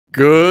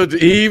Good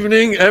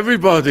evening,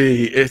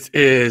 everybody. It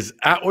is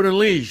Attwood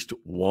Unleashed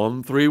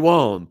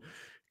 131,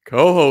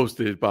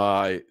 co-hosted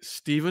by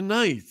Stephen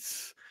Knight.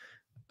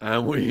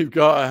 And we've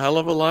got a hell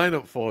of a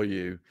lineup for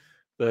you.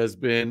 There's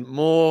been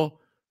more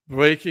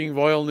breaking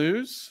royal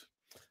news.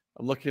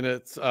 I'm looking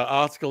at an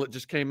article that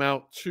just came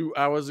out 2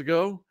 hours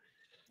ago.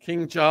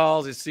 King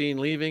Charles is seen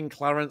leaving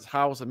Clarence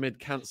House amid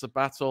cancer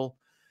battle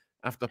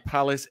after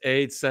palace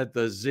aides said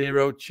there's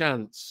zero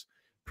chance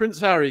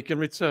Prince Harry can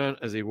return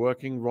as a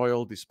working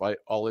royal despite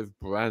olive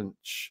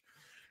branch.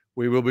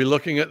 We will be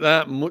looking at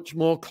that much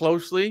more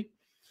closely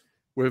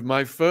with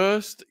my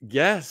first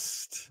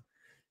guest.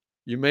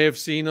 You may have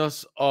seen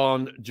us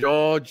on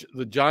George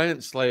the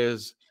Giant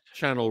Slayer's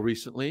channel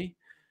recently,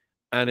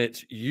 and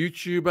it's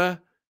YouTuber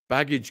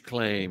Baggage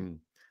Claim.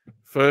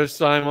 First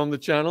time on the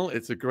channel.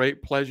 It's a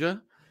great pleasure.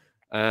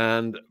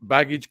 And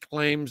Baggage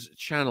Claim's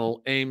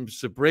channel aims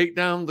to break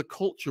down the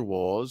culture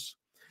wars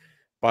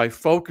by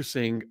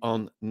focusing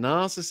on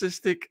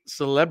narcissistic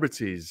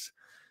celebrities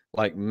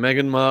like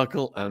Meghan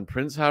Markle and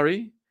Prince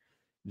Harry,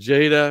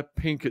 Jada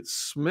Pinkett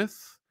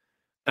Smith,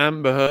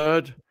 Amber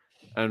Heard,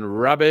 and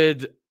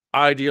rabid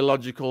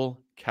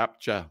ideological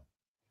capture.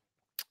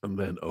 And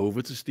then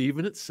over to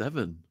Stephen at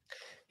 7.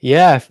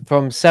 Yeah,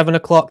 from 7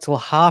 o'clock till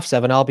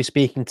 7:30, I'll be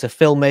speaking to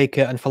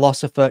filmmaker and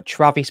philosopher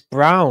Travis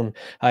Brown.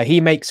 He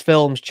makes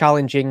films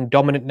challenging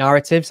dominant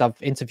narratives. I've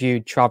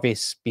interviewed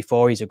Travis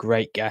before. He's a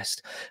great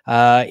guest.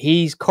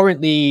 He's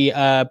currently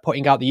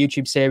putting out the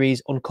YouTube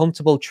series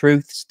Uncomfortable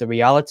Truths, The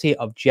Reality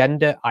of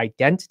Gender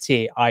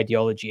Identity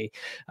Ideology.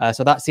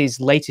 So that's his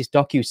latest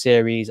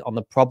docu-series on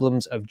the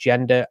problems of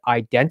gender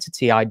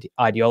identity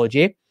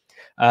ideology.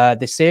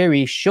 The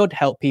series should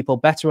help people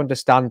better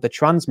understand the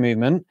trans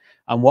movement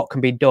and what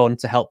can be done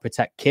to help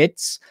protect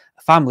kids,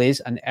 families,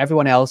 and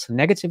everyone else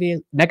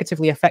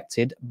negatively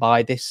affected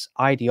by this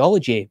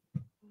ideology.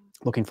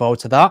 Looking forward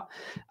to that.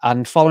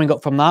 And following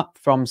up from that,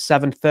 from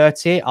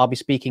 7:30, I'll be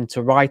speaking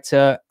to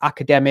writer,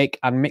 academic,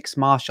 and mixed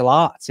martial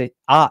arts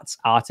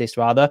artist,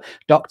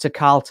 Dr.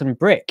 Carlton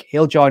Brick.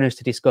 He'll join us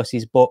to discuss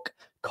his book,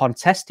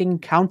 Contesting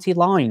County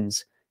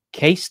Lines: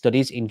 Case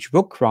Studies in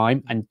Drug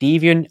Crime and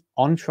Deviant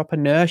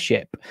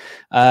Entrepreneurship,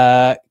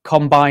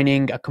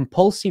 combining a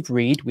compulsive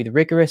read with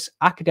rigorous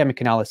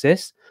academic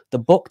analysis. The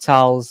book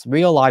tells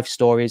real-life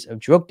stories of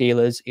drug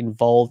dealers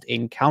involved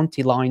in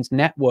county lines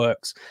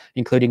networks,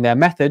 including their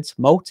methods,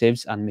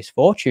 motives, and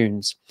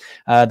misfortunes.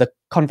 The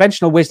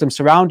conventional wisdom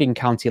surrounding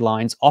county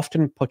lines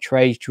often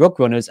portrays drug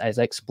runners as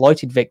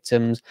exploited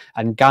victims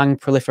and gang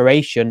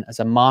proliferation as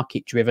a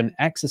market-driven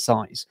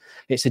exercise.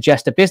 It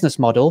suggests a business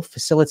model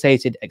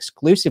facilitated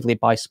exclusively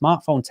by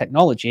smartphone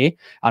technology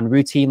and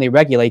routinely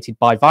regulated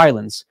by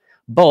violence.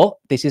 But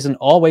this isn't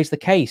always the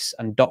case,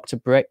 and Dr.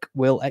 Brick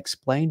will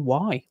explain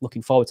why.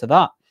 Looking forward to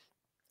that.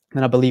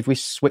 Then I believe we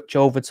switch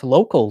over to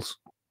locals.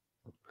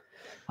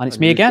 And it's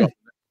me again.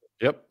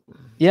 Yep.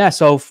 Yeah,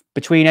 so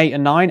between 8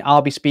 and 9,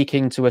 I'll be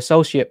speaking to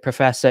Associate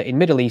Professor in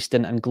Middle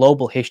Eastern and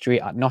Global History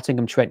at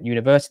Nottingham Trent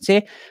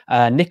University,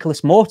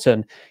 Nicholas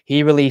Morton.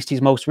 He released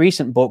his most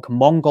recent book,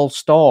 Mongol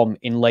Storm,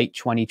 in late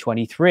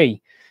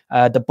 2023.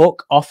 The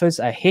book offers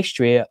a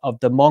history of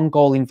the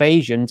Mongol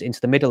invasions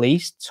into the Middle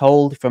East,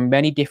 told from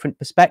many different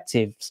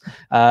perspectives.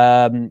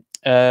 Byzantine,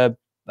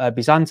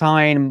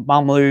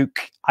 Mamluk,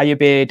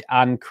 Ayyubid,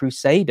 and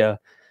Crusader.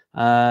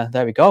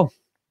 There we go.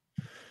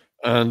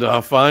 And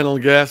our final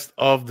guest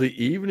of the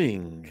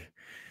evening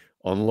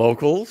on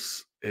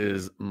Locals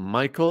is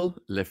Michael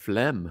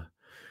Flem,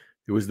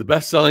 who is the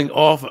best-selling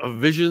author of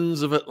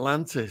Visions of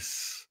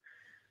Atlantis.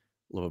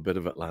 Love a bit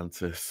of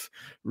Atlantis.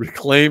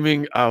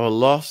 Reclaiming Our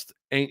Lost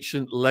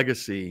Ancient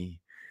Legacy.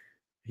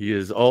 He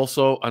is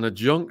also an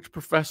adjunct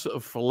professor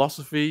of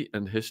philosophy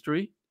and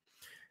history,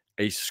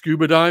 a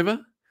scuba diver,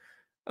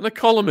 and a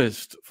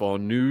columnist for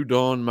New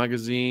Dawn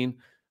magazine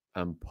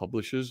and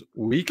Publishers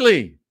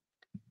Weekly.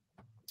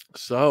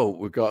 So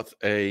we've got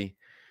a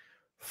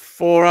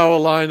 4-hour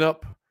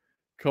lineup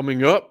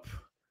coming up,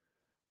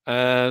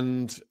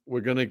 and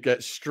we're going to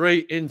get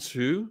straight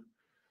into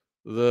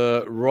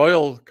the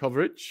royal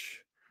coverage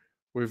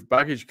with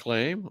Baggage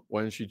Claim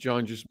when she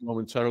joins us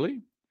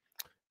momentarily.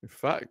 In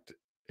fact,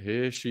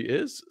 here she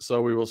is.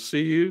 So we will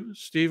see you,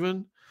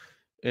 Stephen,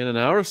 in an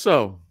hour or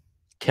so.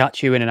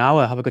 Catch you in an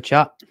hour. Have a good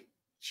chat.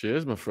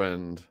 Cheers, my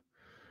friend.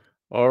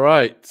 All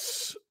right.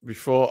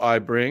 Before I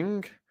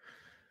bring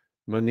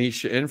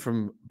Manisha in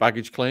from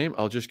Baggage Claim,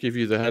 I'll just give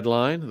you the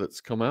headline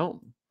that's come out.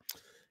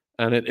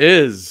 And it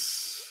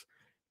is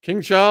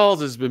King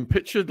Charles has been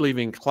pictured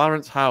leaving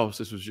Clarence House.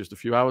 This was just a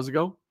few hours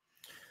ago,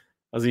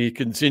 as he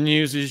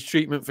continues his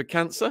treatment for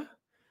cancer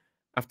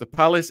after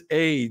palace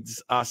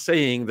aides are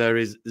saying there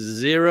is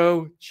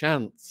zero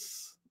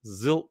chance,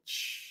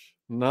 zilch,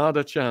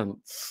 nada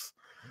chance,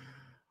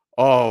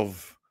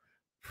 of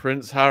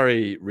Prince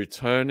Harry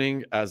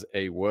returning as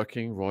a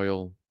working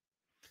royal.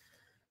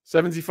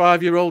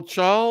 75-year-old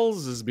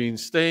Charles has been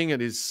staying at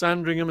his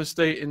Sandringham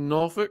estate in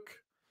Norfolk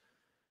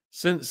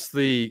since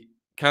the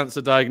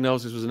cancer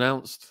diagnosis was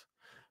announced,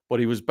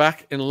 but he was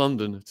back in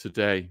London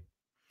today.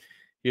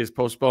 He has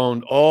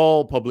postponed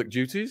all public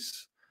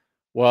duties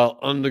while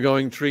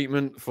undergoing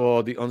treatment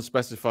for the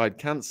unspecified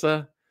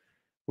cancer,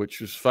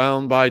 which was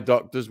found by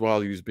doctors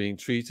while he was being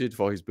treated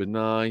for his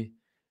benign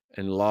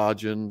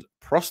enlarged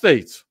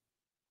prostate.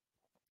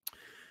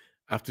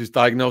 After his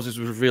diagnosis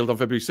was revealed on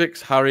February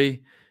 6th,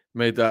 Harry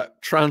made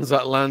that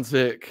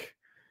transatlantic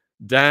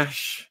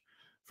dash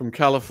from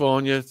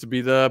California to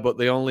be there, but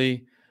they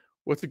only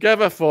were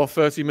together for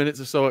 30 minutes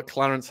or so at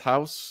Clarence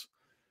House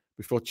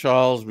before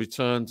Charles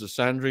returned to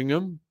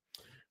Sandringham,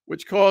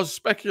 which caused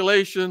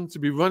speculation to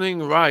be running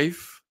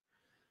rife,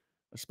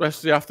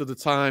 especially after the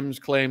Times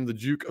claimed the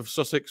Duke of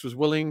Sussex was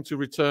willing to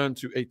return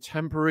to a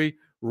temporary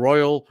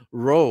royal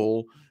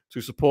role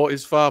to support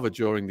his father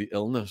during the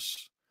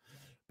illness.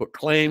 But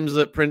claims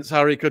that Prince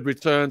Harry could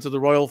return to the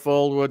royal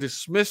fold were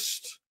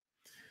dismissed.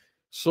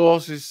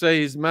 Sources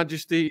say His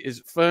Majesty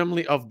is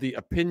firmly of the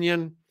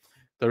opinion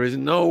there is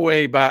no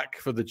way back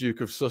for the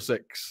Duke of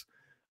Sussex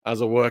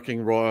as a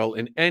working royal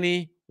in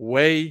any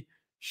way,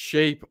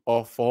 shape,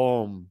 or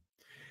form.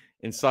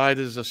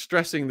 Insiders are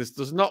stressing this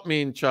does not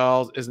mean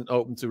Charles isn't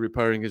open to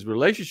repairing his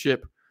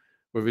relationship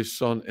with his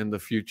son in the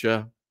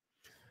future,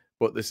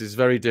 but this is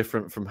very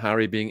different from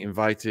Harry being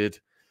invited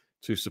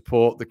to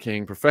support the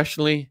king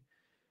professionally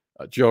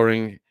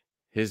during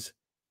his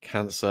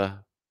cancer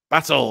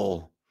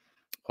battle.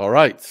 All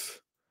right,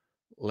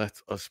 let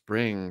us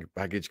bring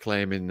baggage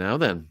claim in now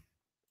then.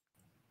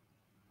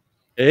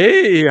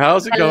 Hey,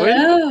 how's it going?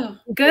 Hello.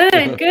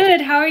 Good,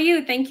 good. How are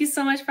you? Thank you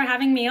so much for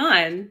having me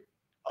on.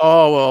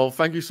 Oh, well,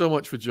 thank you so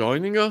much for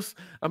joining us.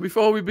 And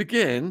before we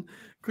begin,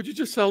 could you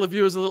just tell the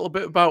viewers a little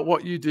bit about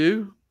what you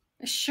do?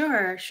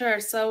 Sure.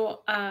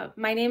 So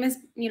my name is,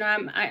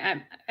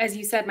 as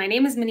you said, my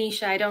name is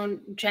Manisha. I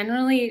don't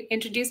generally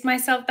introduce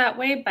myself that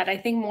way, but I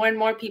think more and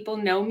more people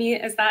know me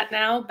as that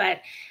now. But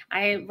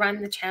I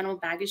run the channel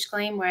Baggage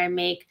Claim, where I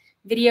make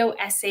video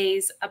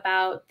essays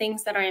about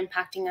things that are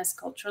impacting us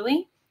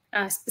culturally,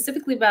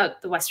 specifically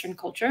about the Western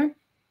culture,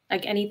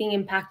 like anything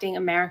impacting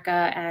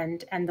America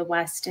and the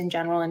West in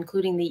general,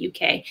 including the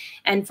UK.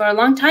 And for a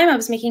long time, I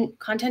was making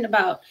content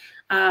about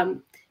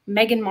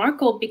Meghan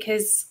Markle,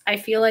 because I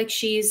feel like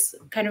she's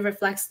kind of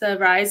reflects the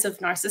rise of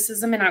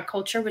narcissism in our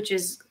culture, which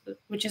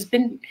has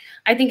been,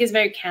 I think, is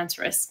very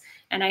cancerous.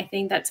 And I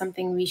think that's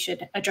something we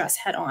should address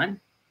head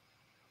on.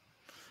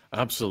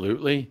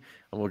 Absolutely.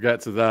 And we'll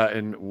get to that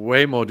in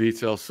way more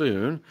detail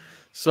soon.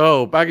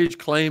 So Baggage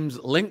Claims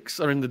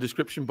links are in the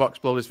description box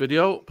below this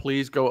video.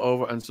 Please go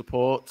over and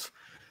support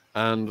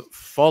and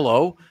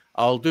follow.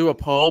 I'll do a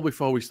poll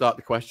before we start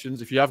the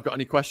questions. If you have got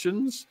any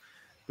questions,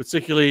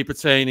 particularly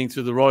pertaining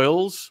to the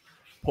royals,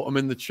 put them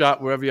in the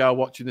chat wherever you are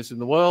watching this in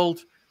the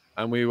world,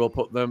 and we will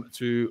put them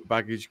to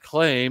Baggage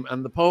Claim.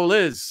 And the poll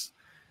is,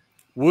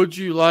 would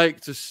you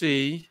like to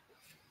see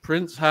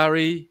Prince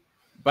Harry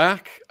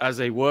back as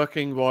a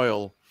working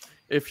royal?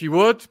 If you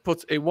would,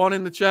 put a 1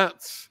 in the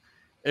chat.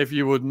 If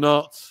you would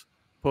not,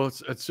 put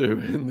a 2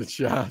 in the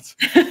chat.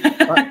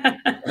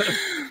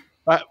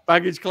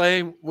 Baggage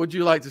Claim, would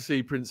you like to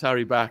see Prince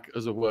Harry back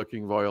as a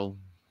working royal?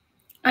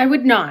 I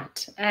would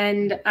not.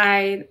 And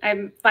I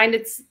find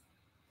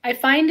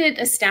it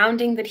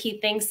astounding that he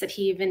thinks that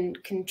he even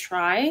can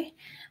try.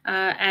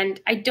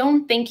 And I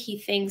don't think he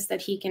thinks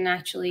that he can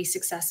actually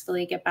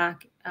successfully get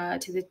back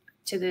to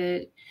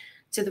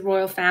the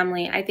royal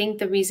family. I think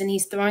the reason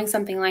he's throwing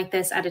something like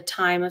this at a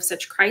time of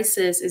such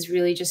crisis is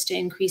really just to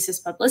increase his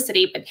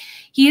publicity. But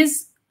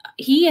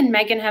he and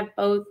Meghan have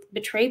both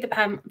betrayed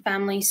the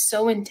family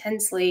so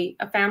intensely,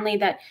 a family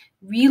that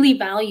really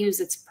values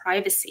its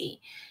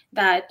privacy,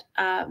 that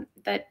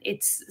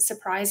it's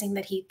surprising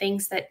that he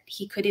thinks that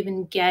he could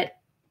even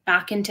get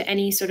back into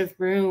any sort of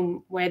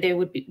room where they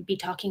would be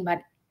talking about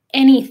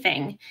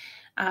anything,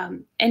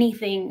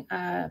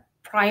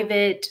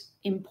 private,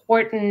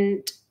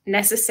 important,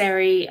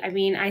 necessary. I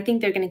mean, I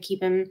think they're going to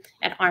keep him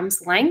at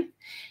arm's length.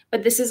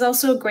 But this is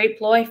also a great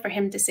ploy for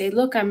him to say,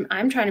 look, I'm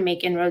trying to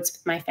make inroads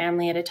with my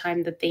family at a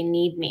time that they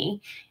need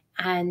me.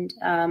 And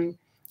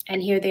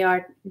here they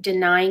are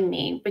denying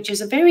me, which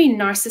is a very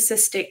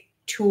narcissistic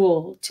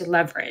tool to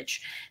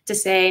leverage, to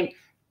say,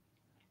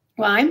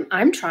 well,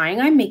 I'm trying,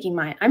 I'm making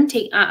my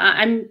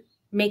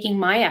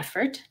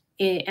effort,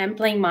 I'm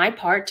playing my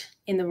part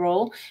in the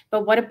role,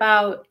 but what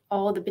about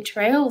all the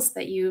betrayals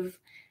that you've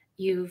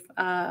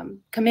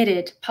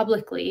committed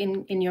publicly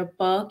in your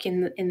book,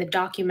 in the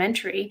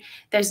documentary?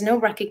 There's no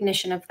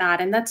recognition of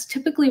that. And that's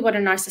typically what a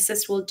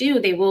narcissist will do.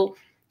 They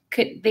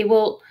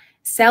will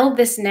sell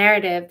this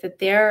narrative that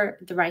they're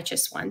the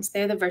righteous ones,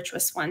 they're the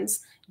virtuous ones,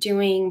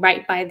 doing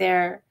right by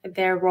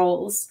their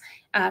roles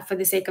for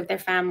the sake of their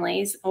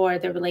families or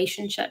their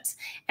relationships.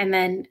 And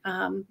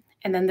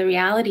then the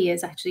reality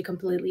is actually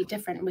completely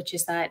different, which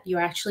is that you're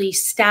actually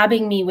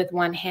stabbing me with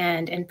one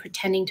hand and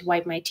pretending to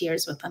wipe my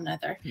tears with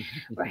another,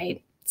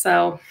 right?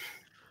 So.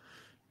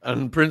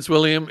 And Prince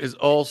William is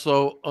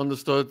also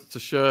understood to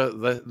share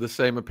the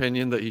same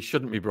opinion, that he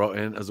shouldn't be brought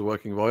in as a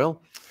working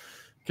royal.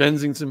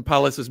 Kensington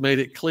Palace has made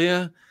it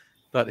clear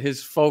that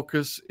his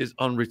focus is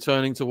on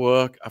returning to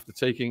work after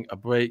taking a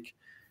break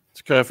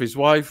to care for his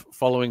wife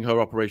following her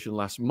operation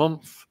last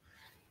month,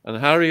 and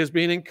Harry has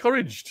been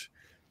encouraged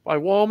by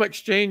warm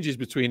exchanges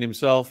between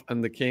himself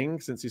and the king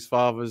since his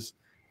father's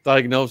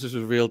diagnosis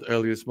was revealed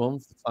earlier this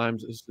month, the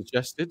Times has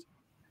suggested.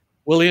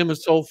 William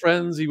has told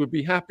friends he would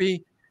be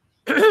happy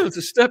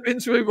to step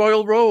into a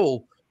royal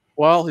role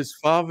while his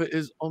father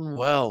is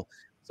unwell.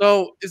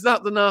 So is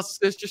that the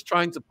narcissist just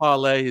trying to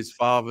parlay his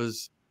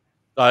father's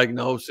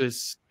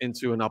diagnosis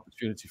into an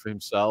opportunity for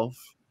himself?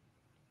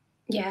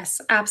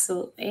 Yes,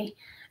 absolutely.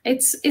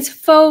 It's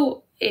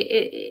faux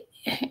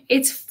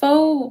it's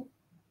faux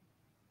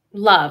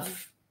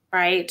love,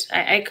 right?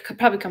 I could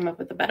probably come up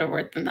with a better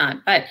word than that,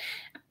 but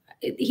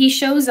he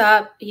shows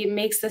up, he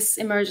makes this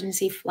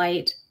emergency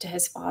flight to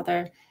his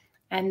father,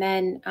 and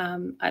then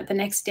the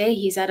next day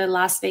he's at a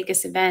Las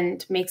Vegas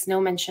event, makes no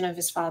mention of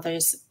his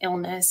father's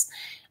illness,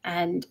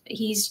 and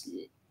he's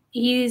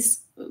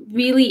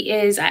really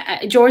is.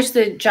 George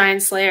the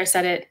Giant Slayer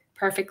said it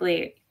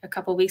perfectly a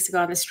couple of weeks ago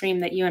on the stream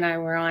that you and I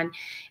were on,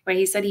 where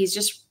he said he's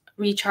just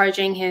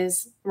recharging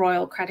his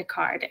royal credit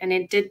card, and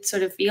it did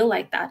sort of feel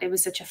like that. It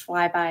was such a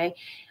flyby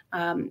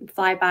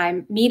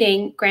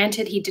meeting.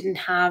 Granted, he didn't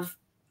have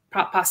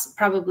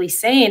probably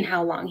say in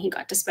how long he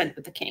got to spend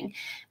with the king,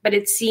 but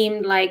it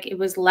seemed like it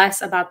was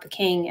less about the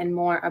king and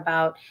more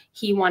about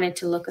he wanted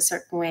to look a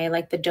certain way,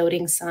 like the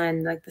doting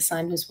son, like the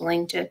son who's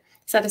willing to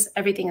set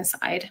everything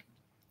aside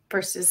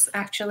versus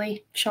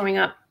actually showing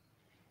up.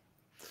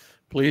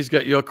 Please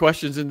get your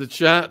questions in the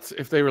chat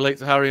if they relate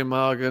to Harry and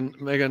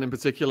Meghan in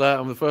particular.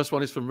 And the first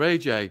one is from Ray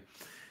J.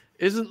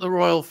 Isn't the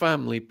royal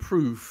family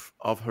proof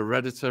of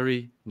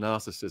hereditary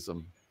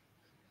narcissism?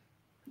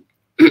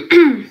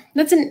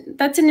 That's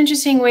an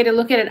interesting way to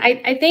look at it.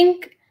 I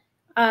think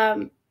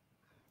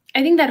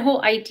that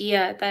whole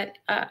idea that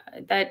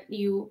that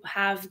you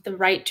have the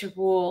right to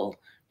rule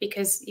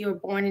because you were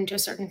born into a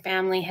certain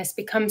family has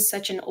become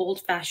such an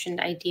old-fashioned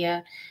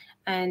idea,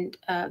 and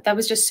that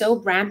was just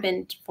so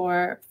rampant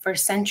for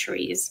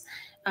centuries,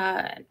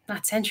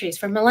 not centuries,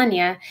 for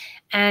millennia,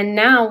 and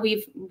now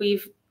we've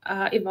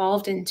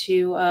evolved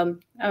into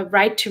a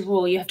right to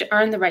rule. You have to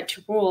earn the right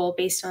to rule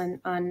based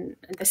on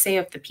the say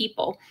of the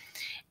people.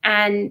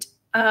 And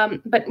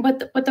but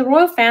what the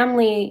royal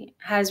family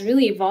has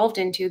really evolved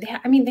into, they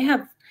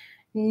have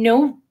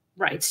no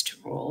rights to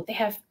rule.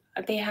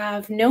 They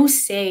have no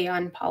say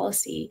on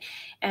policy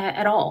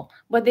at all.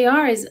 What they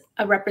are is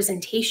a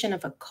representation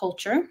of a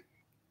culture,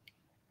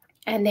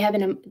 and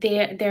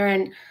they're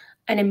an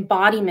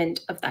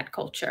embodiment of that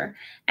culture,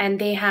 and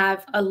they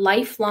have a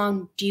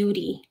lifelong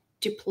duty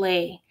to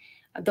play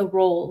the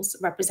roles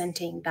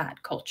representing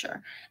that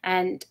culture.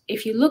 And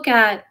if you look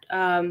at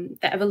the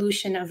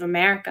evolution of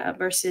America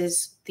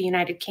versus the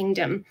United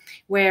Kingdom,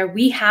 where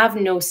we have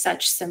no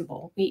such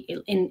symbol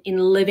in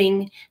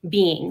living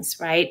beings,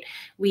 right?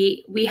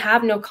 We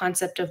have no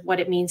concept of what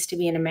it means to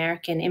be an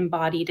American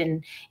embodied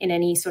in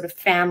any sort of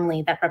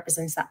family that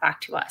represents that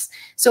back to us.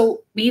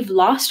 So we've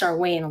lost our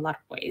way in a lot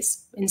of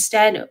ways.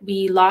 Instead,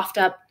 we loft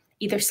up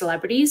either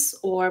celebrities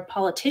or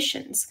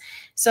politicians.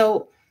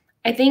 So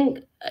I think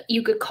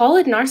you could call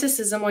it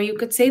narcissism, or you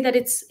could say that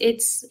it's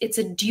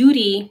a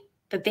duty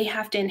that they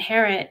have to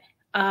inherit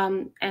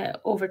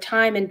over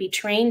time and be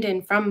trained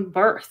in from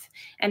birth,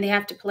 and they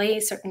have to play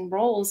certain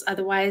roles.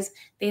 Otherwise,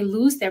 they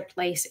lose their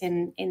place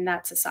in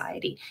that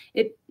society.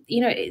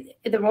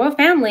 The royal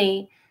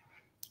family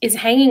is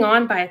hanging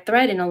on by a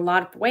thread in a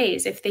lot of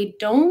ways. If they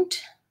don't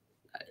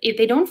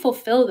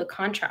fulfill the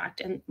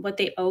contract and what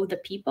they owe the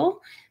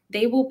people,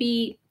 they will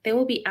be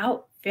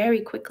out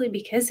very quickly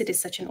because it is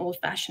such an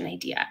old-fashioned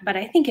idea. But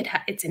I think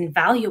it's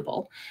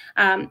invaluable.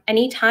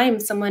 Anytime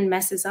someone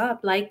messes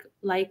up,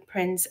 like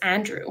Prince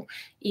Andrew,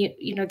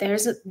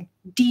 there's a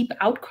deep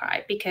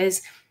outcry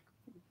because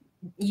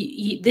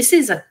this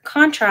is a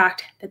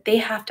contract that they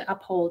have to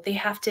uphold. They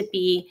have to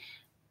be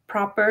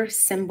proper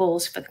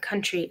symbols for the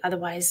country.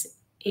 Otherwise,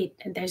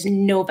 there's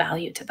no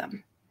value to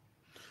them.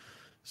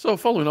 So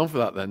following on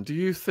from that then, do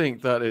you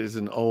think that is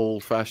an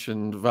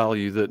old-fashioned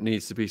value that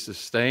needs to be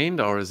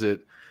sustained, or is it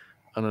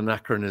an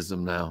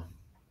anachronism now?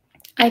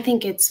 I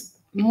think it's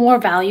more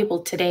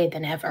valuable today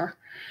than ever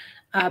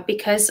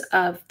because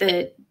of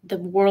the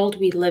world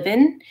we live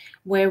in,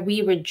 where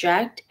we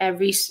reject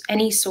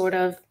any sort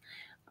of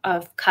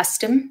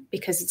custom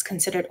because it's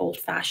considered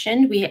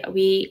old-fashioned.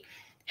 We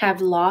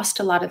have lost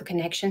a lot of the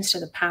connections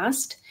to the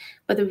past,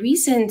 but the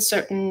reason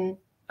certain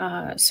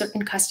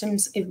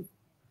customs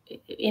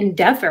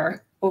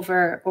endeavor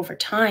over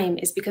time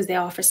is because they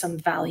offer some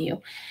value.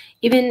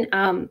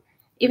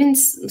 Even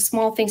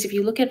small things. If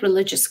you look at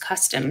religious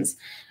customs,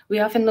 we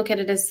often look at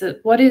it as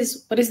what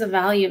is the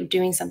value of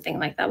doing something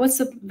like that? What's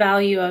the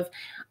value of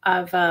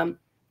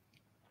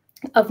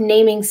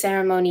naming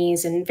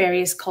ceremonies in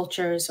various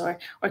cultures, or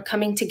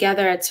coming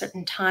together at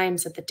certain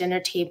times at the dinner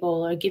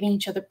table, or giving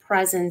each other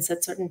presents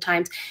at certain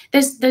times?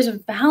 There's a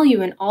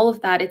value in all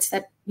of that. It's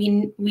that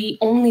we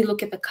only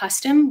look at the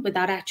custom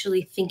without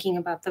actually thinking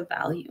about the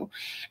value.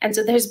 And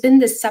so there's been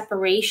this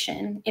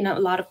separation in a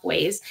lot of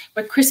ways,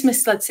 where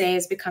Christmas, let's say,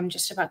 has become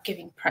just about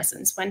giving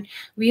presents, when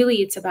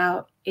really it's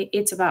about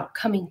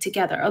coming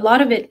together. A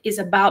lot of it is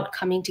about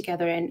coming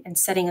together and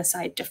setting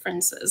aside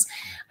differences.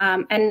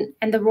 And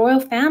the royal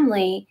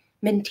family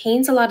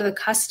maintains a lot of the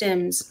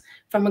customs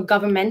from a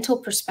governmental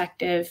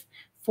perspective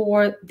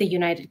for the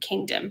United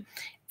Kingdom.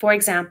 For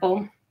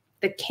example,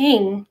 the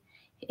king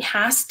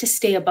has to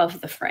stay above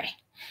the fray,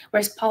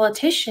 whereas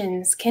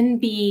politicians can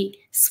be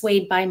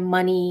swayed by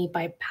money,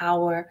 by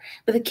power,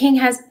 but the king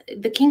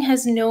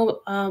has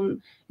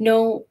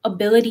no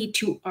ability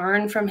to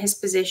earn from his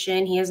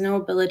position. He has no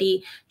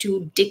ability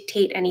to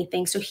dictate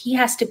anything. So he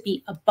has to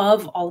be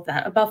above all of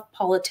that, above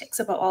politics,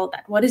 above all of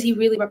that. What does he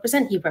really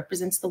represent? He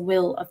represents the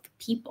will of the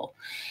people.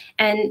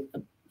 And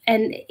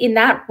in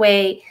that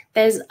way,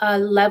 there's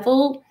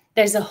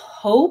a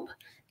hope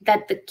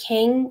that the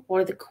king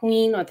or the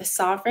queen or the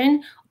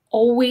sovereign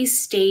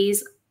always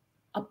stays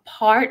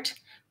apart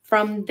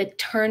from the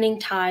turning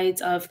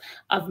tides of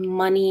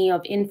money,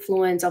 of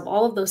influence, of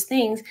all of those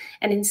things,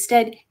 and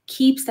instead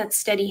keeps that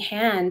steady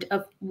hand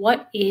of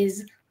what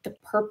is the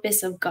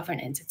purpose of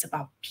governance. It's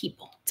about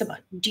people. It's about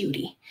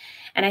duty.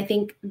 And I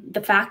think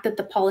the fact that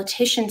the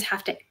politicians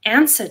have to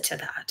answer to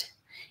that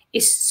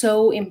is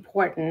so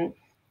important.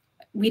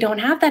 We don't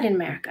have that in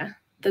America.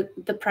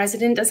 The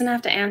president doesn't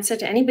have to answer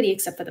to anybody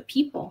except for the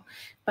people.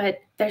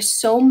 But there's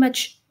so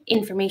much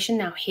information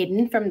now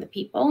hidden from the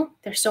people.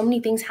 There's so many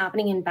things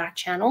happening in back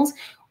channels.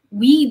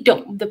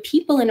 The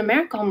people in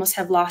America almost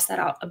have lost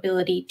that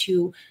ability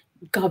to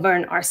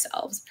govern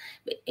ourselves.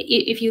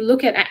 If you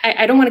look at,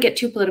 I don't want to get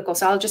too political,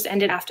 so I'll just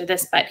end it after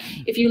this. But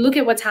if you look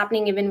at what's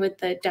happening even with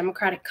the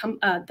Democratic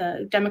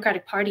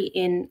Party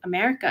in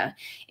America,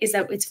 is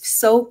that it's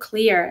so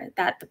clear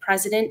that the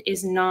president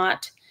is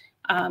not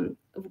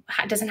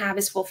doesn't have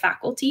his full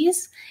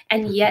faculties,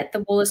 and yet the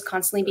wool is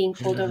constantly being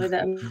pulled over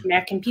the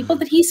American people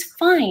that he's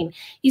fine.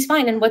 He's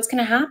fine. And what's going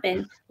to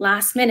happen?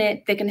 Last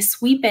minute, they're going to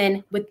sweep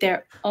in with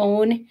their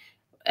own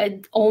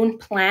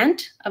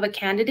plant of a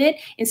candidate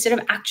instead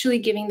of actually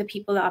giving the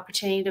people the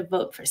opportunity to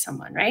vote for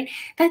someone, right?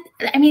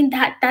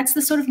 That's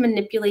the sort of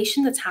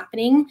manipulation that's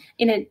happening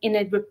in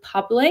a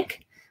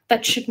republic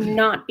that should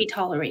not be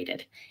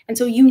tolerated. And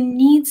so you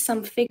need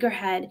some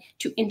figurehead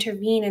to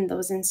intervene in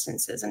those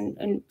instances.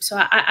 And so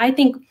I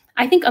think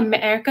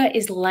America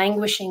is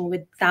languishing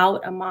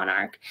without a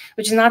monarch,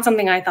 which is not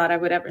something I thought I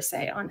would ever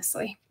say,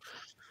 honestly.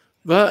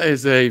 That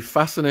is a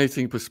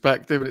fascinating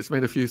perspective, and it's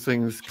made a few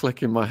things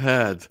click in my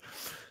head.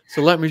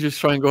 So let me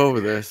just try and go over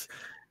this.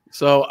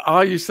 So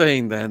are you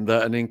saying then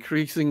that an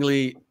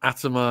increasingly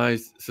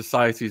atomized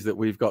societies that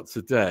we've got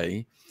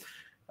today,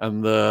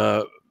 and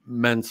the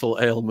mental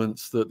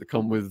ailments that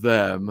come with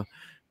them,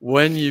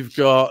 when you've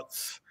got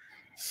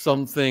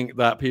something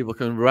that people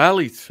can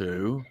rally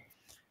to,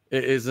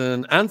 it is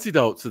an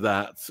antidote to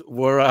that,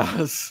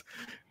 whereas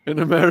in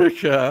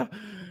America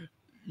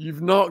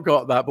you've not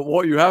got that, but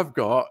what you have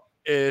got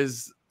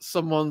is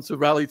someone to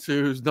rally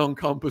to who's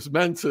non-compos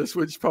mentis,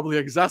 which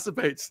probably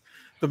exacerbates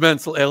the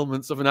mental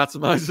ailments of an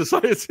atomized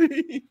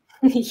society.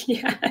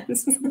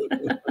 Yes.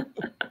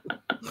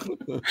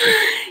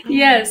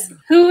 Yes,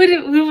 who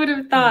would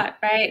have thought,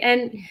 right?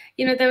 And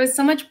there was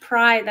so much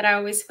pride that I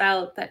always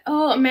felt that,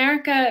 oh,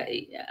 America,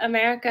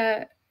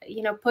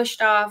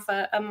 pushed off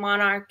a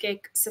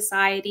monarchic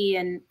society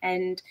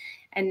and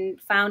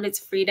found its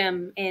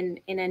freedom in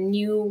a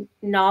new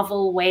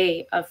novel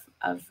way of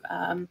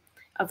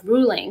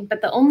ruling.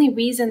 But the only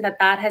reason that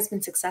has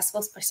been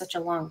successful for such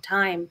a long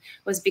time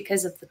was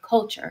because of the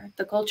culture.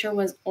 The culture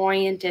was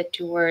oriented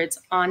towards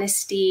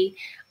honesty,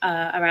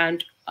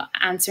 around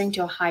answering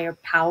to a higher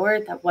power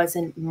that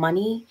wasn't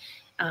money.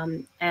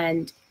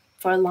 And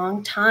for a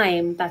long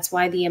time, that's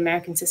why the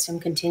American system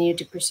continued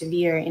to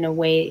persevere in a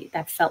way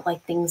that felt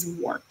like things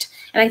worked.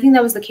 And I think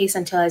that was the case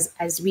until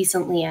as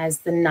recently as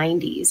the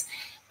 90s.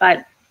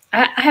 But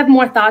I have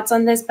more thoughts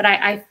on this, but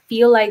I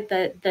feel like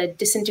the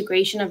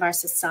disintegration of our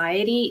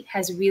society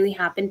has really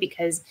happened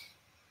because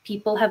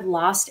people have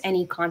lost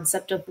any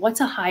concept of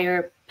what's a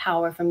higher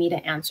power for me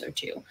to answer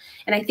to.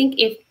 And I think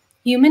if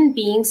human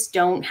beings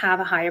don't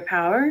have a higher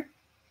power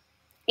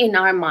in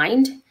our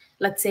mind,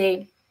 let's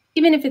say,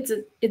 even if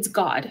it's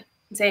God,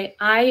 say,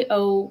 I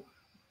owe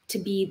to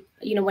be,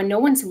 when no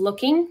one's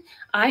looking,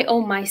 I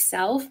owe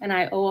myself and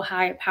I owe a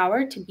higher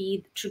power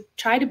to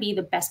try to be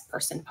the best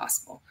person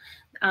possible,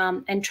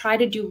 and try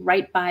to do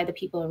right by the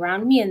people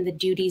around me and the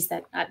duties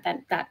that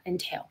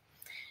entail.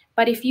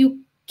 But if you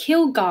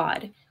kill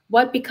God,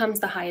 what becomes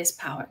the highest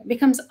power? It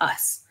becomes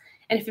us.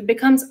 And if it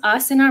becomes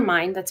us in our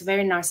mind, that's a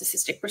very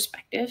narcissistic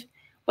perspective.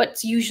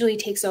 What usually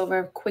takes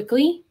over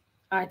quickly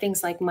are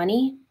things like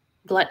money,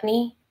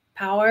 gluttony,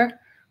 power,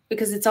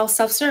 because it's all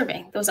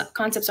self-serving. Those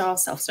concepts are all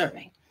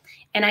self-serving.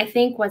 And I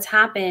think what's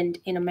happened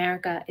in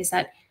America is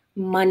that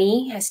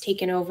money has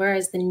taken over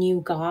as the new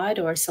god,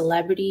 or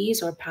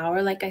celebrities or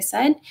power, like I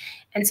said.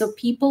 And so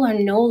people are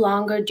no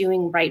longer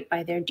doing right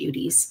by their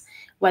duties,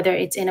 whether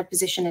it's in a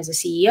position as a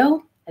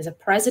CEO, as a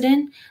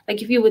president.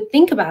 Like, if you would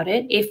think about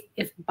it,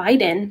 if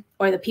Biden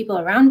or the people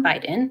around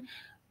Biden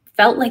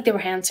felt like they were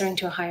answering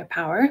to a higher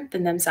power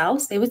than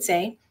themselves, they would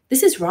say,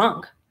 this is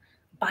wrong.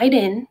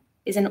 Biden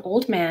is an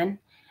old man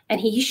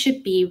and he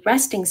should be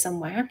resting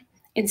somewhere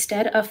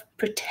instead of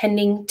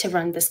pretending to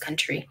run this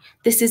country.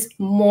 This is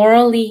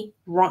morally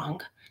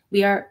wrong.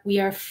 We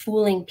are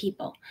fooling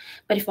people.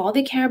 But if all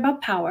they care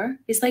about power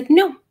is like,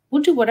 no,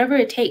 we'll do whatever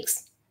it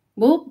takes.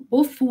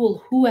 We'll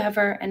fool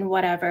whoever and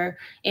whatever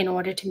in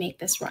order to make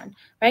this run,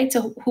 right?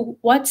 So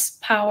what's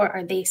power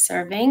are they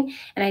serving?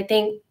 And I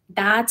think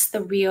that's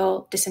the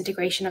real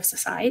disintegration of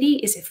society,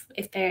 is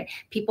if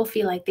people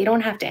feel like they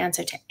don't have to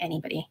answer to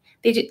anybody.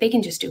 They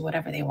can just do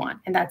whatever they want.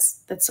 And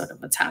that's sort of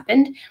what's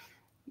happened.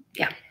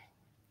 Yeah.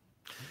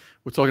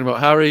 We're talking about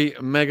Harry,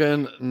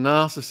 Meghan,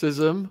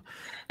 narcissism.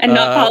 And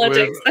not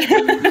politics.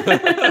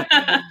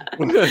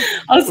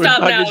 I'll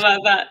stop now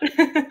about that.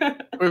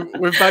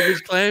 with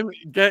baggage claim,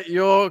 get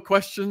your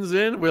questions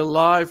in. We're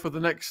live for the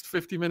next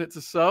 50 minutes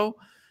or so.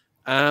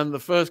 And the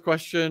first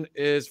question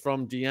is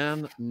from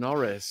Deanne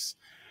Norris.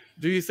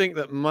 Do you think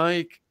that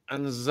Mike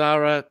and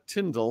Zara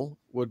Tindall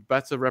would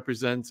better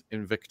represent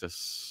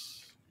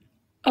Invictus?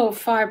 Oh,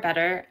 far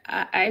better.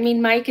 I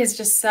mean, Mike is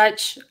just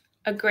such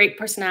a great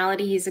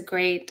personality. He's a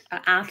great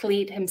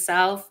athlete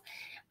himself.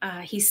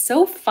 He's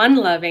so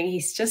fun-loving.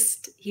 He's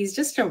just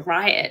a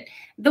riot.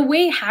 The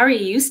way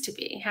Harry used to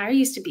be. Harry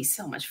used to be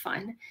so much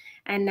fun.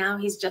 And now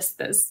he's just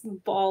this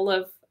ball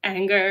of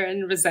anger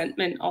and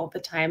resentment all the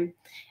time.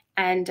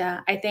 And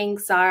I think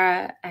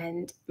Zara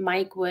and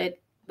Mike would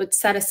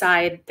set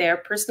aside their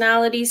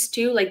personalities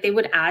too. Like, they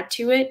would add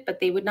to it, but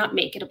they would not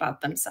make it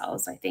about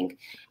themselves. I think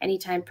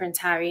anytime Prince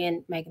Harry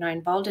and Meghan are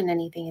involved in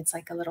anything, it's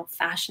like a little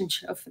fashion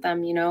show for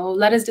them, you know,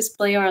 let us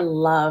display our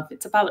love.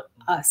 It's about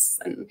us.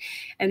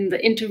 And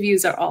the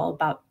interviews are all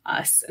about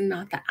us and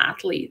not the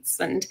athletes.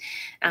 And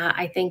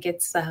I think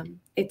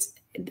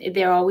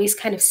they're always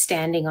kind of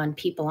standing on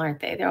people,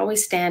 aren't they? They're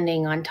always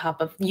standing on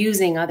top of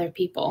using other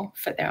people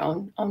for their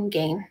own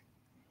gain.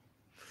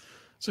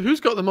 So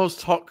who's got the most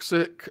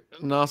toxic,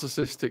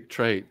 narcissistic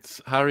traits,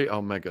 Harry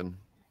or Meghan?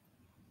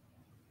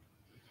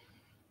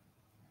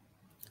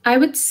 I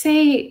would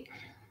say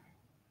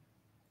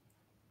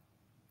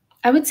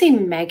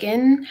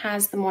Meghan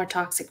has the more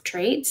toxic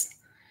traits,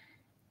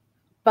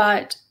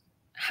 but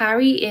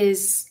Harry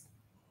is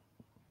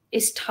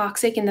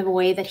toxic in the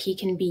way that he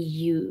can be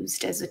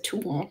used as a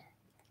tool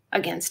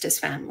against his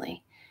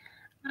family.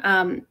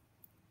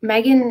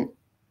 Meghan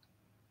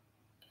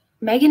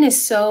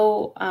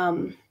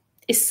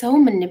is so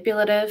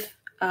manipulative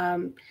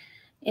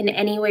in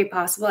any way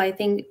possible. I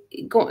think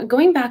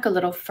going back a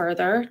little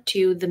further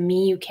to the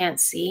me you can't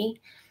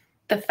see,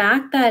 the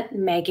fact that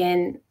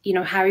Meghan, you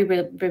know, Harry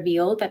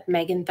revealed that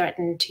Meghan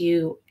threatened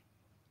to,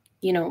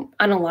 you know,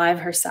 unalive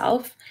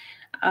herself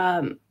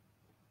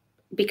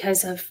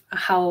because of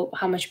how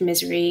much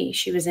misery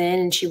she was in,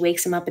 and she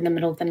wakes him up in the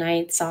middle of the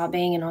night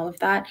sobbing and all of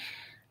that.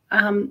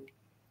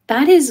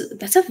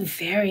 That's a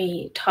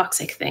very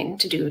toxic thing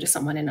to do to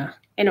someone in a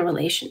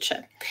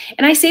relationship.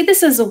 And I say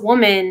this as a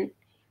woman,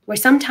 where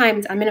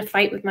sometimes I'm in a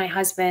fight with my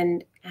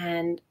husband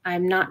and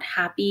I'm not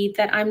happy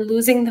that I'm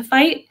losing the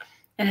fight,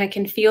 and I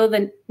can feel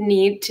the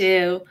need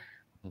to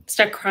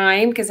start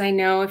crying, because I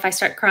know if I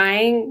start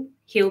crying,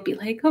 he'll be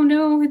like, oh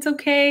no, it's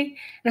okay.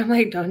 And I'm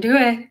like, don't do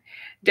it.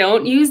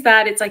 Don't use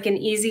that. It's like an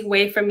easy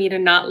way for me to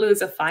not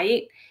lose a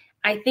fight.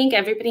 I think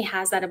everybody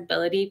has that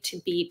ability to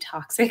be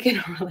toxic in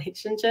a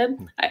relationship.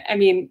 I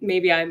mean,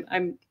 maybe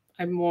I'm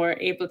more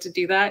able to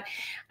do that.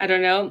 I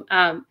don't know.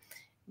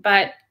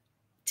 But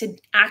to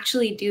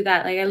actually do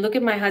that, like, I look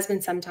at my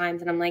husband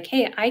sometimes and I'm like,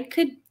 hey, I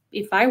could,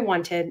 if I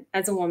wanted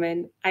as a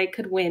woman, I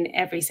could win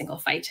every single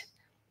fight.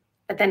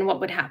 But then what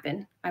would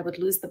happen? I would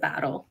lose the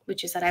battle,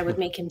 which is that I would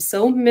make him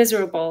so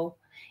miserable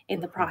in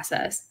the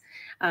process.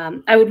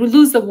 I would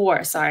lose the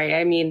war. Sorry.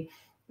 I mean,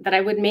 that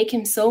I would make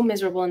him so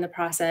miserable in the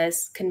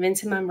process,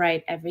 convince him I'm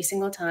right every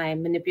single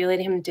time,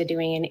 manipulate him into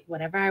doing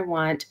whatever I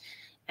want.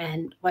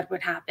 And what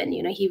would happen?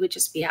 You know, he would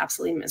just be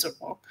absolutely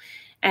miserable.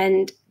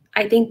 And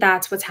I think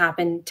that's what's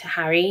happened to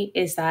Harry,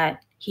 is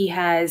that he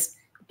has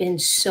been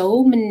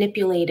so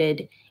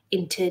manipulated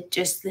into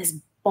just this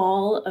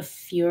ball of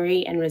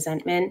fury and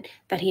resentment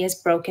that he has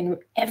broken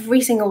every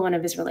single one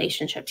of his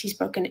relationships. He's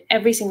broken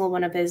every single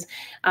one of his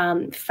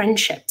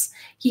friendships.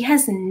 He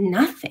has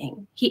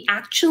nothing. He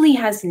actually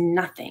has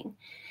nothing.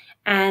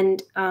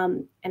 And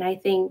I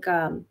think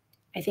that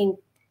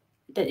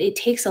it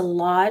takes a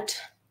lot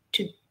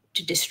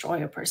to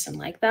destroy a person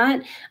like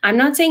that. I'm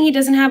not saying he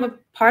doesn't have a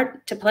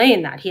part to play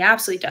in that. He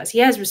absolutely does. He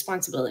has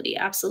responsibility,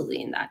 absolutely,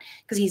 in that,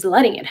 because he's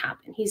letting it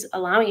happen. He's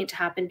allowing it to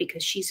happen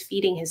because she's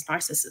feeding his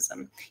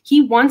narcissism.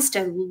 He wants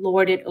to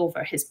lord it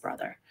over his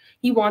brother.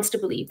 He wants to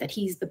believe that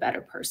he's the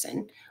better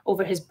person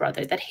over his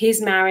brother, that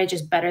his marriage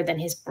is better than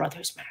his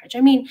brother's marriage.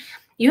 I mean,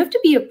 you have to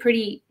be a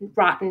pretty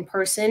rotten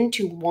person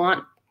to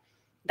want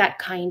that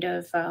kind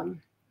of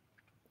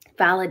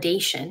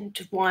validation,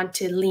 to want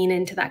to lean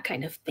into that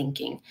kind of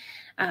thinking.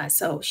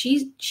 So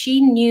she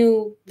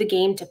knew the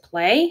game to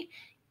play,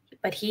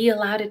 but he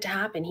allowed it to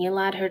happen. He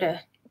allowed her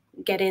to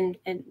get in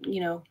and,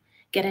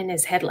 get in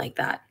his head like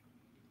that.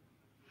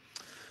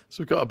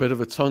 So we've got a bit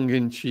of a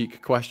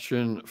tongue-in-cheek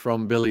question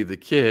from Billy the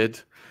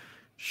Kid.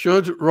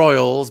 Should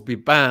royals be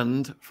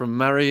banned from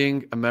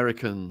marrying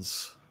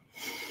Americans?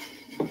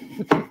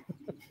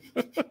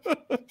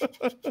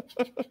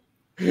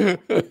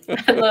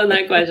 I love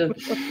that question.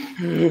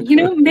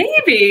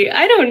 Maybe.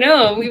 I don't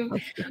know. We've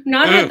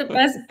not had the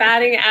best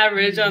batting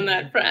average on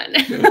that front.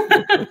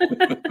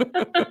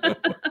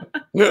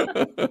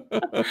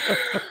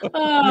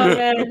 Oh,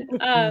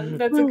 man.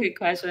 That's a good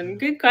question.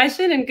 Good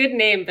question and good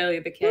name, Billy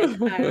the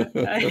Kid.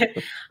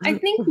 I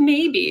think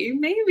maybe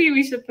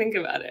we should think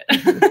about it.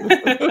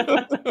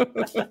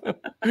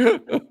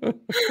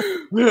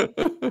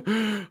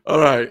 All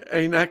right.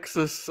 A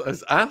Nexus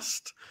has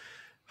asked,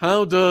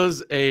 how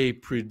does a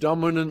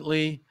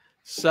predominantly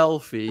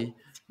selfie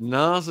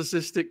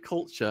narcissistic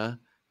culture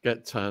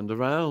get turned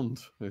around?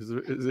 Is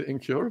it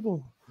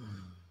incurable?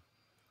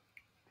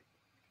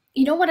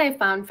 What I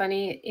found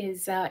funny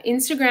is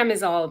Instagram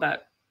is all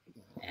about,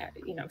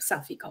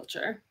 selfie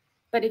culture.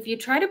 But if you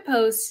try to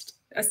post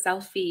a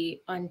selfie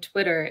on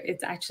Twitter,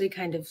 it's actually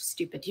kind of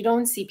stupid. You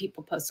don't see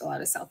people post a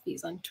lot of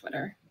selfies on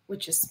Twitter,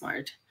 which is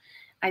smart.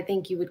 I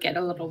think you would get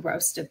a little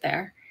roasted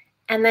there.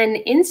 And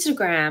then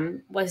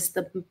Instagram was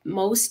the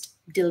most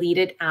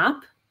deleted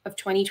app of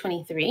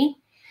 2023.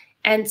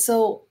 And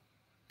so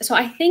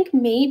I think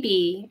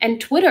maybe, and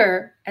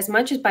Twitter, as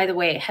much as, by the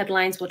way,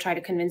 headlines will try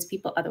to convince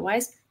people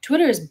otherwise,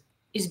 Twitter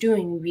is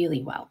doing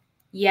really well.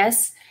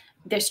 Yes,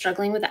 they're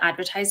struggling with the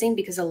advertising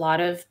because a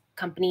lot of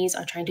companies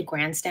are trying to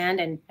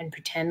grandstand and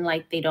pretend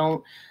like they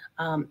don't,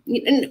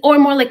 or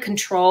more like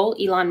control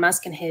Elon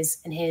Musk and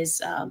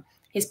his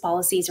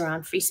policies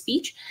around free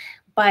speech.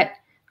 But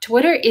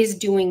Twitter is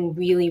doing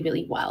really,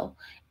 really well.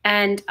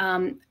 And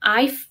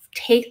I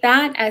take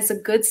that as a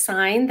good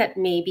sign that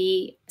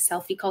maybe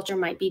selfie culture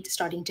might be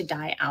starting to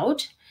die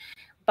out.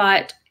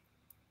 But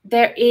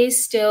there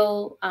is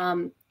still,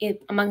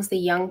 amongst the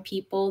young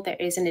people, there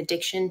is an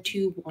addiction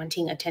to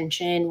wanting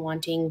attention,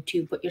 wanting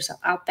to put yourself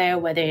out there,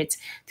 whether it's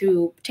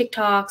through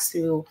TikToks,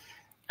 through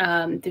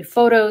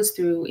photos,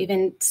 through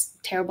even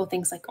terrible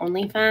things like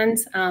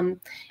OnlyFans.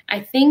 I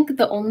think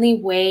the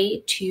only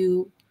way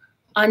to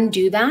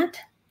undo that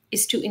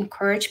is to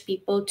encourage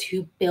people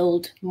to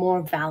build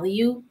more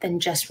value than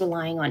just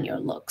relying on your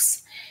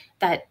looks.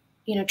 That,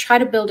 try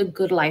to build a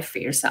good life for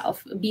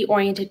yourself, be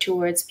oriented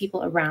towards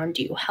people around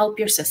you, help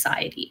your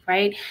society,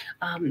 right?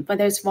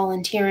 Whether it's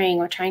volunteering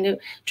or trying to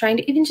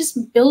even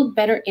just build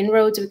better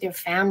inroads with your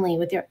family,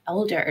 with your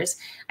elders.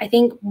 I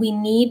think we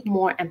need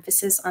more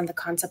emphasis on the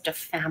concept of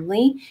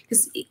family,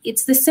 because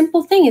it's the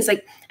simple thing is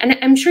like, and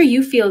I'm sure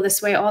you feel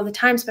this way all the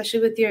time,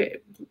 especially with your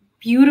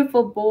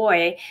beautiful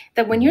boy,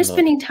 that when you're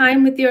spending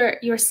time with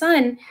your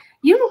son,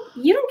 you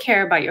don't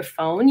care about your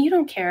phone. You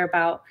don't care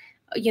about,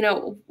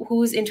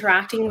 who's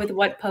interacting with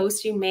what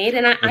post you made.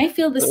 And I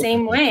feel the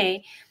same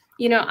way.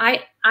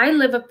 I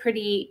live a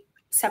pretty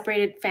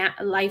separated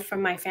life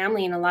from my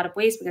family in a lot of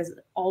ways, because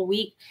all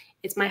week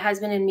it's my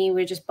husband and me.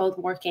 We're just both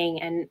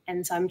working.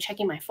 And so I'm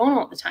checking my phone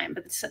all the time.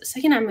 But the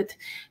second I'm with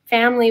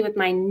family, with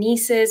my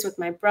nieces, with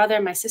my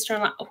brother, my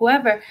sister-in-law,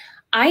 whoever,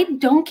 I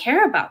don't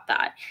care about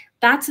that.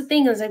 That's the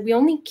thing, is that we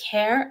only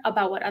care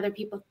about what other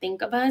people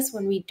think of us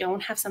when we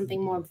don't have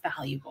something more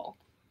valuable.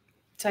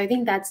 So I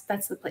think that's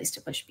the place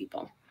to push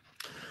people.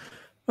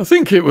 I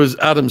think it was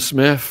Adam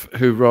Smith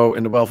who wrote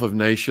in The Wealth of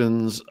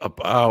Nations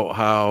about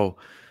how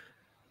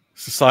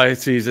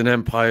societies and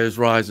empires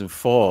rise and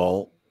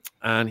fall.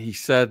 And he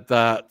said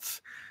that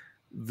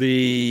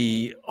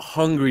the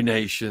hungry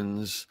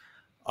nations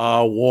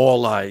are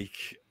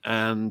warlike,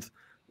 and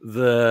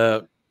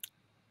the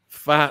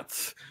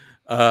fat,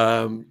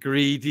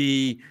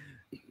 greedy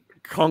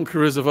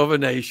conquerors of other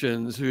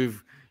nations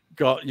who've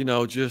got,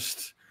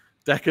 just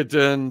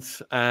decadent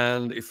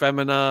and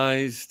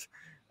effeminized,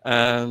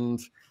 and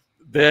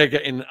they're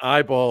getting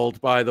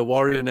eyeballed by the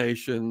warrior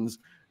nations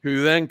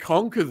who then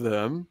conquer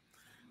them.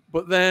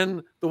 But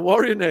then the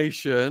warrior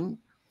nation,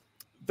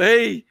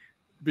 they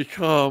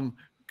become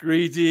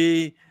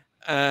greedy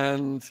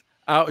and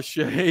out of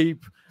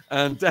shape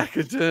and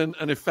decadent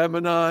and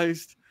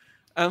effeminized.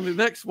 And the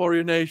next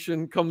warrior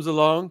nation comes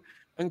along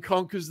and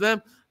conquers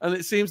them. And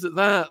it seems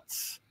that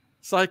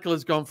cycle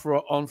has gone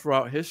on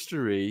throughout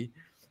history.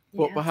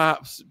 But yes,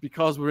 perhaps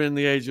because we're in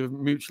the age of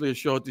mutually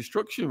assured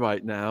destruction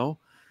right now,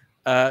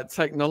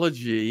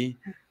 technology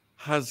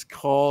has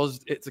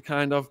caused it to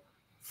kind of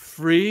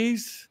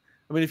freeze.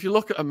 I mean, if you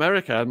look at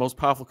America, the most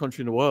powerful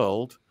country in the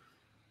world,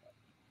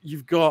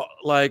 you've got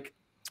like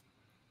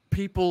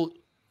people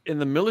in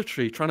the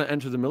military trying to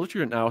enter the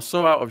military right now are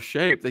so out of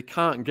shape, they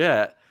can't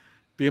get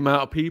the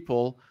amount of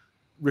people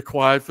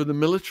required for the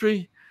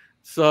military.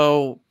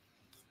 So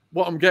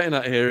what I'm getting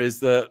at here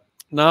is that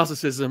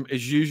narcissism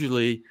is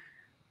usually,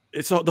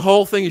 the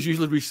whole thing is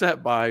usually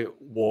reset by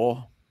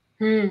war.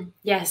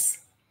 Yes.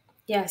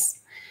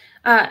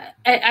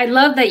 I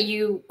love that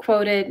you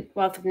quoted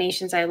Wealth of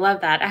Nations. I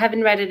love that. I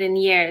haven't read it in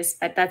years,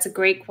 but that's a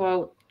great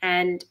quote.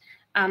 And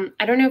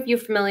I don't know if you're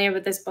familiar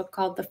with this book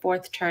called The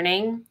Fourth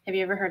Turning. Have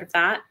you ever heard of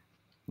that?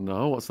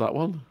 No, what's that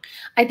one?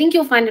 I think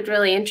you'll find it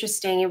really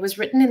interesting. It was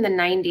written in the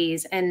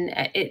 90s, and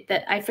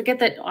I forget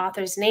the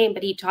author's name,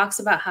 but he talks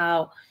about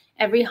how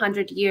every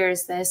 100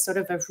 years there's sort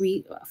of a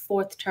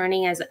fourth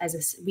turning as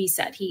a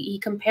reset. He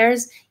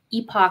compares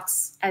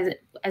epochs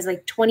as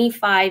like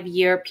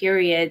 25-year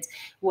periods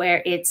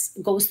where it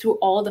goes through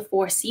all the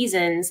 4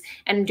 seasons,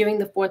 and during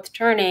the fourth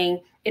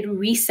turning, it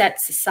resets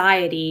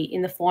society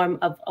in the form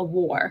of a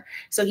war.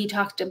 So he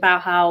talked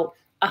about how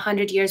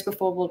 100 years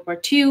before World War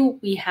II,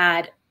 we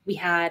had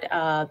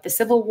the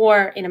Civil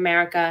War in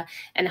America,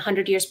 and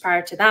 100 years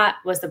prior to that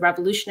was the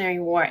Revolutionary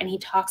War. And he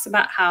talks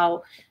about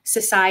how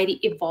society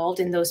evolved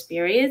in those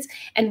periods.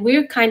 And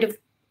we're kind of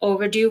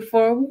overdue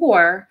for a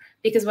war,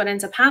 because what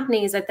ends up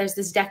happening is that there's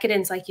this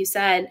decadence, like you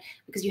said,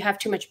 because you have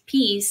too much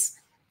peace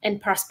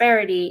and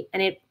prosperity,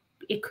 and it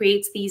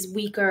creates these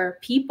weaker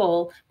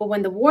people. But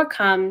when the war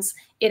comes,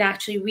 it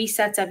actually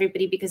resets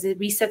everybody because it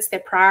resets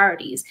their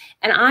priorities.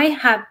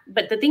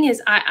 But the thing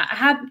is, I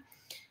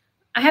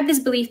have this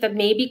belief that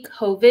maybe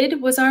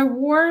COVID was our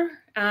war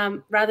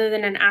rather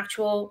than an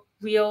actual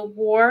real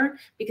war,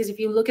 because if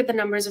you look at the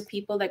numbers of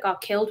people that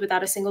got killed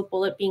without a single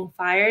bullet being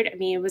fired, I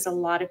mean, it was a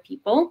lot of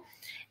people.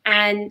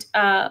 And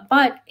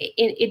but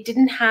it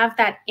didn't have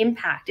that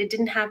impact. It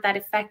didn't have that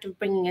effect of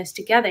bringing us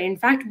together. In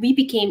fact, we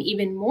became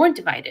even more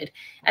divided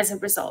as a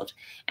result.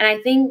 And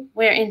I think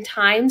we're in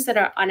times that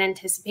are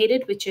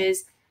unanticipated, which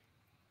is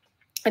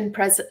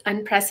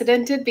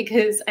unprecedented,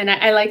 because, and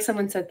I like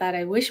someone said that,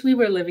 I wish we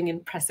were living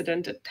in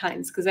precedented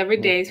times, because every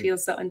day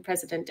feels so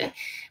unprecedented.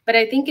 But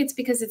I think it's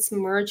because it's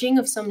merging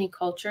of so many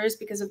cultures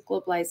because of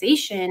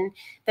globalization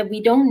that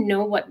we don't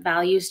know what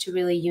values to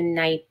really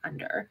unite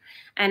under.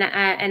 And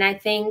I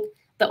think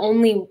the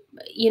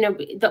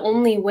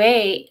only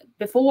way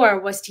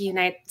before was to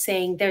unite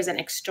saying there's an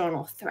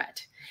external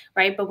threat,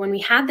 right? But when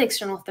we had the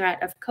external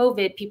threat of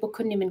COVID, people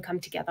couldn't even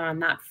come together on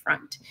that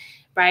front.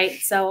 Right.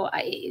 So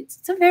I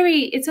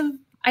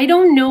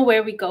don't know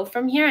where we go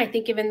from here. I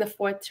think even The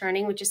Fourth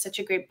Turning, which is such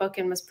a great book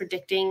and was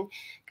predicting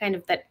kind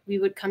of that we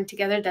would come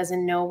together,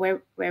 doesn't know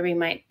where we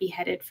might be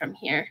headed from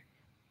here.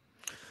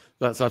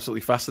 That's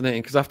absolutely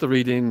fascinating, because after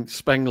reading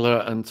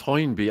Spengler and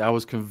Toynbee, I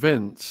was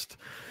convinced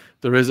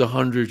there is a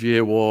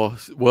 100-year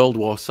world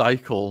war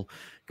cycle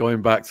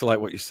going back to,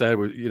 like what you said,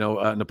 with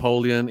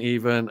Napoleon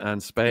even,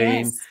 and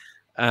Spain. Yes.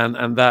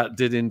 And that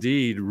did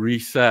indeed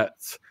reset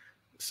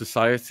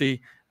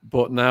society.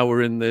 But now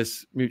we're in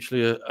this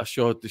mutually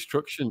assured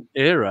destruction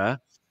era.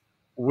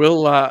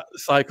 Will that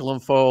cycle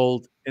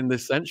unfold in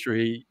this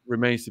century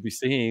remains to be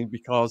seen,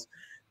 because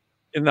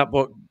in that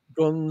book,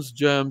 Guns,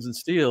 Germs and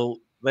Steel,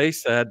 they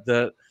said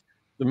that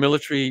the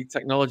military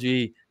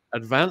technology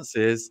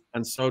advances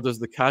and so does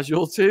the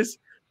casualties.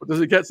 But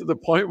does it get to the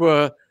point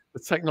where the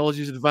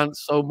technology has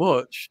advanced so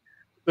much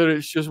that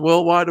it's just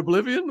worldwide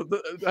oblivion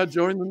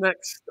during the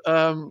next,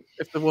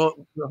 if the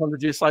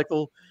 100-year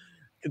cycle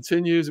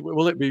continues,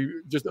 will it be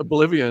just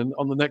oblivion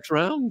on the next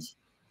round?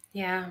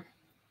 Yeah,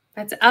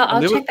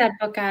 I'll check that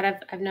book out.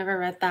 I've never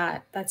read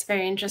that. That's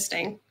very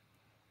interesting.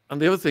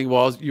 And the other thing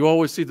was, you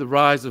always see the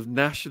rise of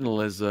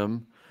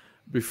nationalism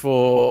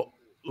before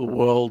the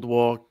world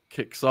war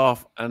kicks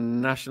off,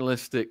 and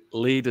nationalistic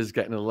leaders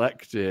getting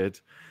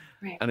elected.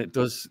 Right. And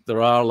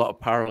there are a lot of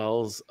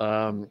parallels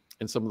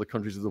in some of the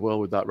countries of the world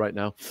with that right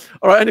now.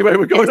 All right, anyway,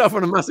 we're going off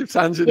on a massive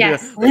tangent here.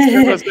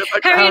 Let's get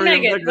back to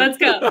Harry and Meghan. Let's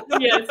go.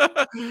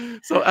 Yes.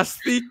 So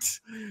Asthete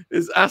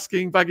is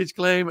asking, baggage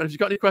claim, and if you've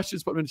got any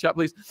questions, put them in the chat,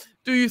 please.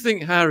 Do you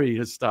think Harry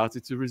has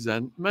started to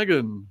resent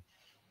Meghan?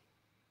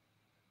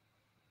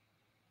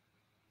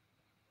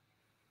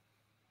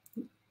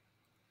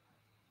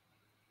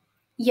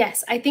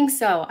 Yes, I think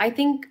so. I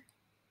think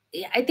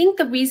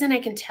the reason I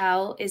can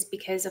tell is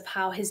because of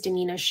how his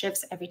demeanor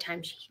shifts every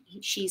time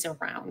she's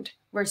around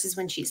versus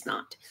when she's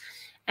not.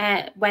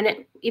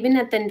 Even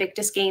at the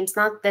Invictus Games,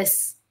 not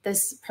this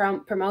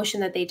promotion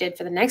that they did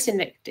for the next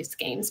Invictus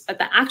Games, but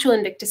the actual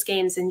Invictus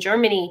Games in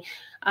Germany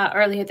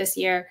earlier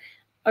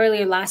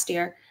last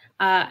year,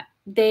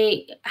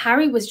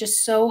 Harry was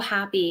just so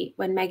happy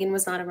when Meghan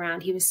was not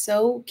around. He was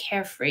so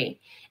carefree.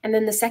 And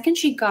then the second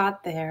she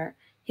got there,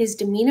 his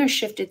demeanor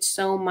shifted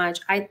so much.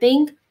 I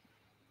think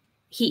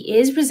he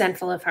is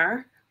resentful of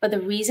her, but the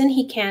reason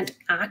he can't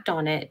act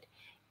on it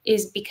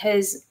is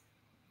because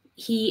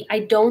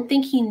I don't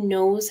think he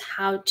knows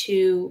how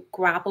to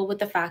grapple with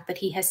the fact that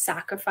he has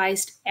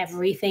sacrificed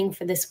everything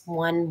for this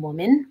one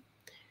woman.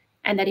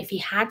 And that if he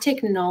had to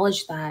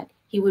acknowledge that,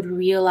 he would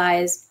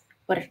realize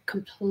what a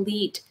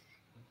complete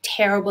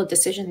terrible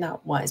decision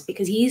that was.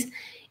 Because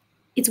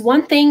it's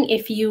one thing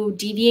if you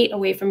deviate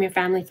away from your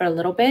family for a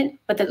little bit,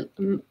 but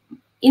the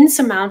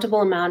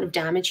insurmountable amount of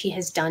damage he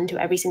has done to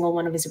every single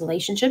one of his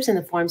relationships in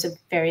the forms of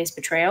various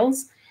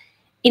betrayals,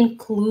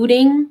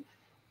 including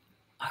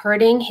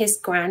hurting his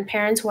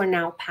grandparents who are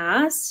now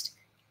passed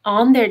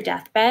on their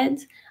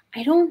deathbeds,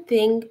 I don't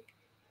think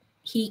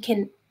he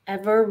can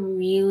ever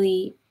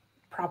really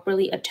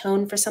properly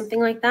atone for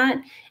something like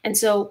that. And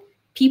so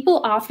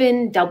people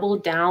often double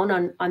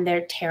down on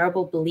their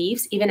terrible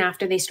beliefs, even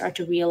after they start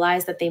to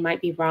realize that they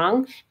might be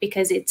wrong,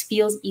 because it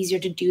feels easier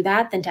to do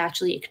that than to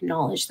actually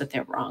acknowledge that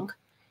they're wrong.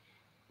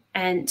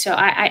 And so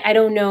I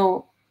don't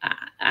know.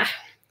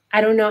 I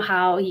don't know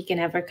how he can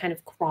ever kind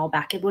of crawl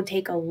back. It would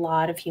take a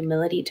lot of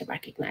humility to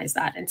recognize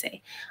that and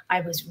say,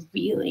 I was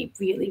really,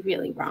 really,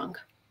 really wrong.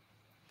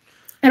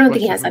 I don't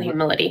think he has that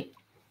humility.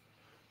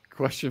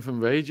 Question from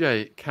Ray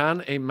J.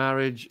 Can a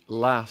marriage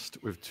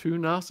last with two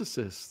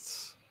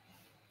narcissists?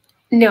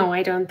 No,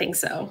 I don't think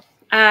so.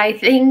 I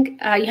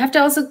think you have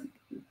to also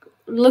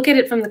look at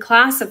it from the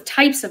class of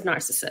types of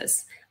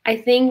narcissists. I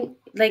think,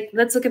 like,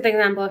 let's look at the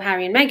example of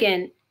Harry and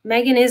Meghan.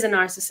 Meghan is a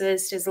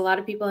narcissist, as a lot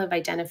of people have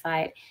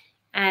identified.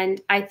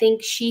 And I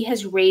think she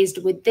has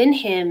raised within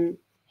him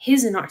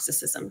his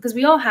narcissism, because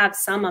we all have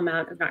some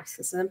amount of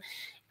narcissism.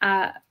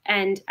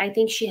 And I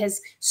think she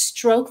has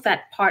stroked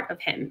that part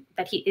of him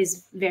that he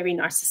is very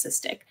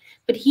narcissistic.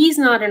 But he's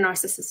not a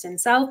narcissist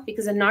himself,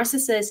 because a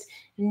narcissist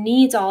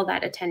needs all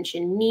that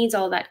attention, needs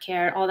all that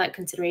care, all that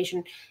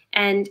consideration.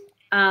 And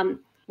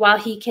while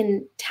he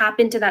can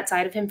tap into that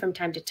side of him from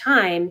time to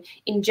time,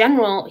 in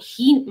general,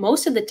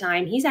 most of the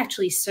time, he's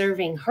actually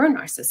serving her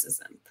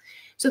narcissism.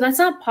 So that's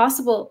not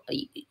possible.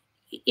 A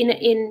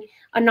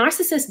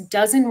narcissist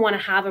doesn't want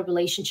to have a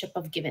relationship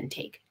of give and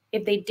take.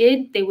 If they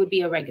did, they would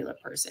be a regular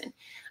person.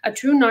 A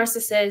true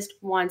narcissist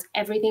wants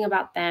everything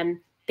about them.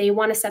 They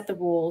want to set the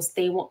rules.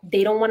 They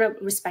don't want to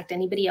respect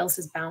anybody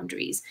else's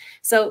boundaries.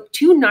 So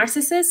two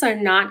narcissists are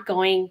not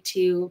going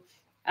to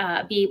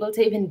be able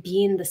to even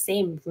be in the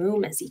same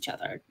room as each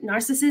other.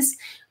 Narcissists,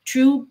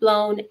 true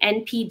blown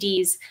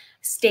NPDs,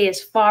 stay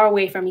as far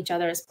away from each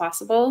other as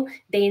possible.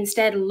 They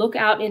instead look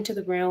out into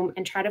the room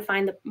and try to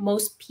find the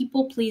most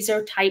people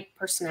pleaser type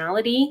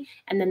personality,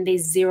 and then they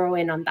zero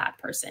in on that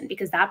person,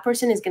 because that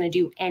person is going to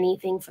do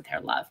anything for their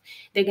love.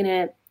 They're going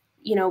to,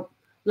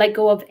 let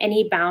go of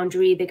any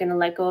boundary. They're going to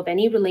let go of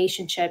any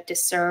relationship to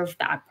serve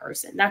that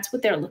person. That's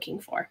what they're looking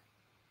for.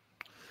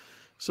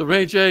 So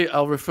Ray J,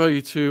 I'll refer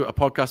you to a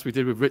podcast we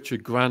did with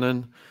Richard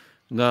Grannon,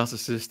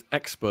 narcissist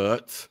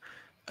expert.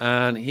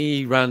 And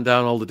he ran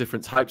down all the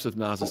different types of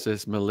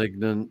narcissists,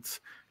 malignant,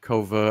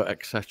 covert,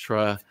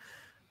 etc.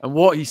 And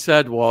what he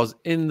said was,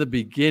 in the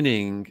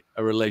beginning,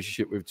 a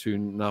relationship with two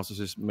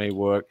narcissists may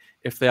work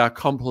if they are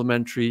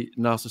complementary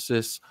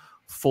narcissists,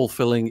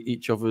 fulfilling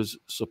each other's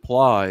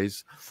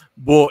supplies.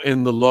 But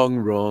in the long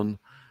run,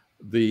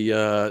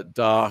 the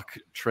dark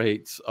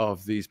traits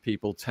of these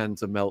people tend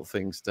to melt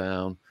things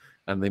down,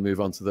 and they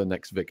move on to the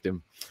next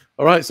victim.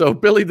 All right, so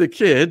Billy the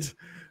Kid.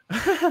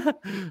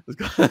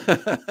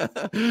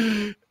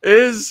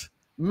 Is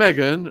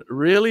Meghan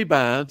really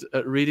bad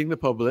at reading the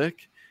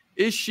public?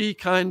 Is she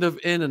kind of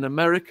in an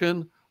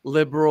American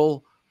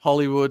liberal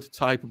Hollywood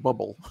type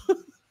bubble?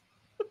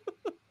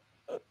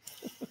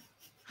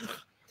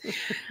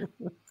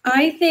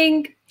 I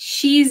think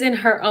she's in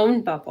her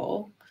own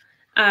bubble,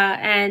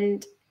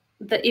 and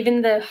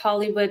even the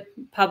Hollywood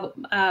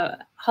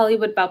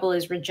bubble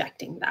is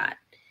rejecting that.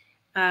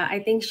 I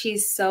think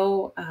she's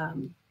so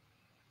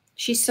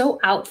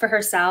out for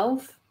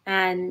herself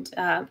and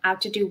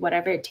out to do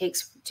whatever it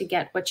takes to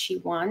get what she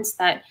wants,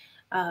 that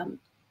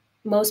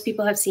most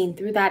people have seen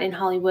through that in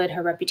Hollywood.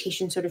 Her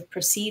reputation sort of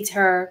precedes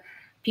her.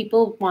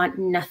 People want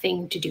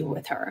nothing to do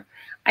with her.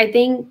 I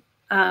think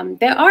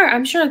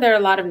I'm sure there are a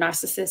lot of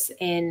narcissists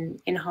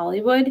in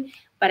Hollywood,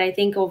 but I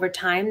think over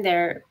time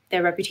their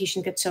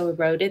reputation gets so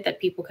eroded that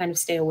people kind of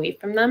stay away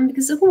from them,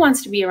 because who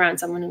wants to be around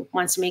someone who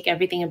wants to make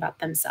everything about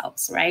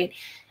themselves, right?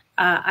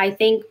 I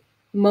think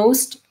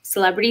most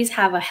celebrities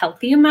have a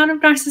healthy amount of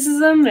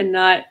narcissism and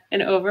not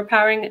an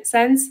overpowering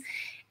sense,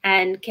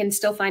 and can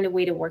still find a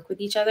way to work with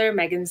each other.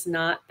 Meghan's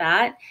not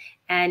that.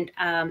 And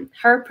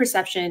her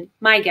perception,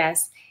 my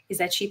guess, is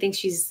that she thinks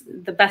she's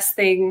the best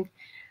thing.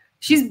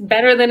 She's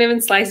better than even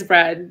sliced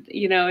bread,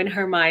 in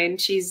her mind.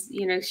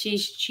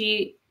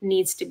 She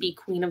needs to be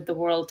queen of the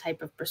world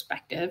type of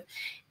perspective.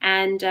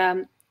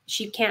 And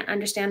she can't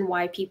understand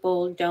why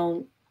people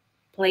don't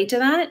play to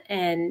that.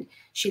 And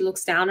she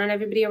looks down on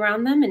everybody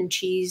around them, and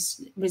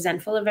she's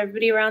resentful of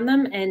everybody around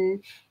them,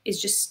 and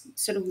is just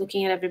sort of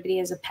looking at everybody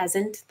as a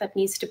peasant that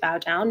needs to bow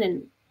down.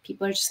 And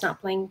people are just not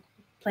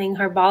playing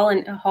her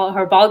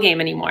ball game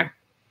anymore.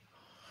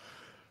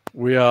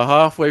 We are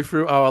halfway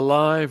through our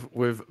live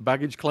with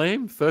Baggage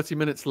Claim. 30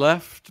 minutes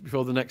left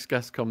before the next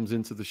guest comes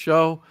into the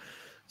show.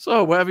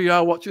 So wherever you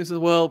are watching this in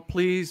the world,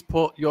 please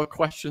put your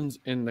questions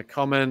in the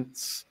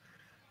comments,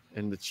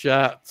 in the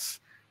chat.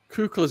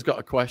 Kukla's got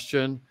a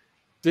question.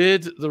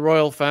 Did the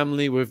royal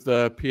family with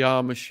the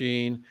PR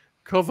machine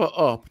cover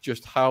up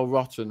just how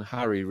rotten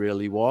Harry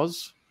really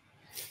was?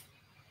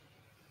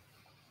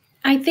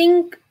 I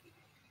think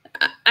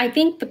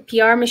the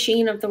PR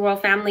machine of the royal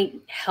family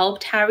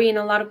helped Harry in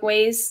a lot of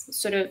ways,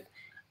 sort of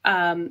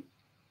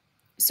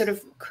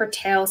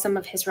curtail some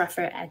of his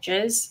rougher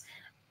edges.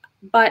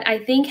 But I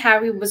think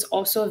Harry was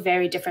also a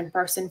very different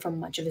person from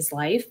much of his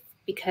life,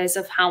 because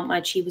of how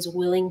much he was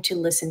willing to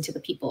listen to the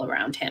people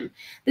around him.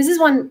 This is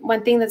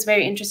one thing that's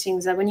very interesting,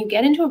 is that when you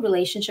get into a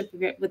relationship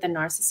with a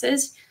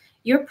narcissist,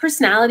 your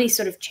personality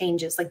sort of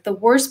changes. Like the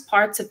worst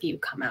parts of you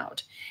come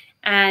out,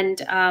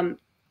 and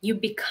you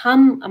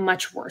become a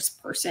much worse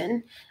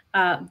person.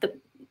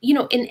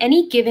 In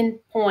any given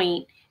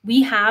point,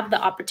 we have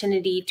the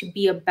opportunity to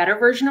be a better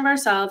version of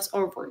ourselves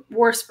or a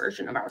worse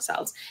version of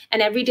ourselves.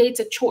 And every day it's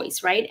a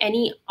choice, right?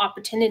 Any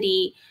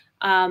opportunity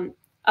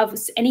of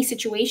any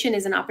situation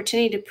is an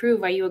opportunity to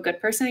prove, are you a good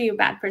person? Are you a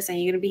bad person? Are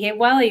you going to behave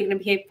well? Are you going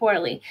to behave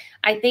poorly?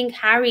 I think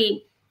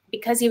Harry,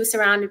 because he was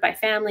surrounded by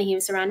family, he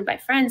was surrounded by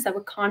friends that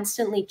were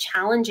constantly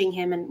challenging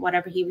him in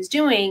whatever he was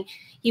doing.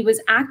 He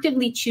was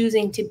actively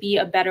choosing to be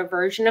a better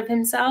version of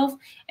himself.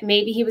 And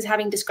maybe he was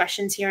having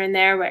discussions here and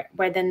there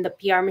where then the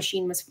PR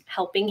machine was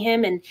helping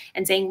him and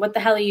saying, what the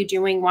hell are you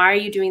doing? Why are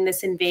you doing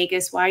this in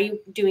Vegas? Why are you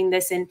doing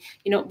this? And,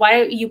 why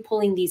are you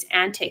pulling these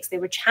antics? They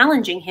were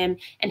challenging him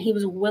and he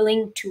was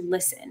willing to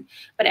listen.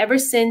 But ever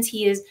since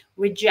he has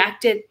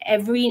rejected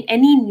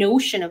any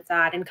notion of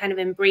that and kind of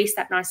embraced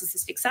that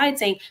narcissistic side,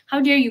 saying, how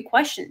dare you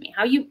question me?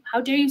 How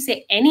dare you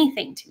say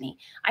anything to me?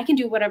 I can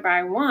do whatever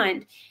I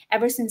want.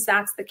 Ever since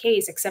that's the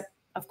case, except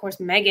of course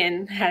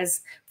Meghan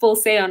has full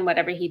say on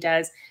whatever he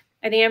does.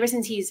 I think ever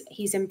since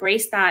he's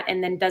embraced that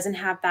and then doesn't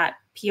have that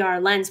PR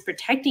lens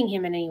protecting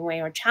him in any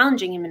way or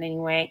challenging him in any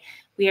way,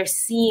 we are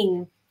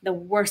seeing the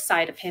worst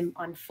side of him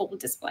on full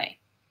display.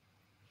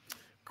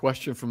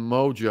 Question from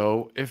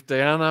Mojo. If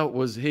Diana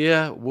was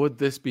here, would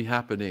this be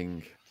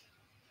happening?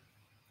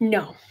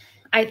 No.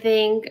 I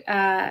think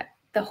the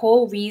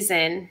whole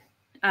reason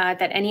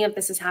that any of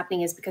this is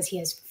happening is because he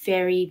has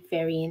very,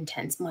 very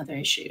intense mother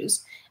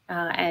issues.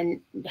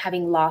 And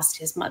having lost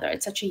his mother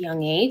at such a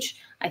young age,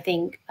 I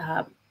think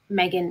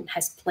Meghan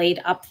has played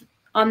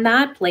on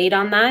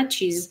that.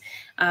 She's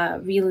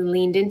really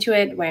leaned into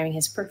it, wearing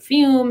his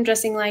perfume,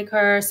 dressing like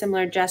her,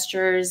 similar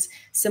gestures,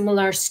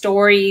 similar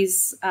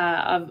stories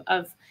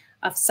of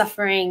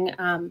suffering.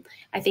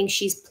 I think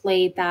she's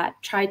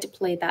tried to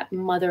play that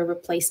mother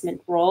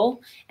replacement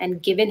role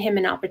and given him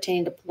an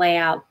opportunity to play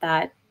out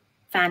that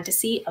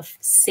fantasy of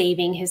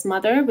saving his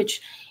mother,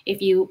 which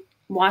if you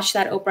watch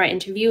that Oprah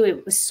interview,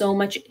 it was so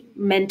much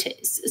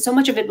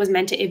of it was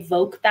meant to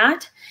evoke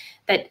that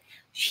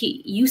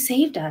you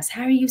saved us,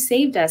 Harry, you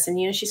saved us.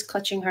 And, she's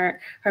clutching her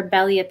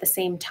belly at the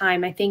same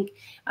time. I think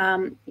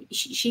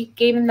she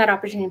gave him that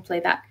opportunity to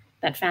play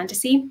that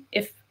fantasy.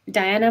 If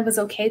Diana was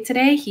okay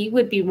today, he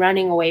would be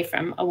running away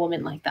from a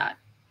woman like that.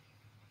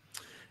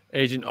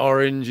 Agent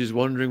Orange is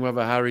wondering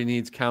whether Harry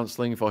needs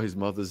counseling for his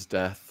mother's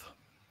death.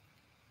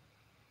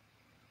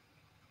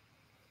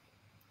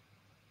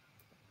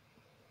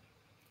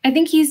 I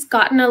think he's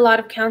gotten a lot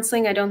of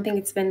counseling. I don't think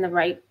it's been the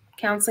right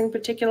counseling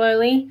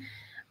particularly.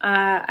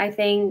 I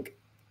think,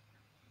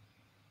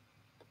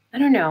 I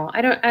don't know.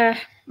 I'm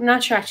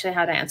not sure actually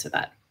how to answer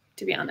that,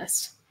 to be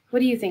honest. What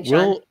do you think,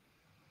 Shaun?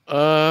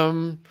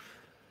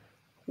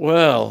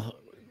 Well,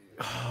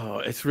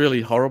 it's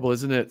really horrible,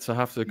 isn't it, to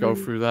have to go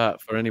through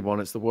that for anyone.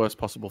 It's the worst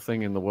possible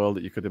thing in the world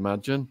that you could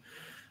imagine.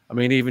 I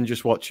mean, even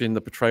just watching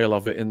the portrayal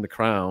of it in The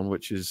Crown,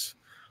 which is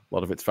a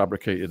lot of it's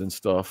fabricated and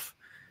stuff.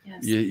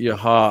 Yes. Your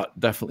heart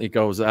definitely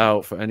goes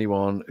out for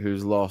anyone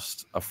who's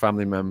lost a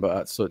family member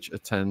at such a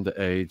tender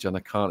age. And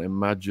I can't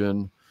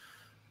imagine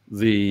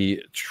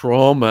the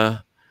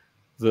trauma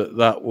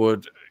that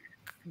would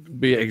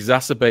be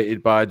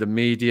exacerbated by the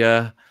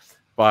media,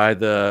 by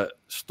the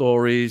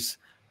stories.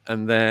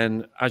 And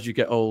then as you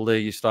get older,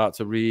 you start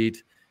to read,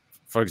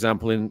 for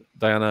example, in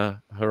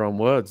Diana, her own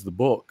words, the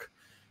book,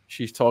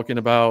 she's talking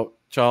about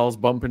Charles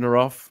bumping her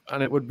off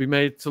and it would be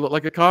made to look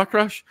like a car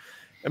crash.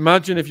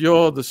 Imagine if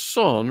you're the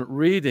son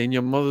reading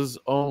your mother's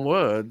own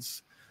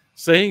words,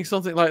 saying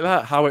something like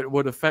that, how it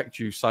would affect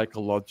you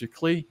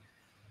psychologically.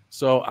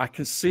 So I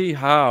can see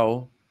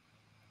how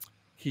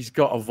he's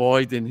got a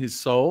void in his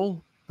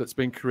soul that's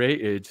been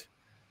created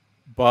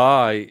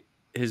by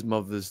his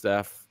mother's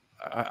death.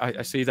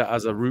 I see that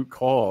as a root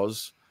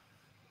cause.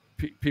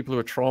 People who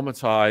are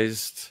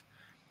traumatized.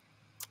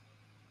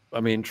 I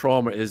mean,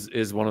 trauma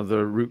is one of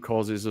the root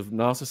causes of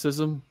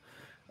narcissism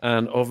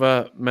and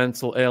other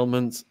mental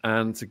ailments,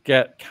 and to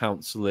get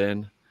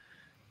counseling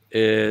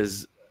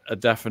is a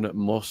definite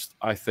must,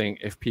 I think,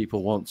 if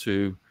people want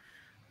to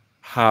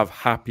have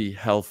happy,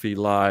 healthy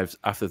lives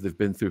after they've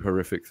been through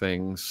horrific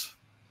things.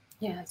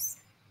 Yes.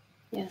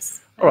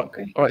 Yes, I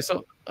agree. All right.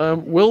 So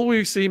will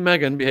we see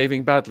Meghan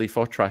behaving badly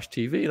for trash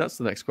TV? That's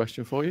the next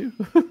question for you.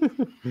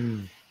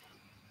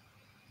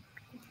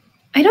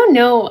 I don't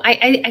know.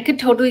 I could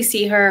totally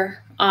see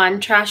her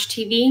on trash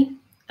TV.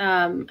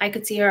 I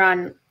could see her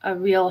on a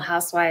Real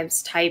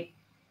Housewives type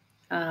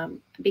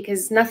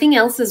because nothing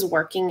else is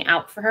working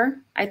out for her.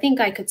 I think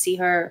I could see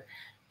her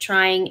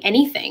trying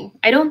anything.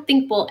 I don't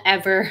think we'll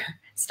ever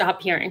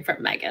stop hearing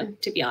from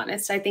Meghan, to be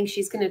honest. I think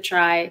she's going to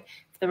try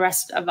the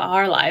rest of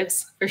our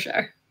lives for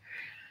sure.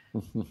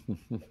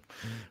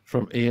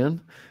 From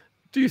Ian,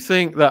 do you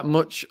think that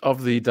much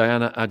of the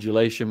Diana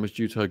adulation was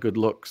due to her good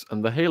looks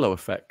and the halo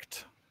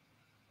effect?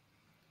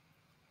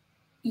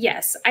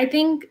 Yes, I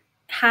think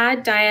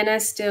had Diana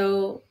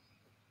still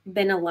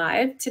been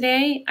alive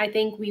today, I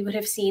think we would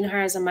have seen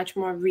her as a much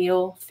more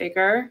real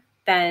figure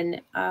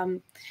then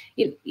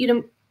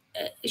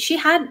she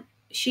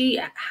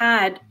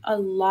had a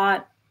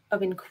lot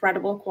of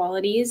incredible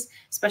qualities,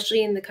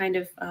 especially in the kind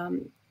of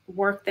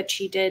work that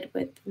she did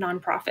with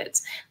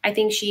nonprofits. I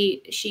think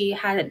she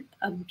had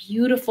a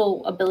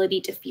beautiful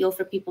ability to feel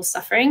for people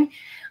suffering,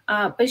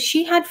 but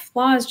she had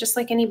flaws just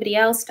like anybody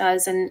else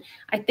does. And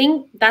I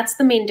think that's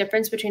the main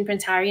difference between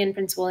Prince Harry and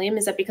Prince William,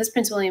 is that because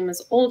Prince William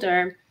was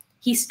older,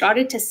 he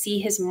started to see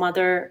his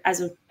mother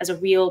as a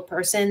real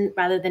person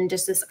rather than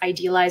just this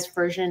idealized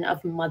version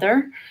of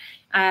mother.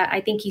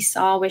 I think he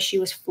saw where she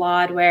was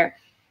flawed, where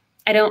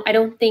I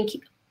don't think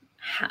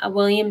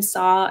William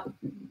saw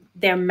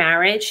their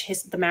marriage,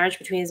 the marriage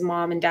between his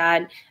mom and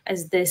dad,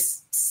 as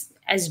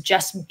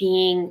just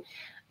being,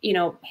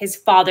 his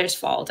father's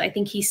fault. I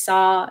think he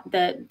saw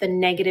the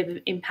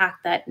negative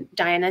impact that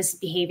Diana's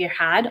behavior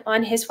had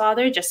on his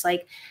father, just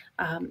like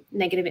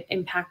negative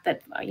impact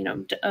that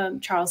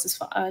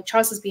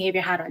Charles's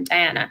behavior had on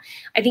Diana.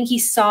 I think he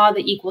saw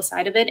the equal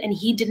side of it, and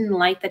he didn't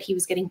like that he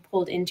was getting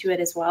pulled into it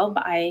as well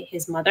by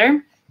his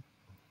mother.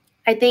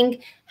 I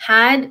think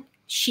had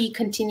she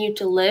continued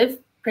to live,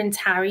 Prince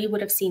Harry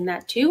would have seen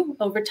that too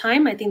over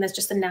time. I think that's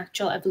just the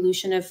natural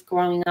evolution of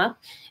growing up,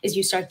 is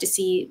you start to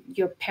see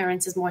your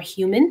parents as more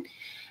human.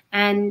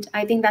 And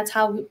I think that's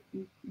how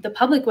the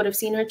public would have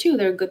seen her too.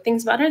 There are good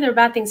things about her, there are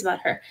bad things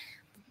about her.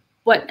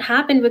 What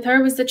happened with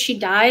her was that she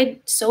died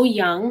so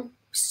young,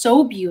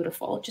 so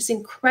beautiful, just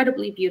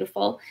incredibly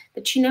beautiful,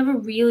 that she never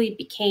really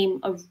became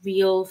a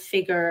real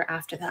figure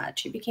after that.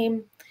 She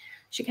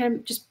kind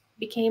of just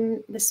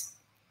became this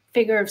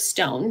figure of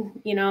stone,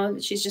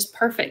 she's just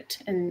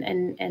perfect.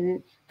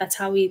 And that's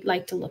how we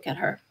like to look at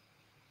her.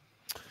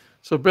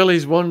 So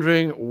Billy's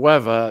wondering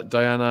whether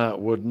Diana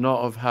would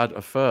not have had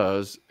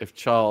affairs if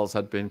Charles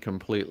had been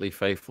completely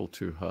faithful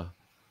to her.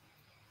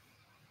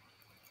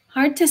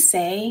 Hard to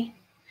say,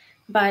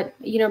 but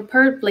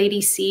per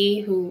Lady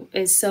C, who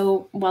is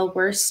so well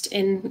versed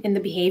in the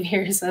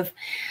behaviors of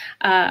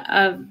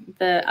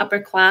the upper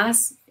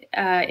class,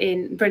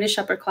 in British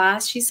upper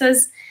class, she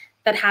says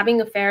that having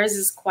affairs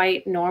is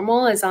quite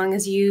normal as long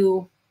as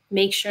you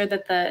make sure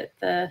that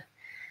there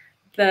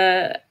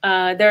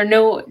are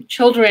no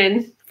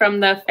children from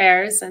the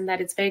affairs and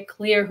that it's very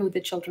clear who the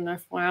children are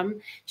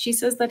from. She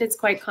says that it's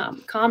quite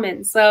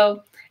common.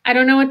 So I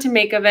don't know what to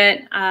make of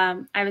it.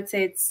 I would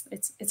say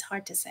it's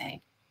hard to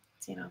say.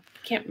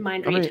 Can't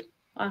mind read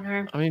on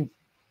her. I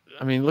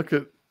mean, look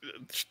at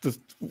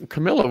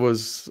Camilla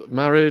was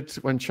married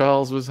when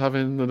Charles was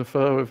having an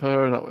affair with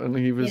her, and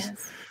he was.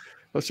 Yes.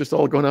 Let's just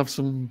all go and have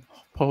some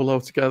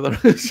polo together.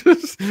 It's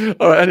just,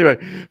 all right. Anyway,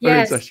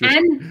 yes,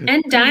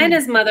 and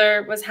Diana's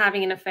mother was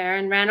having an affair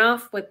and ran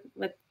off with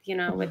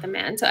a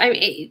man. So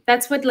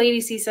that's what Lady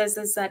C says,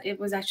 is that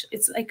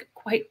it's like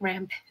quite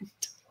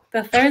rampant. The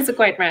affairs are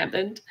quite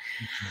rampant.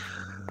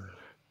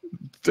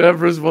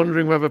 Deborah's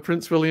wondering whether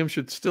Prince William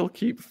should still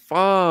keep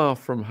far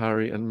from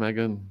Harry and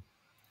Meghan.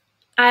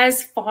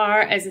 As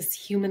far as is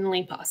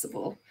humanly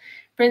possible.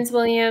 Prince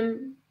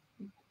William,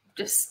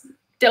 just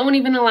don't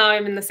even allow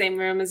him in the same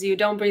room as you.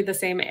 Don't breathe the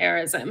same air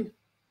as him.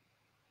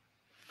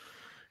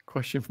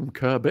 Question from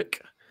Kerbick.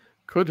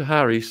 Could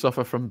Harry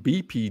suffer from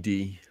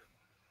BPD?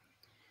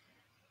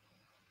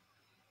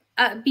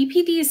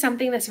 BPD is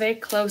something that's very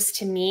close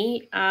to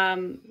me.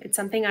 It's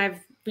something I've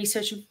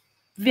researched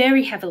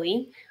very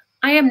heavily.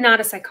 I am not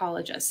a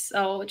psychologist,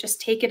 so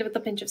just take it with a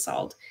pinch of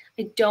salt.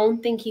 I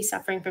don't think he's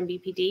suffering from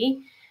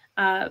BPD.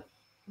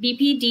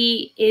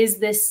 BPD is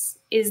this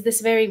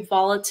very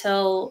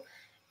volatile,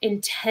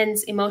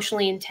 intense,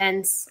 emotionally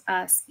intense,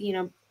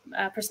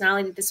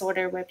 personality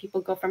disorder where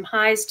people go from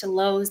highs to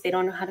lows. They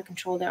don't know how to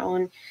control their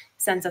own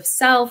sense of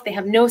self. They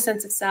have no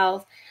sense of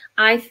self.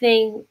 I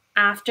think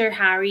after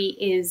Harry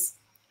is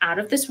out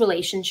of this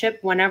relationship,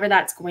 whenever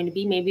that's going to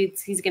be, maybe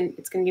it's going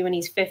to be when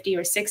he's 50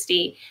 or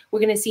 60, we're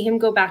going to see him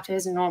go back to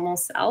his normal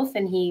self,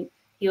 and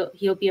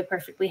he'll be a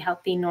perfectly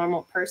healthy,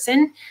 normal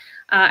person,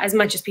 as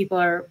much as people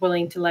are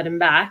willing to let him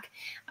back.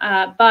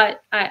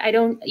 But I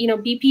don't,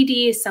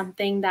 BPD is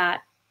something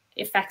that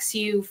affects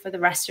you for the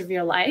rest of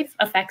your life,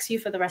 I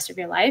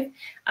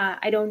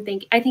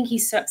think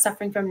he's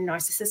suffering from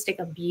narcissistic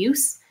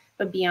abuse,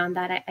 but beyond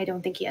that, I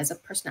don't think he has a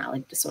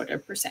personality disorder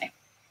per se.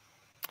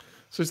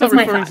 So is that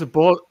referring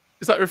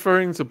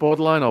to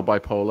borderline or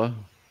bipolar?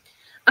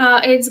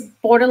 It's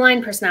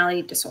borderline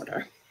personality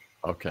disorder.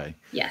 Okay.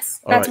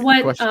 Yes, that's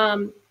right.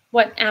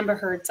 What Amber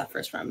Heard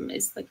suffers from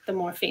is like the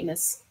more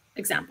famous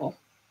example.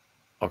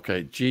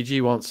 Okay,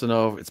 Gigi wants to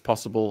know if it's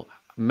possible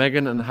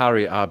Meghan and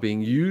Harry are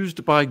being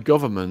used by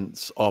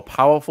governments or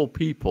powerful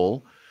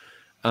people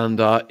and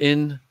are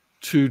in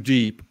too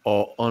deep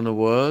or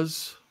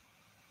unawares.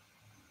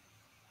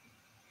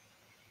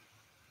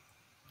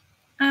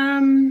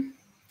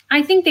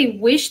 I think they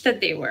wish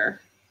that they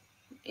were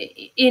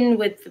in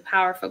with the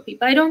powerful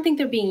people. I don't think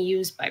they're being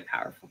used by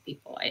powerful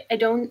people. I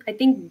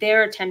think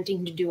they're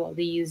attempting to do all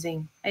the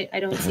using. I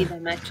don't see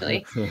them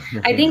actually.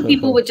 I think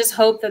people would just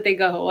hope that they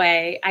go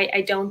away.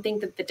 I don't think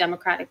that the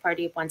Democratic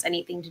Party wants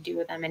anything to do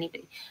with them,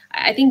 anybody.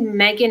 I think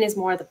Meghan is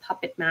more the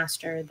puppet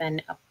master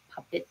than a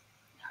puppet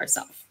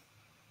herself.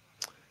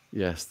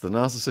 Yes, the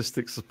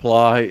narcissistic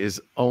supply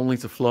is only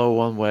to flow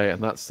one way,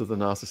 and that's to the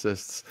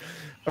narcissists.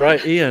 All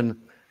right,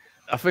 Ian,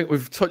 I think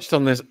we've touched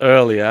on this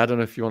earlier. I don't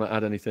know if you want to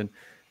add anything.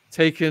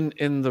 Taken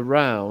in the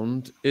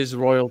round, is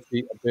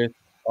royalty a bit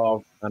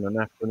of an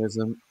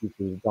anachronism due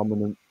to the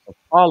dominance of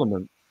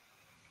Parliament?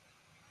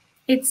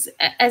 It's,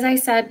 as I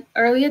said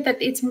earlier, that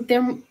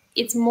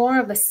it's more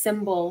of a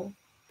symbol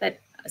that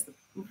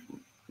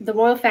the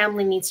royal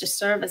family needs to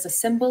serve as a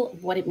symbol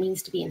of what it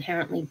means to be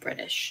inherently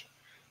British.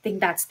 I think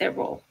that's their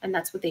role, and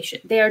that's what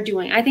they are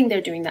doing. I think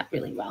they're doing that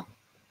really well.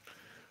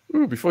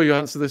 Ooh, before you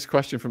answer this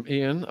question from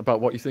Ian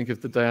about what you think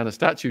of the Diana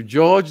statue,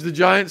 George the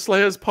Giant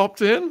Slayer's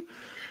popped in.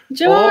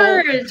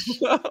 George!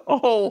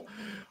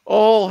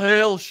 All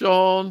hail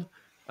Shaun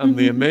and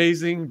the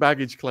amazing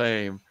baggage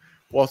claim.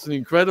 What an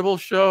incredible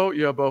show.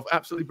 You're both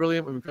absolutely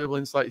brilliant with incredible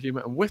insight,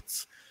 humor, and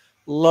wit.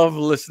 Love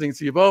listening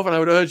to you both. And I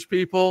would urge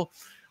people,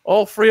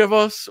 all three of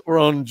us were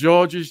on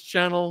George's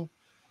channel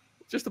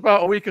just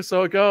about a week or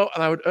so ago.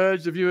 And I would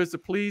urge the viewers to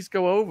please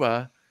go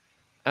over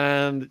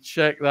and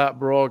check that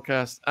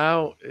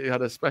out. He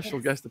had a special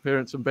guest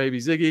appearance from Baby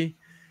Ziggy.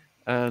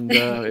 And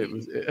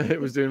it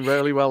was doing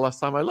really well last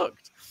time I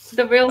looked.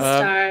 The real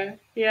star,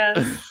 yes,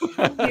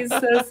 he's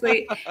so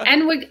sweet.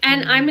 And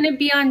I'm going to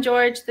be on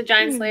George the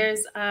Giant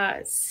Slayer's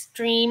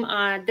stream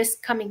this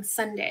coming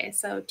Sunday,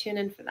 so tune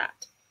in for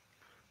that.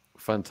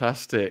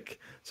 Fantastic.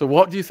 So,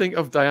 what do you think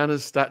of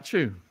Diana's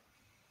statue?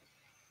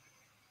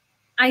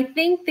 I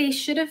think they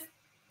should have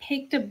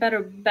picked a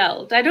better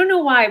belt. I don't know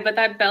why, but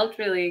that belt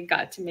really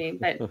got to me.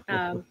 But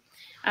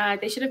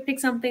they should have picked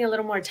something a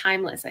little more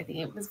timeless. I think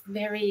it was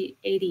very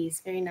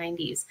 80s, very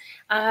 90s.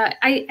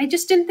 I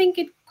just didn't think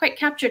it quite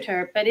captured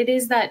her, but it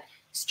is that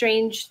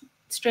strange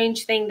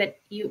thing that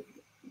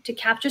to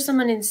capture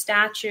someone in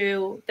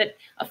statue, that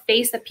a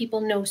face that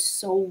people know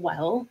so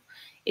well,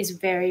 is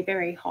very,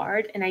 very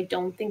hard. And I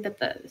don't think that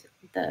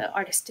the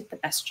artist did the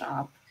best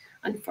job,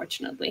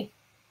 unfortunately.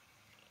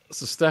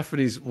 So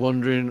Stephanie's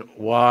wondering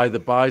why the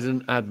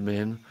Biden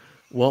admin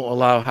won't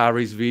allow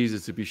Harry's visa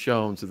to be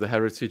shown to the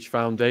Heritage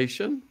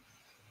Foundation?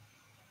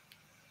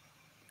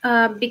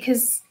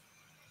 Because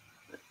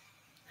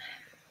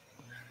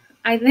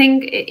I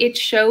think it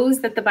shows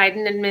that the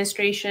Biden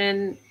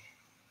administration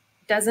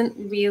doesn't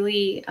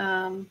really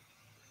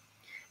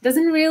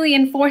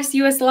enforce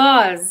U.S.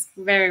 laws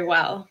very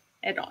well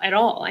at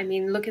all. I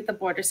mean, look at the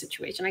border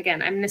situation.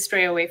 Again, I'm going to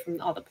stray away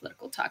from all the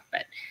political talk,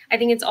 but I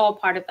think it's all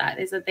part of that,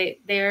 is that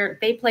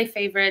they play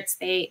favorites.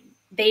 They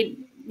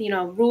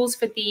rules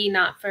for thee,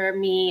 not for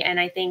me.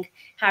 And I think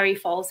Harry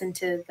falls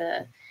into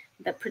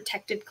the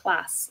protected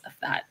class of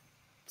that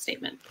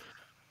statement.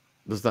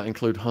 Does that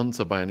include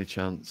Hunter by any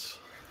chance?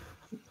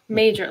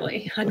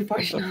 Majorly,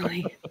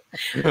 unfortunately.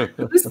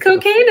 Whose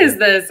cocaine is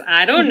this?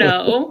 I don't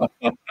know.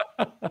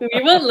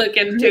 We won't look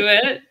into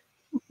it.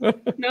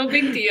 No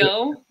big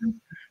deal.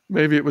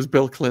 Maybe it was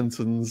Bill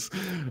Clinton's.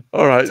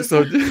 All right. Just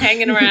so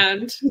hanging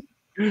around.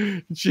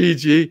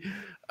 Gigi,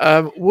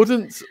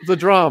 wouldn't the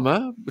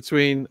drama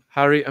between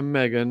Harry and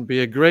Meghan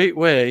be a great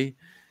way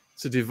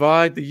to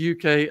divide the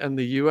UK and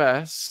the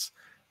US?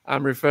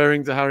 I'm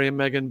referring to Harry and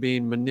Meghan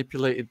being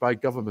manipulated by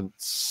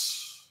governments.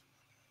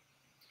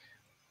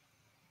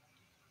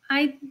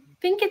 I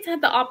think it's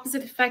had the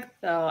opposite effect,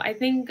 though. I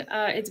think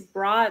it's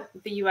brought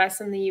the US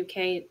and the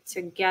UK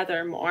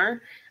together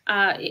more.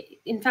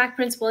 In fact,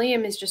 Prince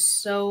William is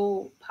just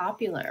so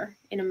popular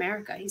in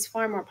America. He's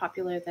far more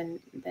popular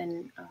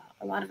than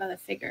a lot of other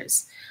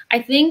figures.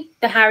 I think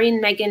the Harry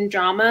and Meghan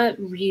drama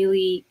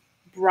really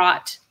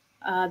brought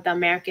the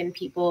American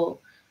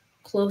people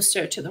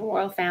closer to the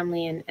royal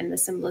family and the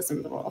symbolism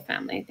of the royal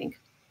family. I think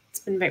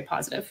it's been very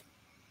positive.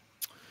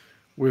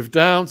 We're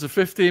down to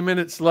 15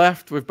 minutes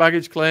left with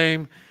baggage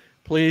claim.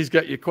 Please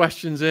get your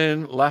questions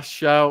in. Last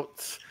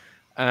shout.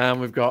 And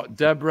we've got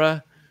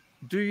Deborah.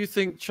 Do you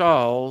think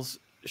Charles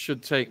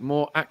should take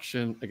more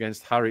action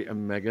against Harry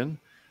and Meghan,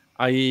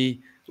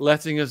 i.e.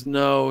 letting us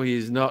know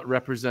he's not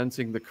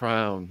representing the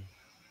crown?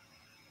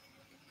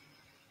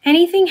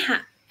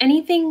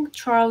 Anything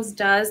Charles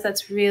does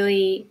that's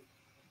really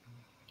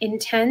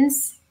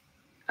intense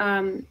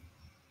and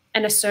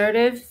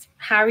assertive,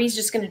 Harry's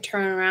just going to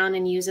turn around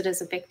and use it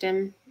as a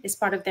victim, as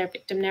part of their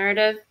victim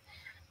narrative,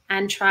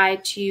 and try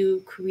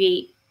to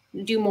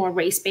do more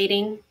race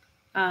baiting.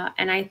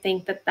 And I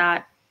think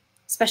that,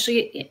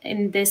 especially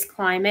in this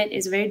climate,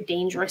 is a very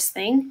dangerous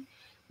thing.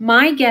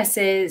 My guess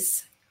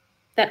is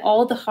that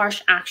all the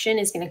harsh action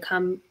is going to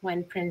come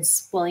when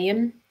Prince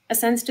William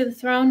ascends to the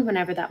throne,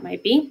 whenever that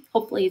might be.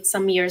 Hopefully it's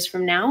some years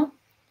from now,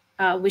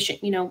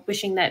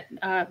 wishing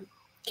that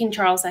King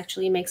Charles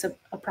actually makes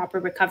a proper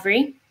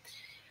recovery.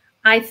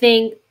 I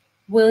think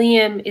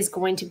William is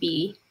going to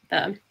be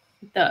the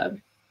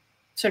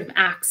sort of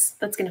axe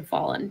that's going to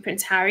fall on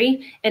Prince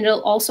Harry. And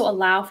it'll also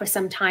allow for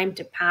some time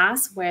to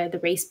pass where the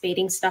race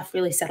baiting stuff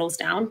really settles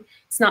down.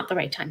 It's not the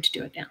right time to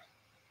do it now.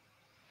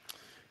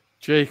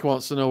 Jake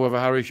wants to know whether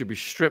Harry should be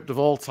stripped of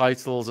all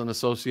titles and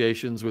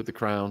associations with the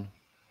crown.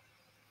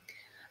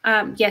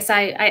 Yes,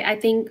 I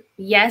think,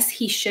 yes,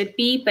 he should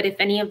be, but if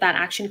any of that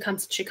action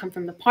should come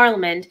from the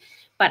Parliament.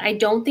 But I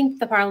don't think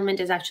the Parliament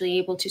is actually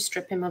able to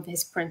strip him of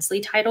his princely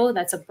title.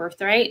 That's a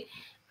birthright.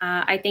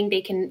 I think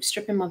they can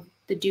strip him of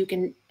the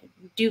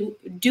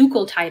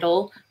ducal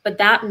title, but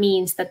that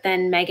means that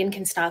then Meghan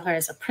can style her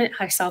as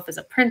herself as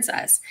a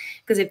princess.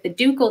 Because if the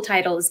ducal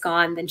title is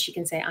gone, then she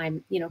can say,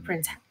 I'm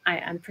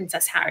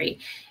Princess Harry.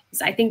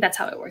 So I think that's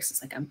how it works.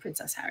 It's like, I'm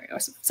Princess Harry or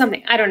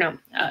something. I don't know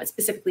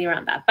specifically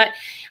around that, but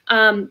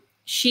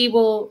she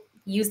will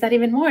use that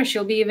even more.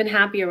 She'll be even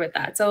happier with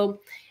that. So,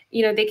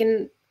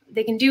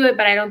 they can do it,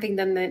 but I don't think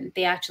then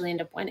they actually end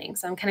up winning.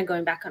 So I'm kind of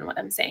going back on what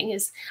I'm saying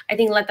is, I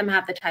think let them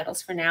have the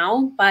titles for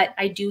now, but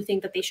I do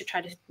think that they should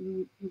try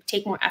to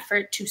take more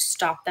effort to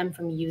stop them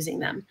from using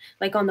them.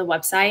 Like on the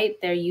website,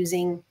 they're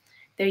using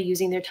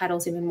their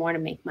titles even more to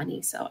make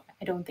money. So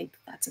I don't think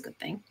that's a good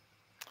thing.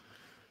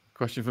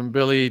 Question from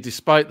Billy.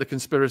 Despite the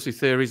conspiracy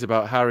theories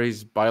about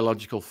Harry's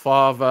biological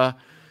father,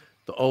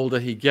 the older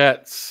he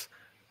gets,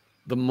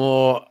 the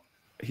more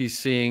he's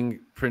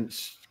seeing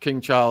King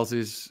Charles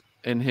is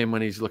in him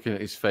when he's looking at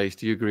his face.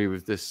 Do you agree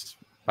with this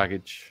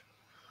baggage?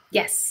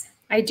 Yes,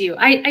 I do.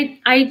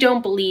 I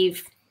don't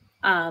believe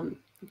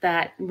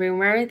that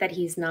rumor that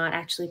he's not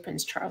actually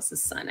Prince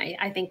Charles's son.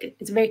 I think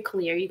it's very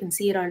clear. You can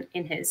see it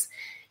in his,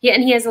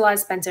 and he has a lot of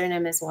Spencer in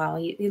him as well.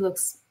 He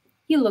looks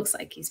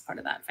like he's part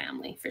of that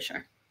family for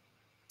sure.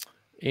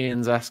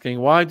 Ian's asking,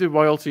 why do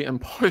royalty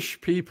and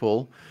posh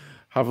people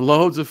have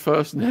loads of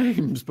first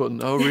names but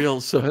no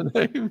real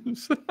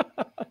surnames?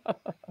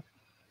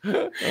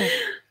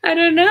 I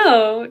don't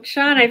know.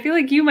 Shaun, I feel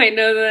like you might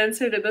know the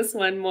answer to this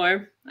one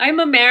more. I'm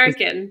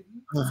American,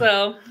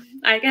 so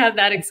I have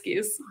that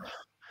excuse.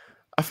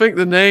 I think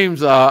the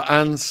names are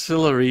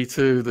ancillary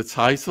to the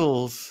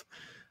titles,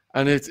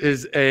 and it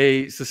is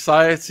a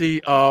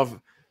society of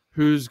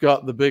who's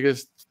got the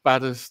biggest,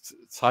 baddest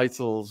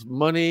titles.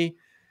 Money.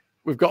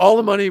 We've got all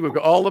the money. We've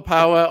got all the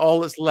power.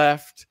 All that's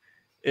left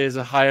is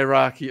a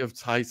hierarchy of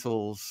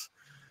titles.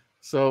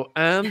 So,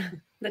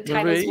 Anne, the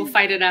titles will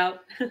fight it out.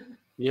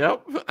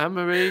 Yep,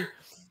 Anne-Marie,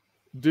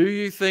 do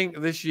you think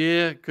this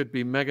year could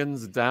be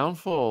Meghan's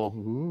downfall?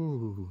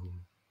 Ooh.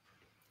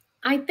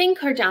 I think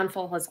her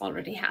downfall has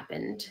already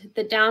happened.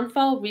 The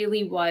downfall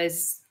really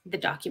was the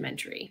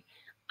documentary.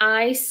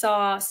 I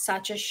saw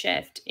such a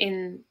shift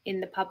in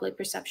the public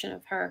perception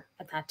of her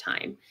at that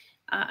time.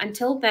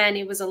 Until then,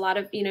 it was a lot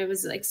of, it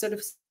was like sort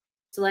of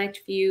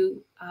select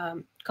few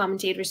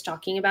commentators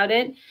talking about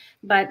it.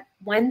 But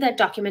when that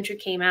documentary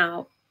came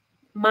out,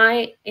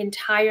 my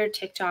entire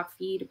TikTok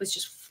feed was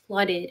just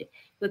flooded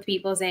with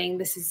people saying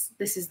this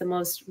is the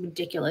most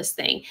ridiculous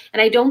thing.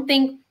 And I don't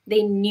think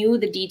they knew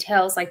the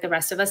details like the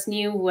rest of us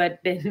knew who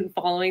had been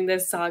following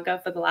this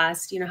saga for the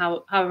last,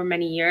 however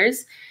many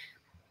years.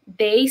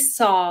 They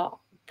saw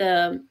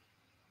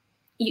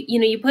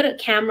you put a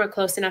camera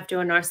close enough to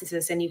a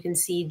narcissist and you can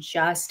see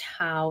just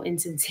how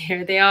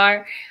insincere they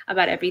are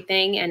about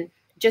everything. And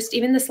just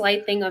even the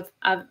slight thing of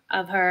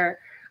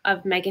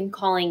Meghan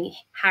calling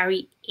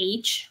Harry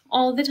H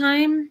all the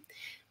time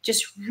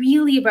just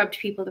really rubbed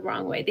people the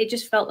wrong way. They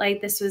just felt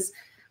like this was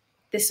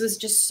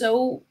just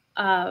so,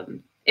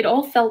 it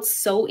all felt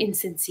so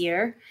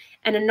insincere.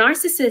 And a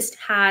narcissist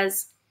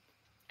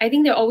I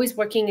think they're always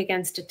working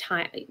against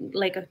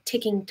a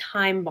ticking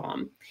time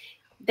bomb.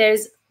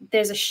 There's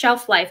a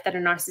shelf life that a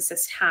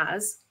narcissist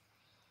has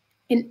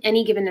in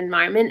any given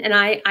environment. And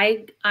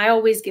I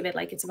always give it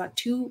like it's about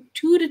two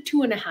to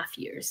 2.5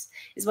 years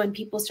is when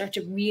people start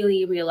to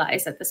really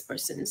realize that this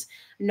person's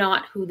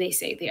not who they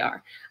say they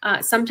are.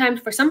 Sometimes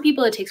for some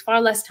people, it takes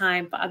far less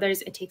time. For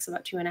others, it takes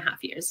about 2.5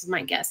 years is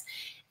my guess.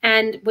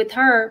 And with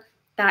her,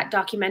 that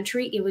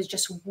documentary, it was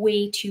just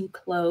way too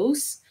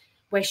close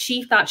where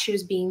she thought she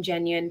was being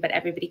genuine, but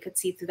everybody could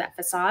see through that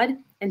facade.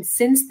 And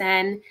since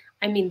then,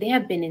 I mean, they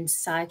have been in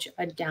such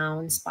a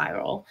down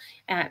spiral.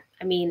 And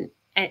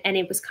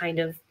it was kind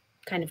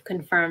of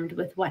confirmed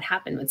with what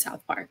happened with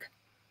South Park.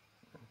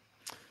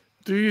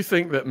 Do you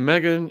think that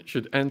Meghan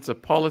should enter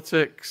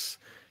politics?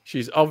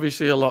 She's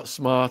obviously a lot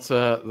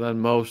smarter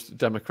than most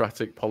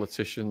Democratic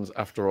politicians,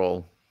 after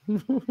all.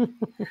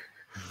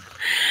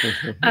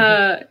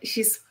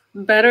 She's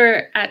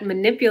better at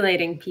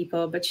manipulating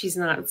people, but she's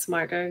not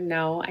smarter.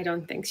 No, I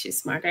don't think she's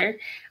smarter.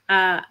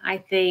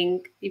 I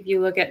think if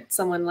you look at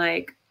someone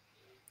like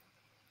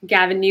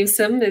Gavin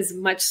Newsom is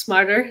much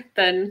smarter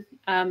than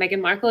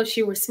Meghan Markle. If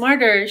she were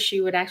smarter,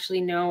 she would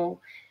actually know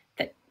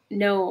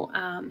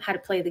how to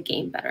play the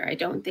game better. I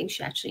don't think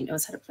she actually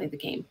knows how to play the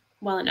game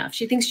well enough.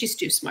 She thinks she's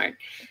too smart.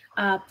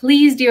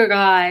 Please, dear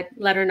God,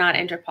 let her not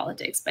enter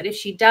politics. But if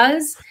she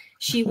does,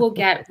 she will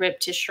get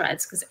ripped to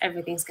shreds because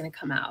everything's going to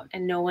come out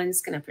and no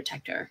one's going to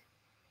protect her.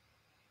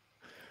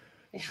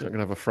 Yeah. She's not going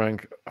to have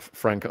a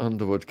Frank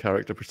Underwood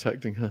character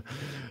protecting her.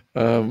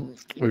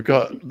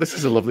 This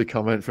is a lovely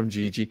comment from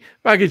Gigi.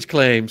 Baggage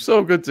claim.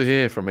 So good to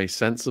hear from a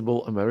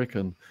sensible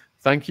American.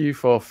 Thank you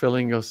for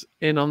filling us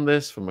in on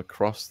this from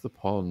across the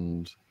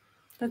pond.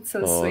 That's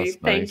so sweet.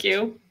 Thank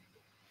you.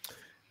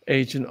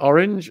 Agent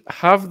Orange,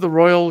 have the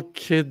royal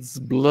kids'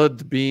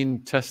 blood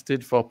been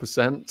tested for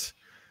percent?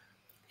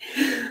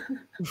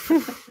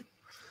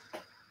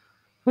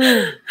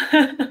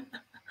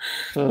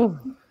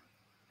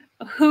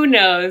 Who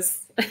knows?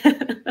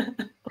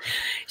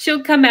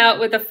 She'll come out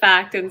with a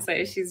fact and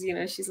say she's,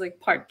 she's like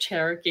part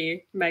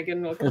Cherokee.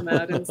 Meghan will come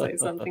out and say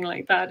something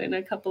like that in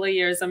a couple of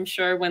years, I'm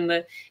sure, when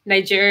the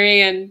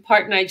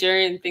part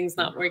Nigerian thing's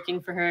not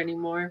working for her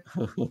anymore.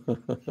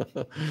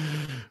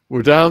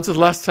 We're down to the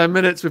last 10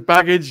 minutes with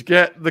baggage.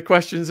 Get the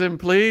questions in,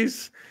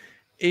 please.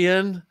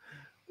 Ian,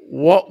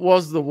 what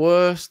was the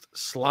worst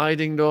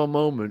sliding door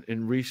moment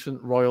in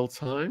recent royal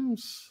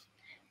times?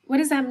 What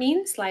does that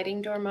mean,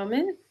 sliding door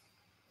moment?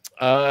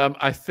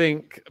 I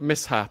think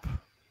mishap.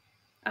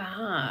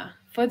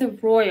 For the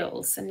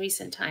royals in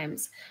recent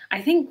times,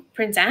 I think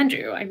Prince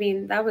Andrew. I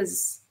mean, that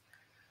was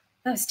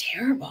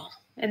terrible.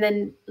 And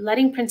then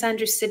letting Prince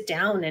Andrew sit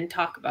down and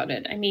talk about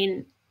it. I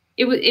mean,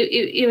 it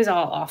was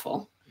all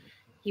awful.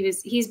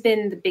 He's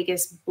been the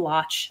biggest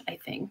blotch, I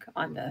think,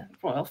 on the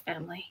royal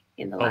family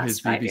in the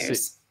last 5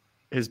 years.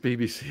 His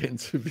BBC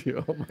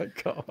interview. Oh my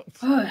God.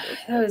 Oh,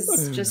 that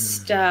was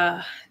just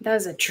that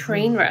was a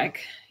train wreck.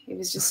 It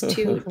was just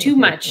too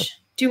much.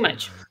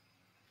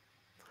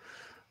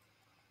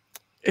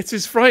 It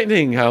is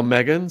frightening how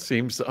Meghan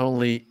seems to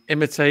only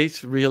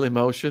imitate real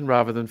emotion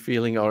rather than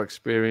feeling or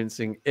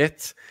experiencing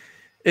it.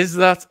 Is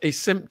that a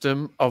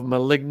symptom of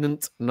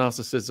malignant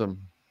narcissism?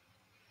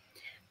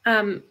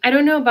 I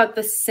don't know about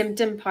the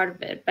symptom part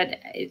of it, but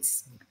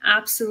it's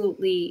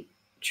absolutely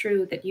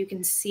true that you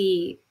can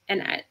see,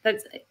 and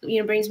that's,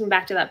 brings me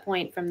back to that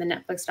point from the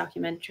Netflix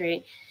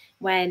documentary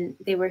when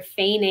they were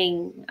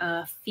feigning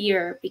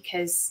fear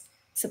because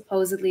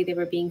supposedly they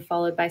were being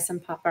followed by some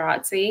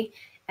paparazzi.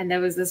 And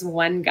there was this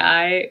one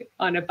guy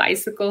on a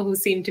bicycle who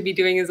seemed to be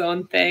doing his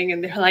own thing.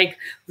 And they're like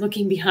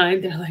looking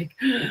behind. They're like,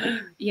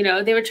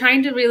 they were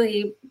trying to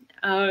really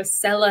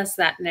sell us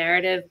that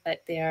narrative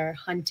that they're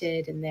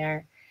hunted and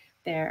they're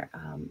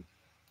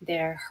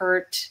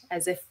hurt,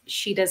 as if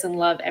she doesn't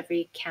love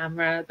every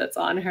camera that's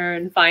on her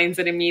and finds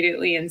it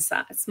immediately and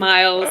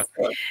smiles.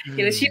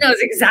 She knows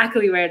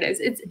exactly where it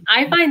is.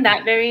 I find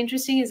that very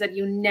interesting, is that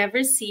you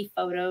never see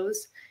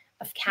photos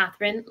of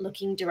Catherine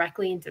looking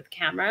directly into the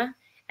camera.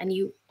 And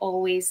you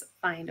always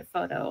find a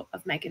photo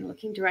of Meghan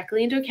looking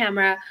directly into a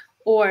camera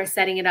or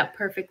setting it up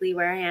perfectly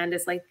where her hand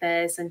is like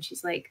this. And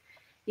she's like,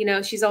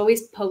 she's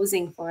always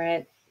posing for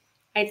it.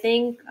 I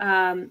think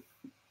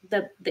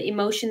the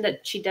emotion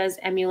that she does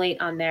emulate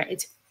on there,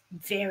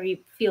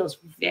 feels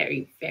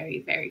very, very,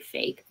 very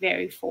fake,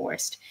 very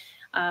forced.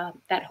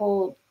 That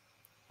whole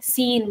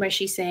scene where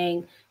she's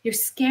saying, "You're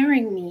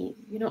scaring me.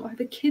 Are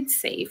the kids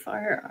safe?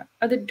 Are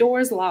the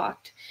doors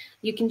locked?"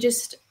 You can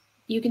just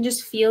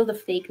feel the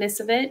fakeness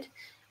of it.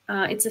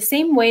 It's the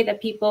same way that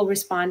people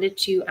responded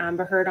to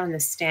Amber Heard on the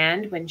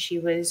stand when she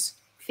was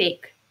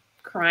fake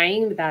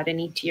crying without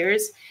any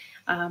tears.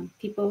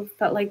 People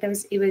felt like it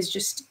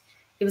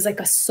was like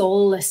a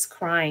soulless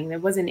crying.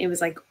 It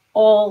was like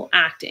all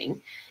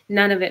acting.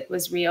 None of it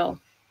was real.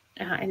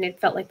 And it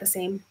felt like the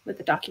same with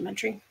the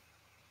documentary.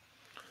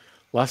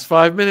 Last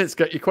 5 minutes.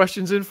 Get your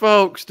questions in,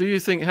 folks. Do you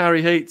think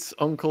Harry hates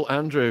Uncle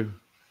Andrew?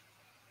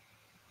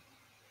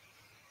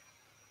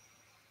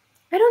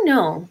 I don't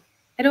know.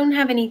 I don't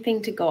have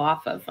anything to go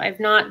off of. I've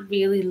not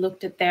really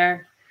looked at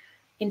their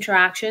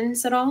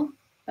interactions at all,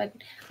 but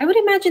I would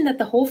imagine that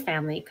the whole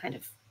family kind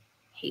of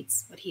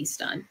hates what he's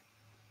done.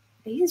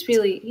 He's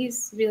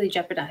really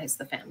jeopardized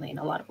the family in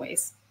a lot of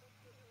ways.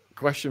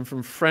 Question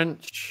from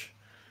French,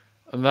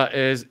 and that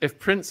is, if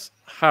Prince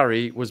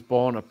Harry was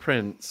born a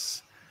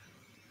prince,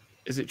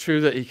 is it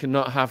true that he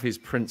cannot have his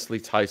princely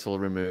title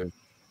removed?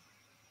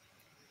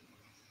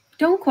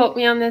 Don't quote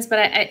me on this, but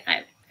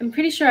I'm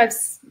pretty sure I've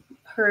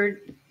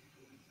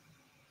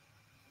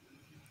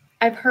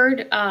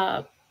heard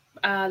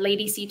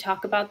Lady C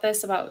talk about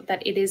this, about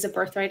that it is a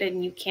birthright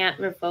and you can't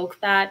revoke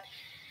that.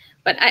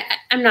 But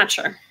I'm not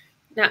sure.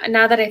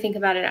 Now that I think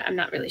about it, I'm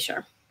not really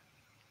sure.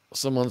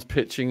 Someone's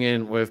pitching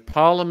in with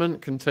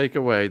Parliament can take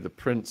away the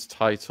prince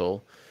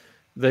title.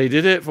 They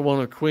did it for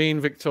one of Queen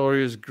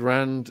Victoria's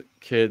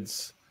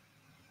grandkids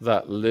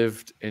that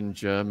lived in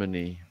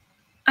Germany.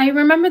 I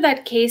remember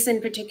that case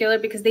in particular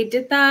because they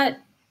did that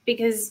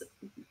because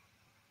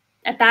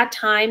at that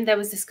time there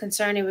was this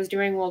concern. It was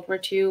during World War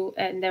II,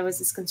 and there was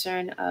this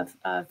concern of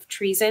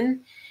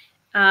treason.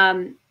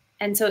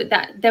 And so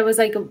that there was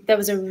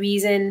a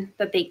reason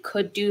that they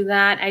could do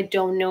that. I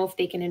don't know if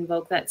they can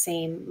invoke that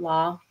same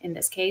law in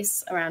this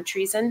case around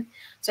treason.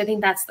 So I think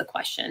that's the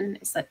question,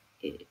 is that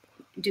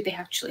do they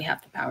actually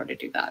have the power to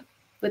do that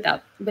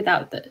without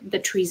the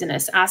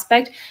treasonous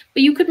aspect?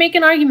 But you could make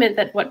an argument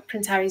that what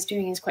Prince Harry's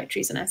doing is quite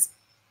treasonous.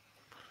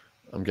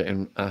 I'm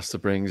getting asked to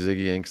bring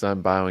Ziggy in because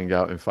I'm bowing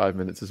out in 5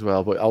 minutes as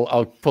well. But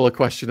I'll pull a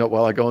question up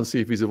while I go and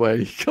see if he's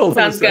awake.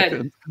 Sounds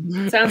good.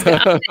 Sounds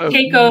good. I'm gonna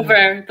take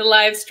over the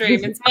live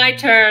stream. It's my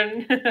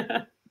turn.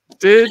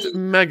 Did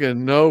Meghan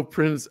know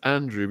Prince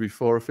Andrew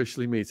before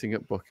officially meeting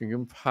at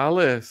Buckingham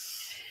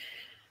Palace?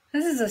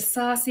 This is a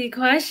saucy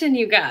question,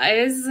 you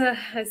guys.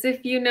 As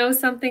if you know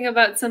something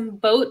about some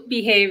boat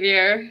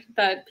behavior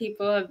that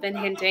people have been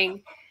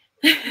hinting.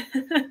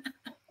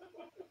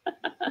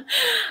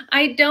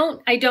 I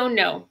don't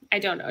know. I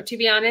don't know. To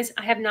be honest,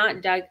 I have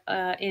not dug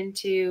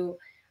into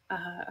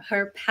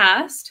her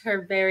past,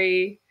 her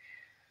very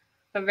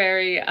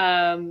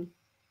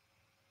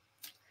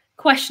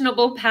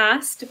questionable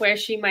past, where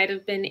she might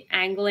have been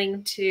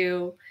angling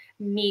to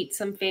meet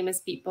some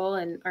famous people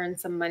and earn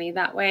some money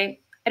that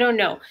way. I don't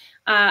know.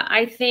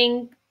 I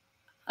think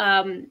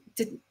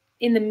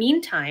in the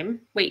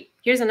meantime, wait,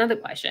 here's another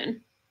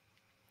question.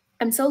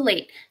 I'm so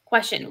late.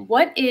 Question: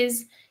 what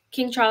is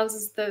King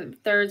Charles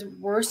III's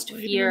worst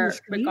fear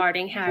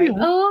regarding Harry? Yeah.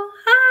 Oh,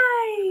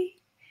 hi.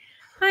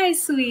 Hi,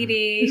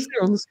 sweetie. Is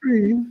it on the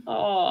screen?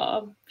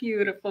 Oh,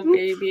 beautiful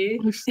baby.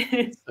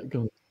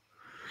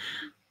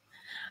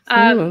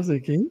 Hello,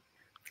 Ziggy.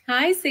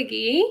 Hi,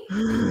 Ziggy.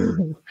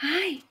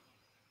 Hi.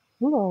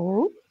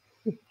 Hello.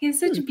 He has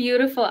such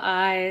beautiful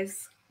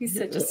eyes. He's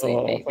such a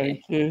sweet baby.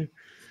 Thank you.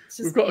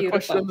 We've got a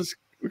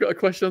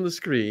question on the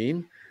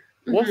screen.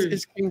 What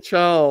is King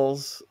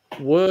Charles'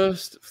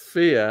 worst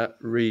fear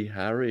re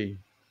Harry?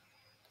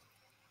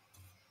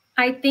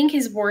 I think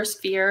his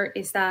worst fear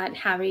is that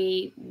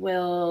Harry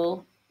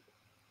will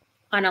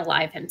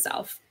unalive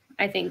himself.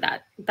 I think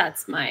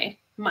that's my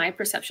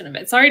perception of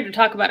it. Sorry to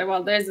talk about it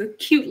while there's a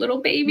cute little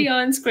baby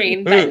on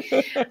screen, but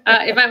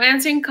if I'm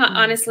answering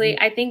honestly,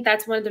 I think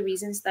that's one of the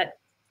reasons that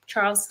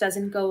Charles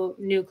doesn't go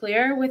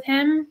nuclear with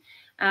him,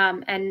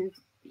 and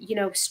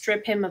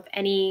strip him of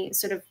any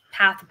sort of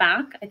path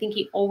back. I think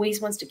he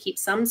always wants to keep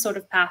some sort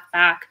of path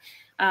back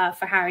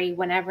for Harry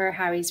whenever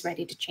Harry's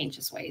ready to change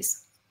his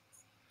ways.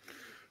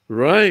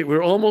 Right,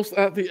 we're almost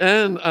at the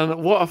end,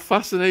 and what a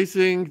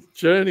fascinating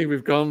journey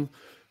we've gone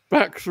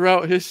back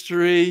throughout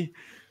history.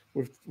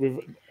 We've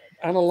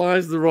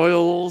analysed the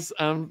royals.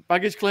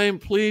 Baggage Claim,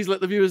 please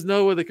let the viewers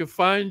know where they can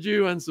find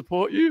you and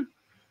support you.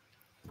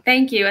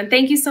 Thank you, and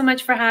thank you so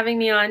much for having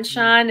me on,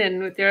 Shaun,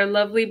 and with your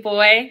lovely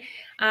boy.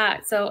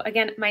 So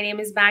again, my name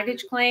is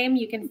Baggage Claim.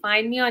 You can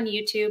find me on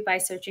YouTube by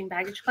searching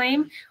Baggage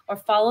Claim, or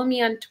follow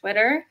me on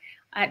Twitter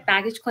at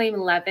Baggage Claim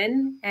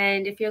 11.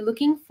 And if you're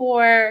looking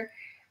for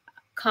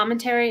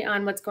commentary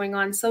on what's going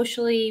on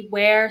socially,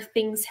 where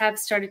things have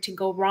started to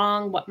go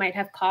wrong, what might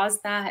have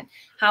caused that,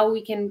 how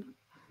we can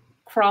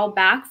crawl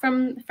back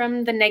from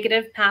the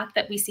negative path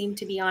that we seem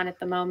to be on at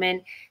the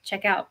moment,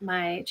 check out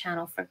my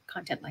channel for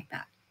content like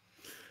that.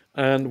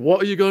 And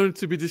what are you going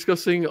to be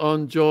discussing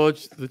on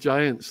George the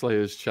Giant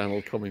Slayer's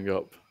channel coming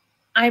up?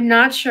 I'm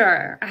not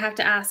sure. I have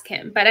to ask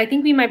him, but I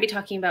think we might be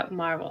talking about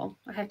Marvel.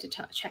 I have to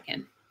check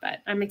in, but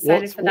I'm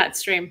excited for that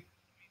stream.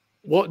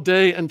 What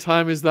day and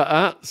time is that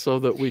at, so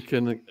that we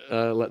can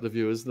let the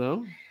viewers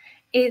know?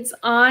 It's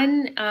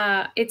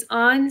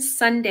on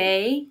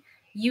Sunday,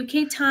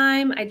 UK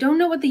time. I don't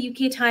know what the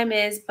UK time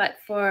is, but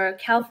for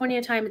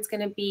California time, it's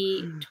going to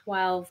be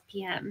 12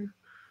 p.m.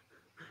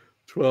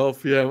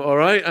 12 p.m. All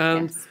right.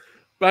 And yes.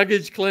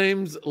 Baggage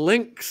Claim's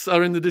links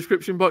are in the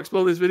description box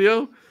below this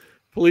video.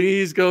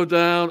 Please go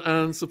down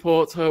and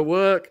support her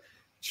work.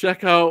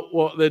 Check out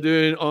what they're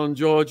doing on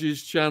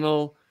George's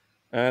channel.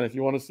 And if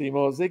you want to see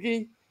more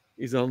Ziggy,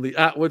 he's on the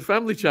Attwood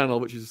family channel,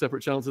 which is a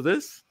separate channel to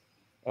this.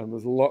 And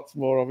there's lots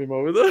more of him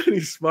over there. And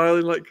he's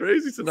smiling like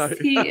crazy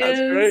tonight. He That's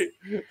is.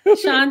 Great.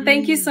 Shaun,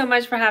 thank you so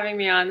much for having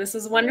me on. This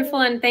was wonderful.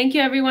 And thank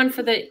you, everyone,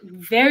 for the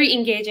very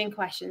engaging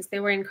questions.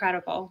 They were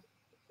incredible.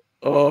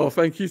 Oh,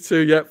 thank you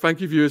too. Yeah,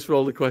 thank you, viewers, for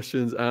all the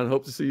questions, and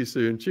hope to see you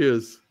soon.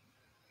 Cheers.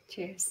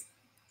 Cheers.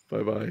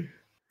 Bye-bye.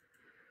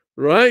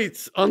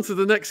 Right, on to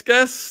the next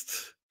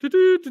guest.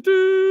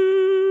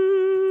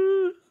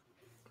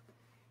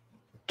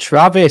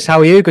 Travis, how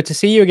are you? Good to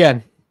see you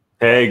again.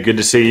 Hey, good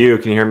to see you.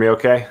 Can you hear me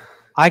okay?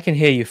 I can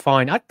hear you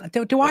fine.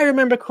 Do I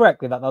remember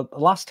correctly that the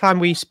last time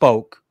we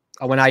spoke,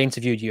 or when I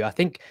interviewed you, I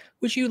think,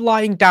 was you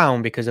lying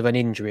down because of an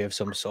injury of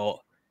some sort?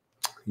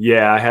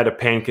 Yeah, I had a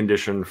pain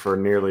condition for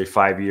nearly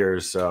 5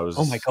 years, so I was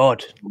oh my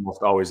God,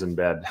 almost always in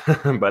bed.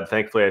 But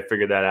thankfully, I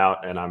figured that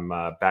out, and I'm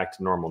back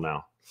to normal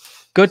now.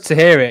 Good to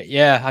hear it.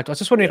 Yeah, I was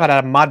just wondering if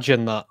I'd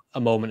imagined that a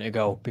moment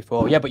ago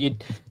before. Yeah,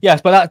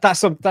 but that's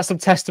some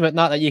testament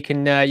that you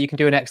can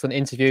do an excellent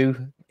interview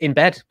in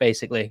bed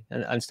basically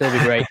and still be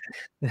great.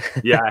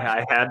 Yeah,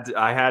 I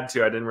had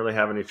to. I didn't really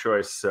have any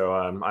choice, so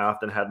I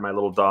often had my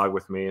little dog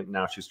with me. And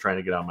now she's trying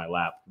to get on my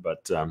lap,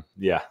 but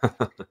yeah,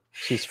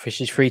 she's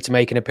free to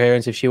make an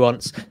appearance if she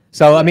wants.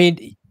 So I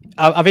mean,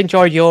 I've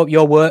enjoyed your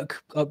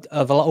work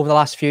over the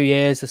last few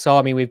years or so.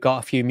 I mean, we've got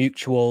a few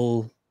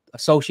mutual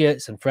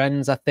associates and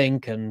friends, I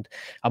think, and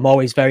I'm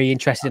always very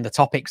interested in the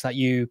topics that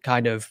you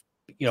kind of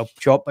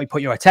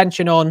put your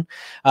attention on.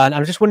 And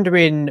I'm just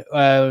wondering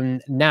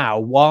now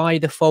why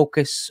the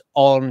focus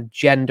on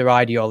gender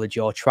ideology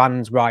or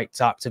trans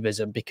rights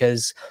activism,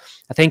 because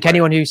I think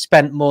anyone who's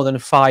spent more than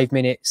 5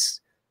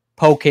 minutes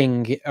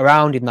poking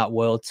around in that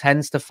world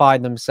tends to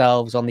find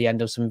themselves on the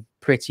end of some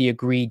pretty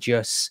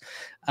egregious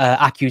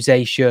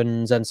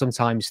accusations and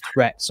sometimes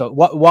threats. So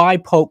why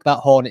poke that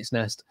hornet's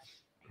nest?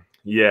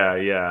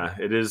 Yeah.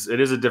 It is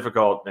a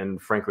difficult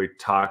and frankly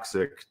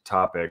toxic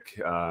topic.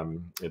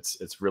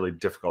 It's really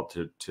difficult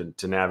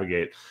to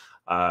navigate.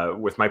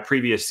 With my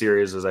previous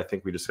series, as I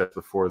think we discussed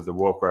before, the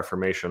woke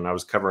reformation, I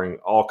was covering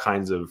all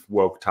kinds of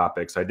woke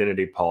topics,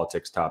 identity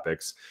politics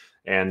topics,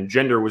 and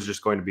gender was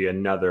just going to be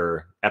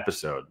another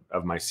episode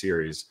of my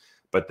series.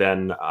 But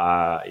then,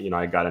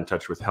 I got in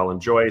touch with Helen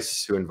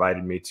Joyce, who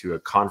invited me to a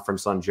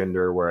conference on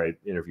gender where I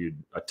interviewed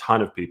a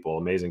ton of people,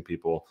 amazing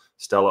people.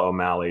 Stella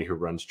O'Malley, who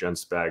runs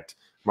GenSpect,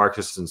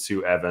 Marcus and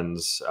Sue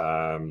Evans,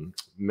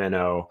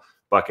 Menno,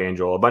 Buck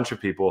Angel, a bunch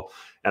of people.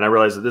 And I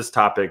realized that this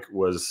topic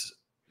was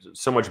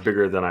so much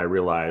bigger than I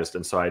realized.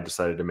 And so I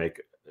decided to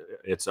make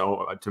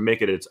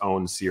it its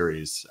own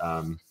series.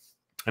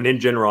 And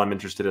in general, I'm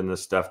interested in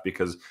this stuff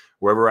because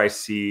wherever I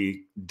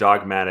see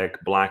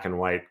dogmatic, black and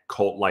white,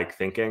 cult-like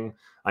thinking,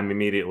 I'm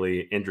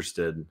immediately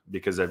interested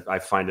because I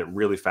find it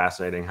really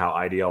fascinating how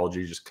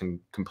ideology just can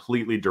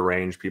completely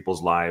derange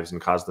people's lives and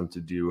cause them to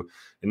do,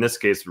 in this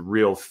case,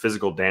 real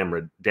physical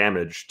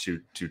damage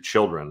to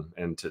children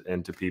and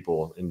to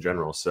people in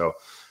general. So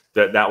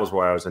that was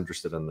why I was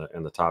interested in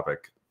the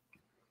topic.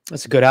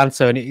 That's a good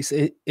answer, and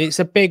it's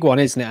a big one,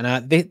 isn't it?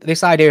 And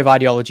this idea of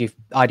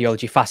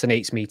ideology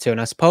fascinates me too.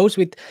 And I suppose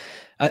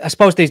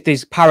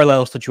there's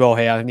parallels to draw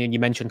here. I mean, you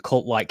mentioned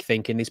cult-like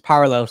thinking. There's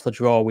parallels to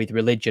draw with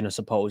religion, I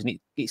suppose. And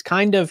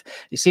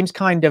it seems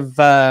kind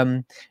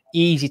of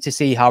easy to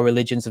see how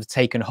religions have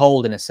taken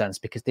hold in a sense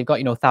because they've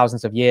got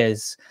thousands of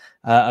years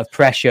of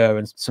pressure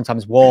and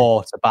sometimes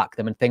war to back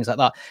them and things like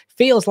that.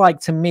 Feels like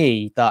to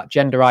me that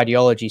gender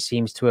ideology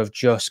seems to have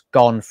just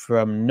gone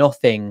from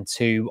nothing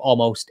to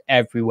almost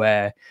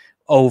everywhere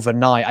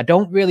overnight. I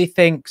don't really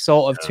think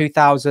sort of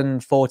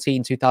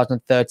 2014,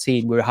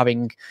 2013, we were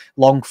having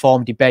long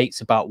form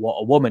debates about what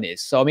a woman is.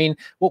 So, I mean,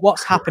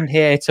 what's happened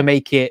here to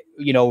make it,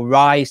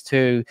 rise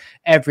to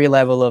every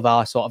level of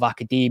our sort of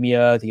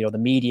academia, the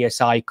media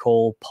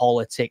cycle,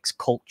 politics,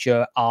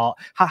 culture, art?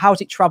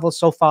 How's it traveled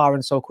so far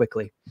and so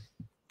quickly?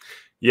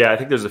 Yeah, I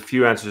think there's a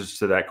few answers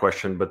to that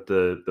question, but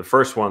the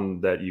first one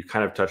that you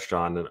kind of touched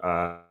on,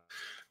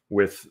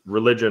 with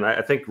religion,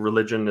 I think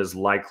religion is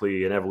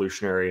likely an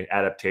evolutionary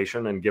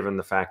adaptation. And given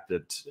the fact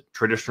that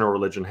traditional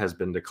religion has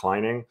been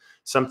declining,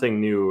 something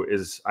new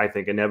is, I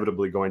think,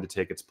 inevitably going to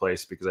take its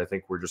place because I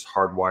think we're just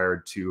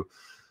hardwired to,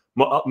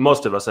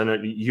 most of us, I know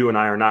you and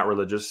I are not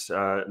religious,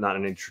 not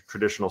in a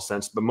traditional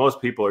sense, but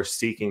most people are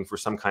seeking for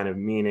some kind of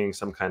meaning,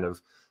 some kind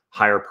of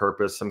higher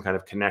purpose, some kind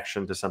of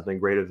connection to something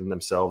greater than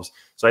themselves.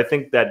 So I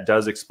think that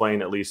does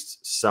explain at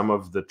least some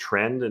of the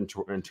trend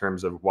in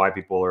terms of why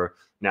people are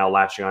now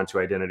latching onto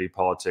identity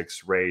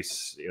politics,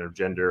 race,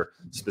 gender,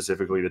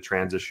 specifically the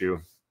trans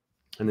issue.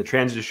 And the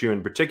trans issue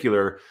in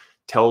particular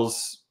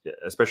tells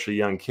especially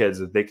young kids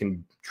that they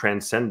can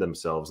transcend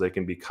themselves. They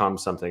can become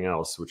something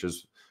else, which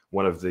is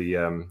one of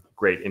the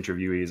great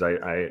interviewees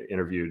I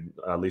interviewed,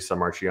 Lisa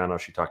Marciano.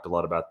 She talked a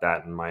lot about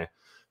that in my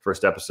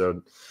first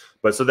episode.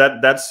 But so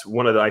that's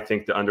one of the, I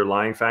think, the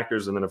underlying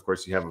factors. And then, of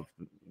course, you have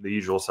the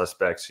usual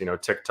suspects,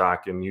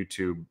 TikTok and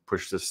YouTube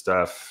push this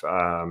stuff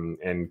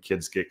and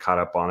kids get caught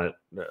up on it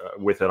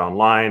with it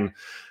online.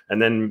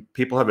 And then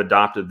people have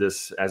adopted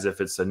this as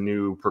if it's a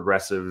new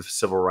progressive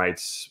civil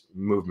rights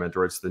movement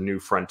or it's the new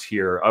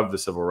frontier of the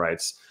civil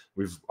rights.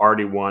 We've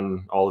already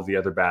won all of the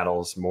other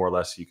battles, more or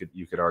less, you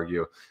could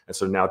argue. And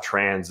so now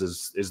trans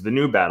is the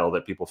new battle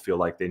that people feel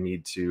like they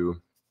need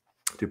to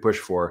push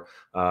for.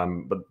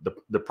 But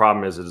the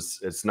problem is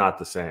it's not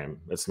the same.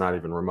 It's not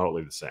even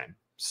remotely the same.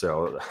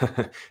 So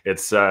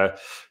it's,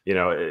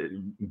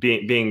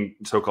 being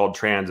so-called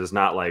trans is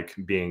not like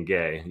being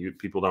gay.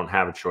 People don't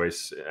have a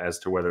choice as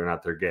to whether or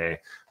not they're gay.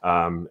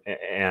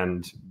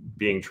 And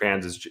being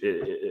trans is,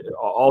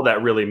 all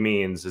that really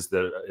means is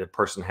that a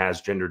person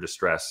has gender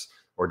distress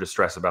or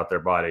distress about their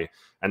body.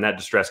 And that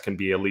distress can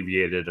be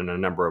alleviated in a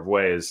number of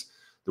ways.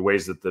 The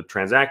ways that the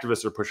trans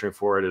activists are pushing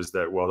for it is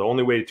that, well, the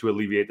only way to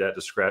alleviate that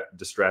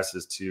distress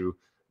is to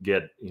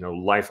get,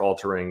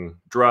 life-altering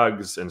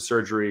drugs and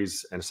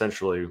surgeries and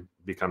essentially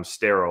become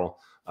sterile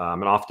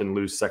and often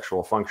lose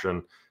sexual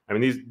function. I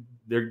mean,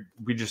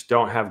 we just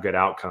don't have good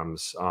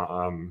outcomes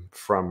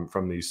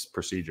from these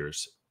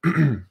procedures.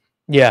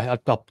 Yeah,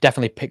 I'll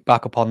definitely pick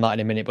back up on that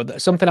in a minute.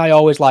 But something I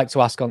always like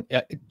to ask on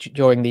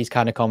during these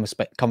kind of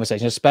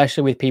conversations,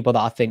 especially with people that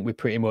I think we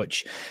pretty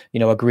much,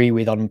 agree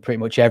with on pretty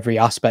much every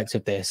aspect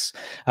of this.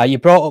 You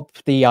brought up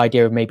the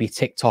idea of maybe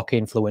TikTok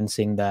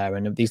influencing there,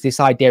 and there's this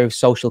idea of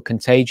social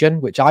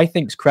contagion, which I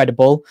think is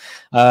credible.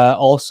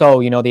 Also,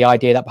 the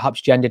idea that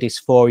perhaps gender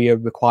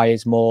dysphoria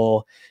requires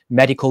more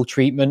medical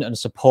treatment and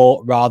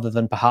support rather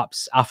than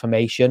perhaps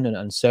affirmation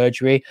and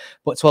surgery.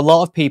 But to a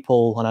lot of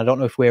people, and I don't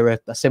know if we're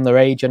a similar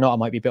age or not, I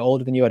might be a bit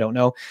older than you, I don't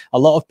know, a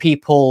lot of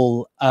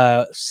people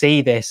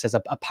see this as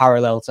a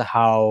parallel to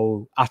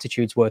how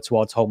attitudes were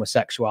towards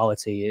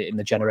homosexuality in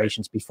the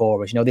generations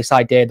before us. This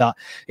idea that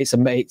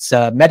it's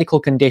a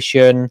medical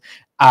condition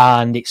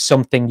and it's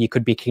something you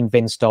could be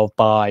convinced of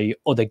by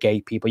other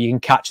gay people. You can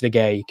catch the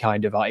gay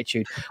kind of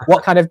attitude.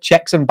 What kind of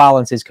checks and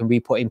balances can we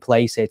put in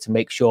place here to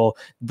make sure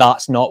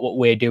that's not what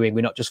we're doing?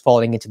 We're not just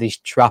falling into this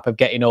trap of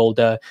getting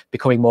older,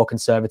 becoming more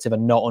conservative,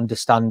 and not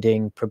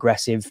understanding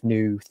progressive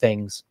new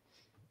things.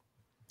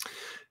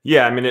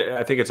 Yeah, I mean,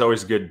 I think it's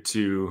always good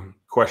to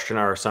question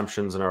our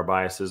assumptions and our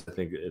biases. I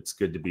think it's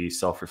good to be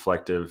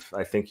self-reflective.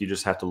 I think you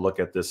just have to look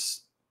at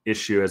this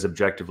issue as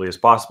objectively as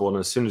possible. And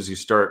as soon as you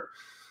start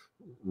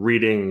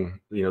reading,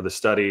 the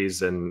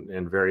studies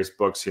and various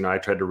books, I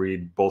tried to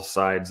read both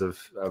sides of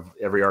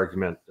every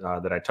argument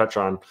that I touch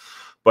on.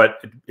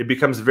 But it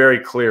becomes very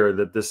clear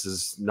that this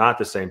is not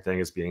the same thing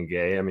as being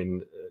gay. I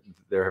mean,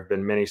 there have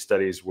been many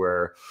studies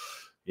where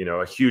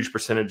a huge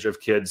percentage of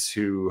kids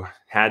who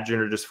had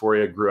gender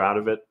dysphoria grew out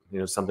of it.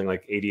 Something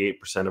like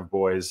 88% of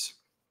boys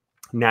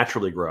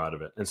naturally grow out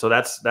of it. And so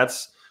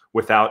that's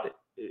without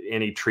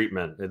any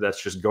treatment.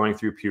 That's just going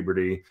through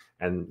puberty.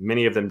 And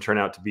many of them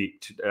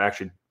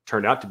actually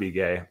turned out to be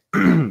gay.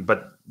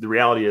 But the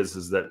reality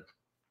is that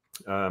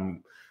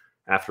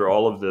after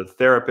all of the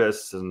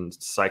therapists and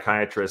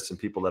psychiatrists and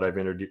people that I've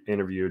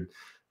interviewed,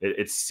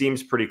 it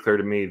seems pretty clear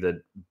to me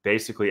that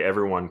basically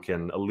everyone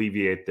can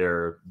alleviate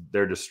their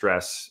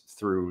distress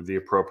through the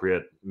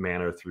appropriate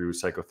manner, through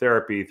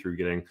psychotherapy, through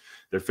getting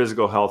their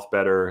physical health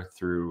better,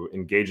 through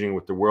engaging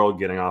with the world,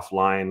 getting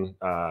offline,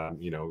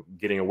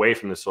 getting away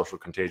from the social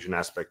contagion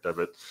aspect of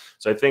it.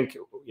 So I think,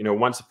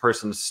 once a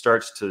person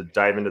starts to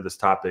dive into this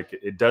topic,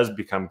 it does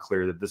become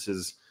clear that this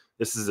is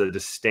a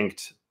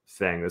distinct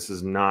thing. This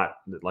is not,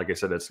 like I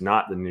said, it's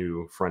not the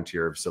new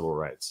frontier of civil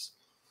rights.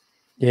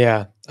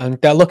 Yeah, and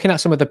looking at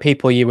some of the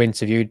people you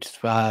interviewed,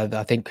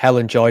 I think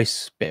Helen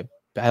Joyce,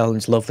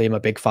 Helen's lovely. I'm a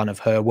big fan of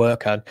her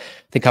work. I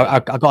think I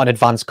got an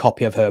advanced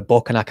copy of her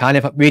book, and I kind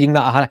of reading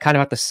that, I kind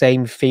of had the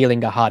same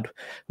feeling I had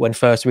when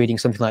first reading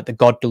something like The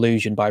God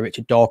Delusion by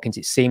Richard Dawkins.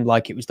 It seemed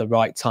like it was the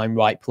right time,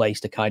 right place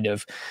to kind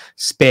of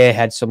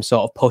spearhead some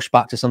sort of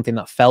pushback to something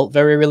that felt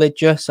very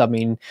religious. I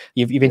mean,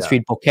 you've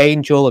interviewed Book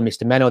Angel and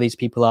Mr. Menno, these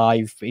people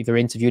I've either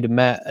interviewed and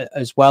met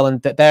as well,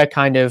 and that they're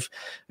kind of,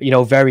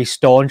 very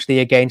staunchly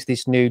against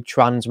this new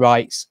trans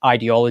rights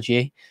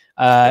ideology.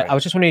 Right. I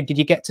was just wondering, did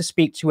you get to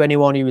speak to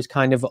anyone who was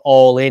kind of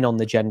all in on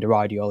the gender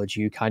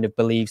ideology, who kind of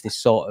believes this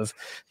sort of,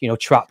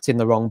 trapped in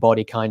the wrong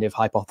body kind of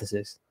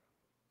hypothesis?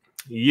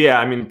 Yeah,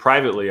 I mean,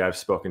 privately, I've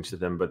spoken to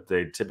them, but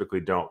they typically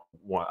don't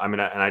want. I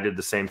mean, and I did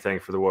the same thing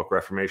for the Woke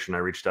Reformation. I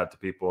reached out to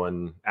people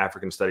in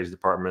African studies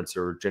departments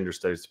or gender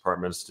studies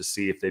departments to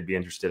see if they'd be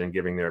interested in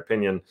giving their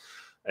opinion,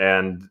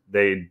 and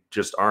they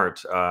just aren't.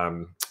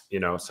 So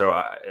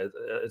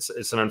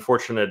it's an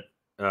unfortunate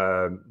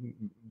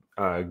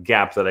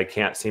gap that I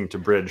can't seem to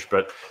bridge,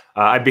 but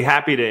I'd be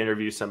happy to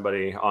interview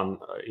somebody on,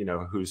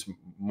 who's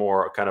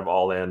more kind of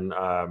all in.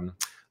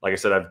 Like I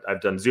said,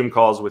 I've done Zoom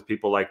calls with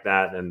people like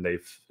that, and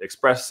they've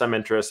expressed some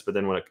interest, but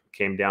then when it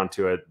came down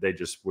to it, they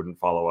just wouldn't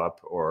follow up,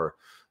 or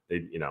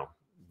they,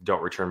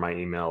 don't return my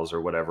emails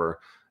or whatever.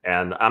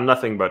 And I'm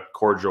nothing but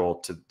cordial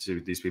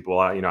to these people.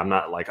 I'm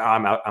not like, oh,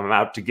 I'm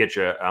out to get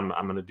you. I'm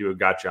going to do a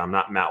gotcha. I'm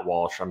not Matt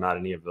Walsh. I'm not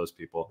any of those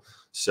people.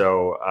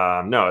 So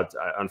no,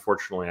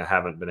 unfortunately, I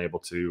haven't been able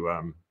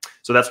to.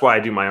 So that's why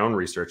I do my own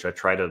research. I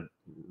try to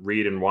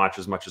read and watch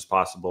as much as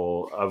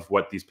possible of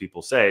what these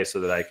people say, so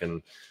that I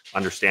can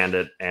understand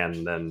it,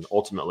 and then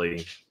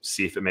ultimately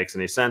see if it makes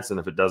any sense. And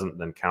if it doesn't,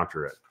 then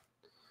counter it.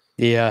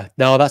 Yeah,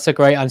 no, that's a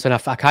great answer.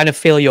 And I kind of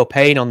feel your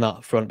pain on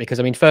that front,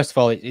 because I mean, first of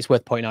all, it's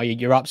worth pointing out,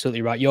 you're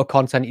absolutely right. Your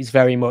content is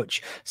very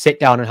much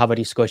sit down and have a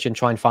discussion,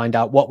 try and find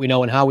out what we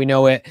know and how we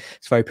know it.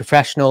 It's very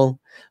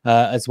professional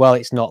as well.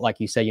 It's not like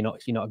you say, you're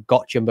not a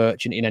gotcha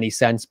merchant in any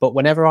sense. But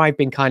whenever I've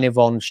been kind of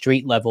on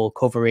street level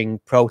covering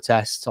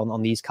protests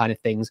on these kind of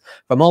things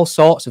from all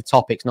sorts of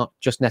topics, not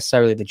just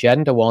necessarily the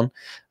gender one,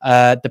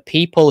 the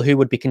people who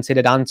would be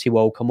considered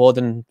anti-woke are more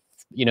than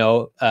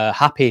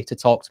happy to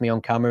talk to me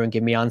on camera and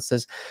give me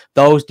answers.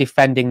 Those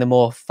defending the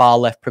more far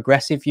left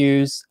progressive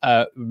views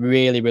are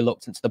really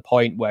reluctant, to the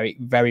point where it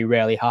very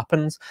rarely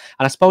happens.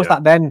 And I suppose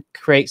that then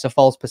creates a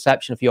false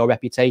perception of your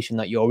reputation,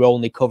 that you're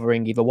only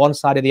covering either one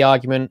side of the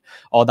argument,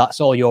 or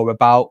that's all you're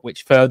about,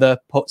 which further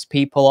puts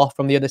people off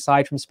from the other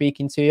side from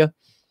speaking to you.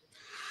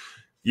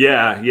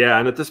 Yeah.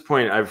 And at this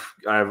point, I've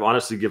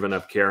honestly given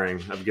up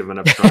caring. I've given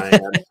up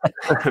trying.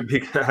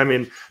 I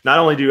mean, not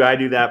only do I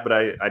do that, but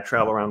I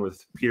travel around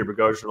with Peter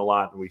Boghossian a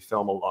lot, and we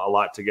film a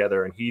lot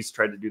together. And he's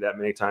tried to do that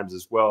many times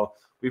as well.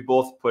 We've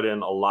both put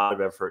in a lot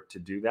of effort to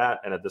do that.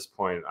 And at this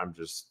point, I'm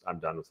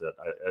done with it.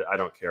 I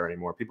don't care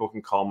anymore. People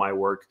can call my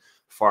work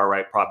far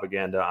right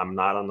propaganda. I'm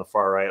not on the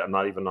far right. I'm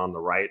not even on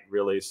the right,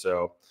 really.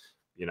 So,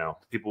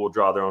 people will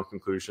draw their own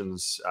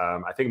conclusions.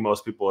 I think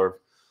most people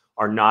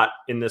are not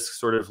in this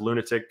sort of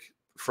lunatic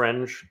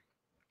fringe,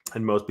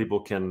 and most people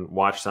can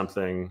watch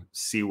something,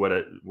 see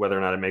whether or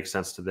not it makes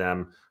sense to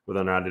them, whether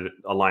or not it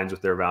aligns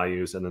with their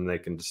values, and then they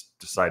can just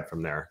decide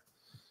from there.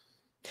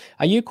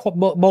 Are you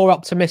more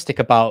optimistic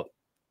about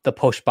the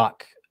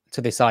pushback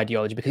to this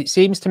ideology? Because it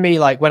seems to me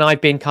like when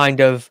I've been kind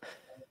of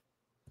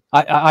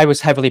I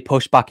was heavily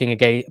pushing back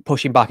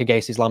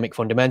against Islamic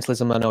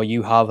fundamentalism. I know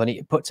you have,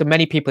 and but to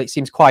many people, it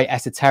seems quite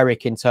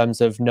esoteric in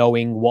terms of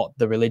knowing what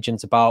the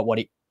religion's about, what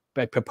it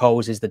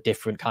proposes, the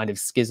different kind of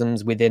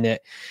schisms within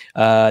it.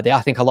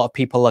 I think a lot of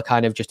people are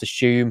kind of just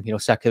assume,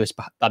 secularists,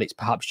 that it's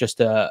perhaps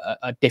just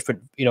a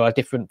different,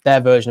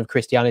 their version of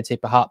Christianity,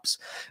 perhaps,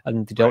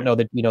 and they don't know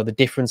the, the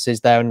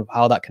differences there and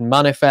how that can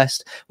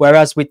manifest.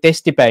 Whereas with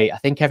this debate, I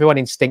think everyone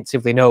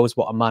instinctively knows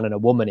what a man and a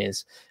woman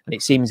is, and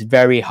it seems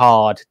very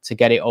hard to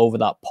get it over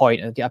that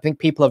point. And I think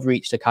people have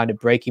reached a kind of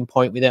breaking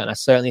point with it, and I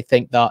certainly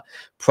think that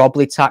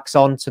probably tacks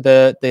on to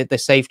the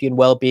safety and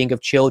well-being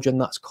of children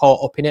that's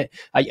caught up in it.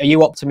 Are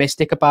you optimistic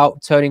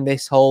about turning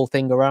this whole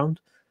thing around?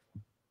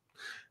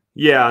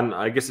 Yeah, and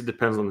I guess it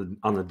depends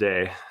on the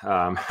day.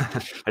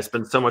 I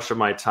spend so much of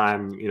my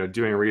time,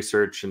 doing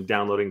research and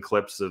downloading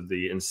clips of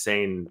the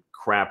insane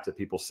crap that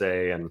people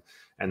say, and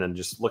then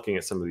just looking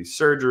at some of these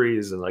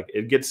surgeries, and like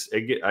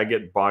I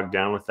get bogged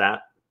down with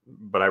that.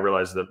 But I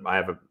realize that I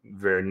have a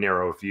very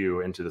narrow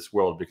view into this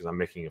world because I'm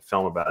making a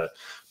film about it.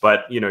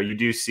 But you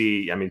do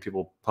see, I mean,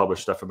 people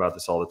publish stuff about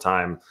this all the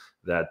time,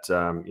 that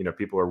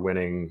people are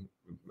winning,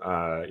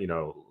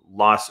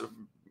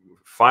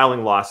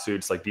 filing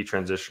lawsuits, like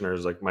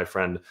detransitioners, like my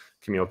friend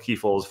Camille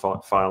Kiefel is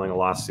filing a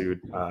lawsuit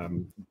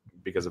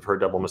because of her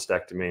double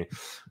mastectomy.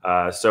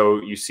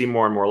 So you see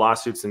more and more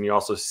lawsuits, and you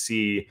also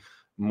see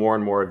more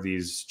and more of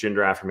these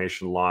gender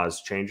affirmation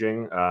laws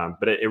changing.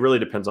 But it really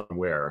depends on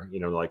where,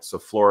 so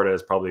Florida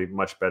is probably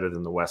much better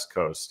than the West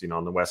Coast.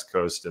 On the West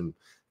Coast and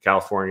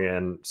California,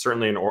 and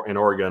certainly in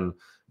Oregon,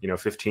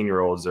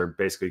 15-year-olds are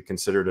basically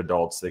considered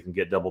adults. They can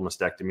get double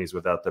mastectomies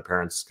without their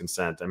parents'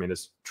 consent. I mean,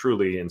 it's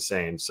truly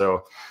insane.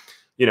 So,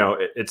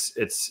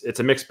 it's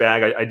a mixed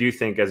bag. I do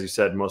think, as you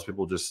said, most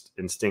people just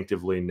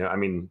instinctively know. I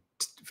mean,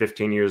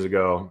 15 years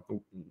ago,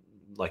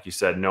 like you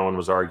said, no one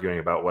was arguing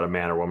about what a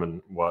man or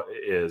woman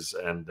is,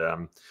 and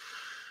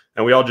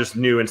we all just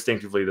knew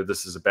instinctively that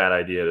this is a bad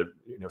idea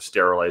to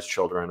sterilize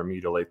children or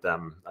mutilate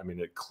them. I mean,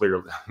 it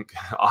clearly,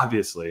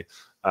 obviously.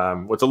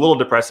 What's a little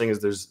depressing is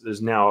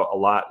there's now a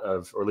lot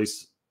of, or at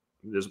least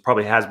there's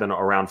probably has been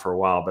around for a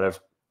while, but I've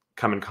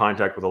come in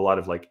contact with a lot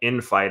of like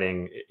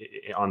infighting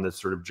on the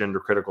sort of gender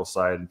critical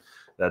side.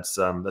 That's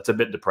a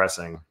bit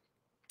depressing.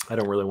 I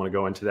don't really want to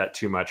go into that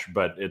too much,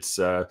 but it's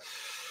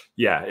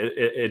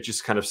it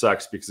just kind of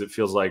sucks, because it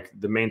feels like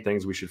the main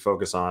things we should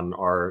focus on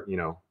are,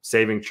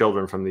 saving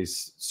children from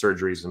these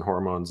surgeries and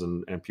hormones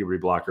and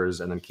puberty blockers,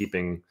 and then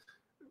keeping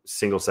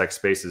single sex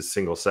spaces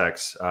single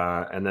sex.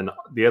 And then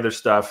the other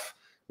stuff,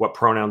 what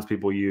pronouns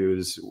people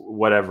use,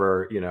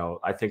 whatever,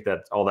 I think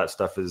that all that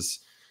stuff is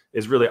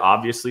really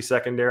obviously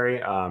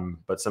secondary,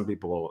 but some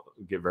people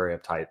get very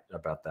uptight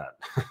about that.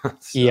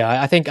 So.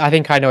 Yeah, I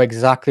think I know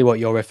exactly what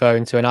you're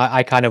referring to, and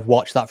I kind of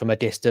watched that from a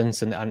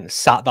distance and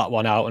sat that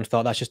one out and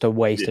thought that's just a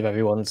waste of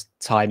everyone's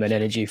time and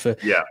energy for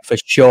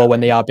sure when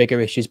they are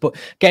bigger issues. But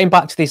getting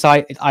back to this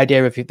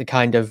idea of the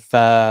kind of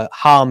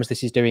harms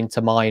this is doing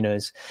to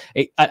minors,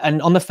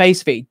 and on the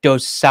face of it, it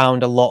does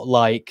sound a lot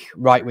like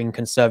right-wing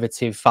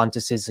conservative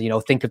fantasies.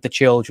 Think of the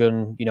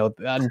children.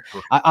 And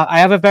I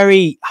have a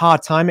very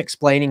hard time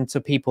explaining to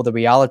people the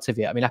reality of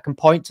it. I mean, I can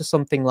point to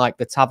something like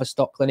the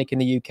Tavistock Clinic in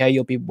the UK,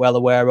 you'll be well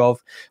aware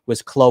of,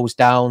 was closed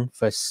down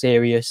for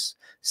serious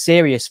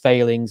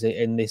failings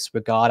in this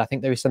regard. I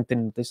think there's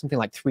something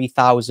like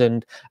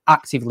 3,000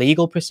 active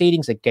legal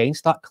proceedings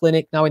against that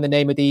clinic now in the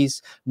name of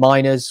these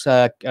minors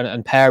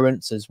and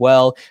parents as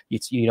well.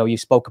 You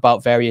spoke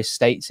about various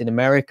states in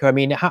America. I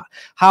mean,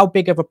 how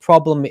big of a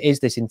problem is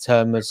this in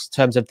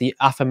terms of the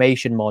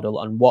affirmation model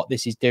and what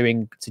this is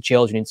doing to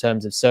children in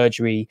terms of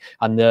surgery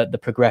and the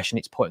progression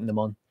it's putting them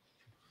on?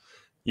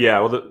 Yeah,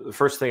 well, the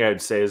first thing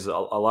I'd say is a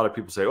lot of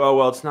people say, oh,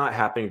 well, it's not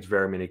happening to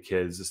very many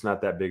kids. It's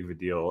not that big of a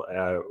deal.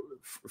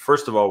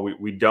 First of all,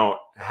 we don't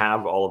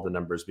have all of the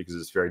numbers because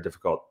it's very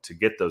difficult to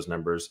get those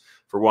numbers.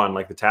 For one,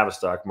 like the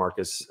Tavistock,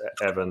 Marcus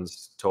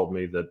Evans told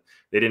me that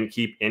they didn't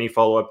keep any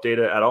follow-up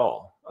data at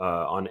all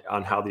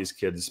on how these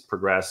kids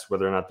progressed,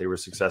 whether or not they were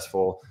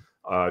successful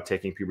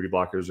taking puberty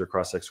blockers or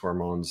cross-sex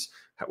hormones,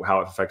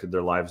 how it affected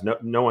their lives.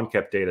 No one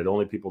kept data. The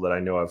only people that I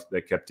know of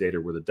that kept data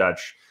were the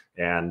Dutch.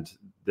 And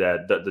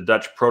that the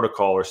Dutch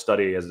protocol or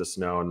study, as it's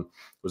known,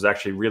 was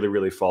actually really,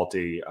 really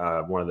faulty.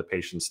 One of the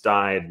patients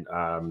died.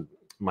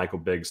 Michael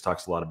Biggs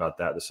talks a lot about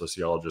that, the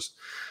sociologist.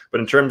 But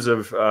in terms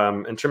of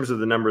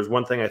the numbers,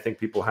 one thing I think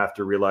people have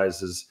to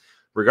realize is,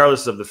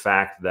 regardless of the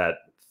fact that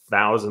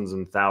thousands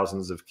and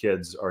thousands of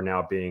kids are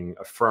now being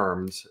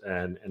affirmed,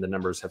 and the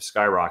numbers have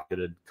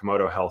skyrocketed.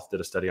 Komodo Health did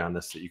a study on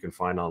this that you can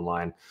find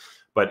online.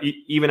 But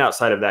even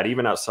outside of that,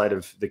 even outside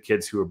of the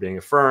kids who are being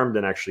affirmed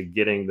and actually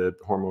getting the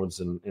hormones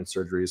and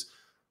surgeries,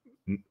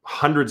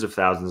 hundreds of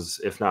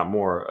thousands, if not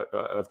more,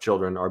 of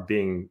children are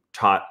being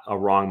taught a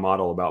wrong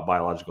model about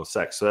biological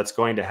sex. So that's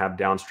going to have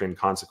downstream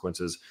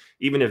consequences,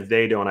 even if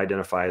they don't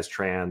identify as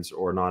trans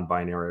or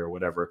non-binary or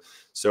whatever.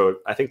 So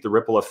I think the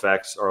ripple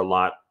effects are a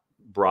lot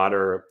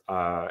broader,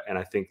 and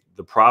I think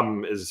the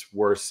problem is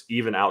worse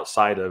even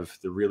outside of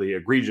the really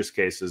egregious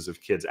cases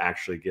of kids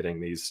actually getting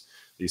these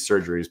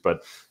surgeries.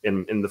 But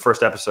in the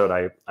first episode,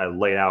 I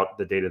lay out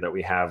the data that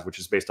we have, which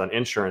is based on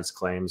insurance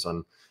claims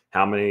on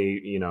how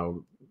many,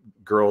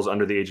 girls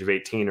under the age of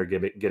 18 are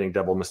getting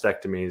double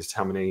mastectomies,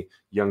 how many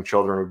young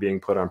children are being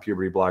put on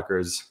puberty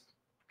blockers.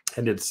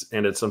 And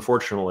it's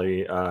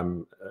unfortunately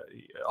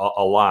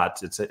a lot.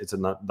 It's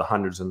in the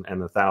hundreds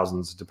and the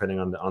thousands, depending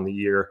on the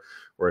year,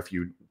 or if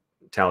you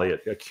tally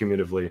it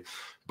cumulatively.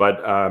 But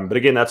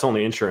again, that's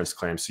only insurance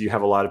claims. So you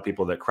have a lot of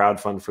people that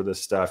crowdfund for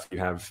this stuff. You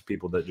have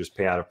people that just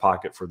pay out of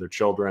pocket for their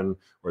children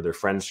or their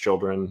friends'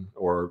 children,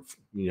 or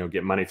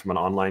get money from an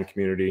online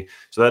community.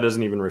 So that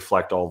doesn't even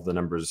reflect all of the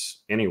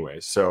numbers anyway.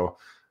 So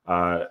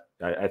I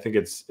think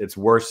it's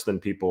worse than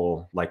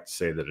people like to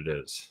say that it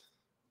is.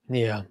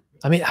 Yeah.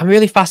 I mean, I'm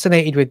really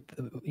fascinated with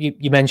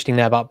you mentioning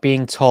there about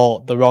being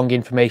taught the wrong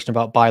information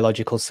about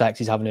biological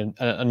sex is having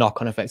a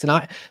knock-on effect.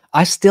 And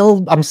I'm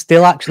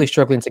still actually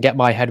struggling to get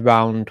my head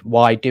around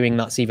why doing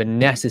that's even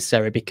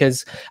necessary.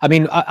 Because, I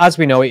mean, as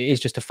we know, it is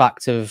just a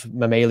fact of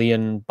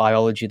mammalian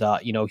biology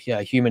that,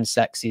 human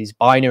sex is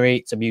binary,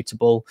 it's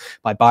immutable.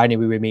 By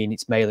binary, we mean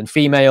it's male and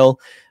female.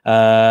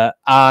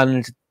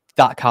 And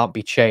that can't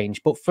be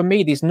changed. But for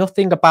me, there's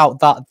nothing about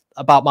that,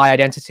 about my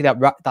identity that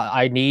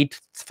I need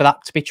for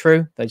that to be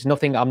true. There's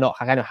nothing, I'm not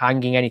kind of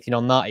hanging anything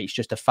on that. It's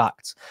just a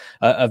fact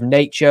of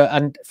nature.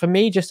 And for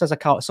me, just as a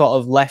sort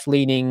of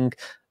left-leaning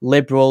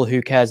liberal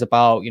who cares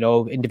about,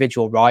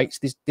 individual rights,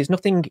 there's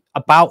nothing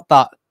about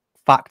that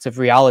fact of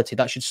reality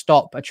that should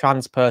stop a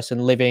trans person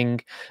living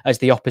as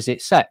the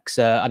opposite sex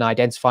and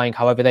identifying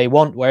however they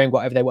want, wearing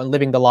whatever they want,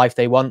 living the life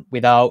they want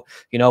without,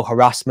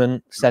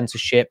 harassment,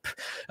 censorship,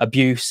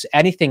 abuse,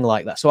 anything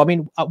like that. So, I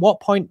mean, at what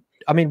point,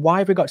 why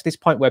have we got to this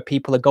point where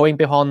people are going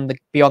beyond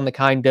the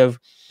kind of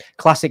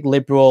classic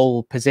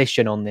liberal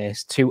position on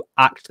this to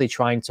actually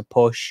trying to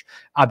push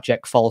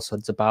abject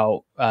falsehoods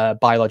about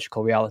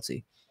biological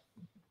reality?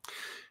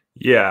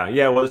 Yeah.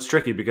 Well, it's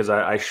tricky because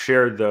I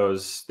shared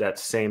that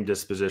same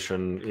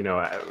disposition,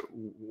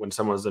 when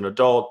someone's an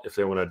adult, if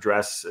they want to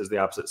dress as the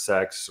opposite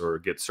sex or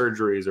get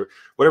surgeries or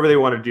whatever they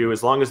want to do,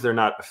 as long as they're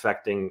not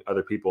affecting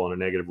other people in a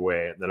negative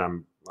way, then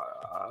I'm,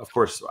 of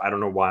course, I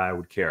don't know why I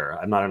would care.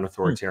 I'm not an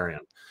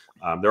authoritarian.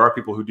 There are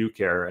people who do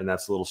care, and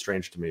that's a little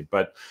strange to me.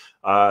 But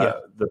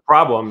the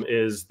problem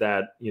is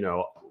that,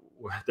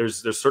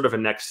 there's sort of a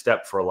next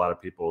step for a lot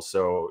of people.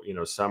 So,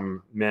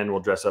 some men will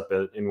dress up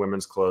in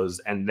women's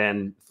clothes and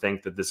then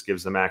think that this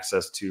gives them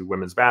access to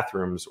women's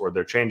bathrooms or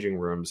their changing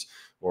rooms,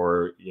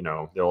 or,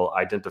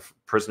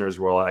 prisoners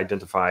will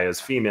identify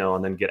as female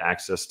and then get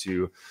access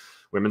to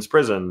women's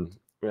prison.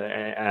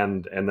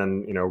 And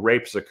then,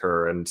 rapes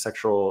occur and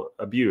sexual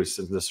abuse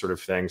and this sort of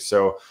thing.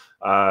 So,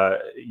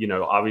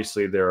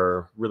 obviously there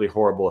are really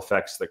horrible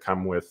effects that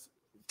come with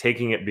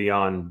taking it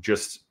beyond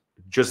just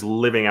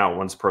living out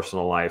one's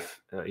personal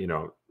life,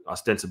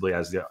 ostensibly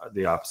as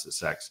the opposite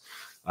sex.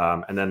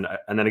 And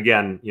then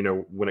again,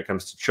 when it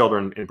comes to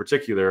children in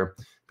particular,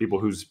 people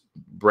whose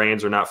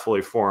brains are not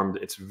fully formed,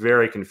 it's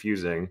very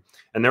confusing.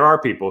 And there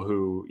are people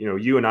who,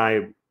 you and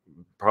I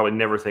probably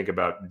never think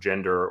about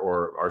gender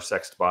or our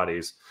sexed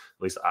bodies.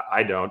 At least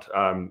I don't.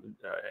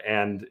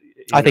 And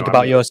I think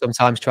about yours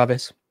sometimes,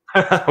 Travis.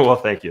 Well,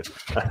 thank you.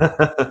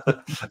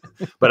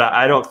 But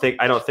I don't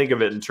think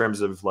of it in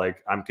terms of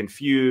like I'm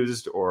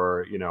confused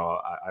or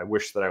I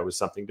wish that I was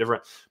something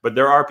different. But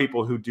there are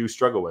people who do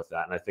struggle with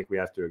that, and I think we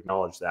have to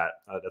acknowledge that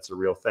that's a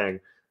real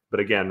thing. But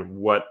again,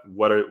 what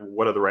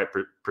are the right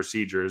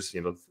procedures?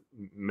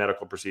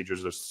 Medical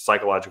procedures or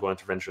psychological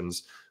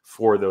interventions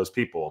for those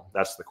people?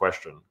 That's the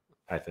question,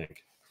 I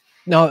think.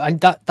 No, and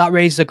that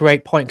raises a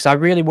great point, because I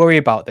really worry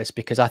about this,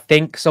 because I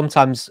think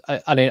sometimes,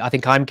 I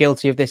think I'm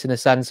guilty of this in a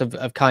sense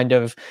of kind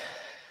of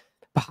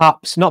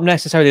perhaps not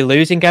necessarily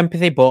losing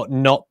empathy, but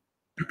not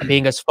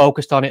being as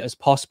focused on it as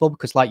possible.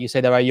 Because like you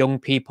say, there are young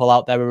people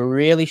out there who are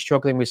really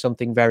struggling with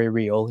something very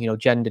real,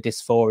 gender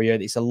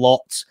dysphoria.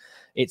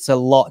 It's a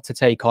lot to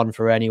take on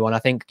for anyone. I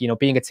think,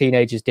 being a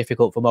teenager is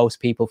difficult for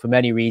most people for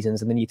many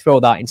reasons. And then you throw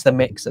that into the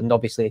mix, and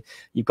obviously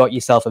you've got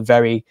yourself a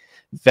very,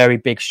 very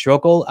big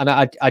struggle. And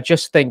I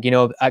just think,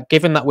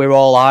 given that we're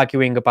all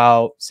arguing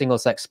about single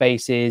sex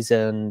spaces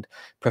and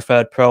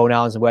preferred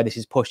pronouns and where this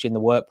is pushed in the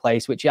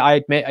workplace, which I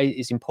admit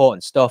is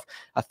important stuff,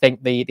 I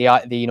think the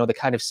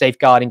kind of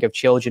safeguarding of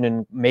children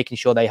and making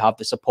sure they have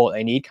the support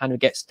they need kind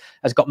of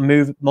has got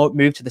moved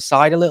to the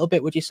side a little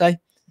bit, would you say?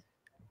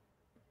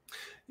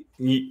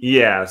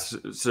 Yeah.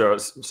 So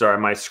sorry,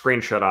 my screen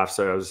shut off,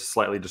 so I was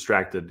slightly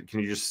distracted. Can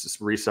you just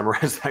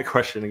re-summarize that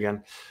question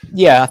again?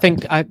 Yeah, I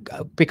think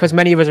because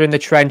many of us are in the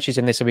trenches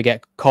in this, and we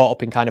get caught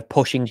up in kind of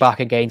pushing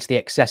back against the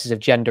excesses of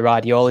gender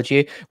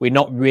ideology. We're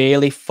not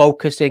really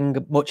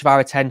focusing much of our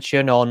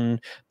attention on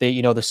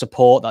the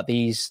support that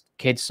these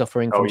kids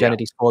suffering from gender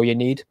dysphoria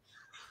need.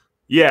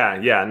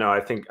 Yeah. No, I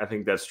think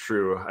that's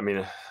true. I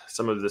mean,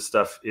 some of this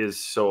stuff is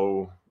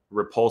so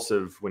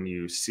repulsive when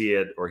you see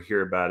it or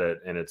hear about it,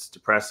 and it's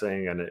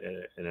depressing, and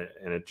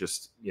it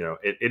just, you know,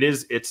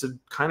 it's a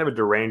kind of a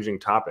deranging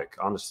topic,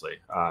 honestly.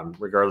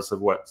 Regardless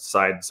of what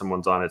side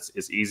someone's on,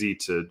 it's easy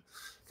to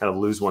kind of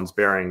lose one's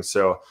bearings.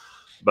 So,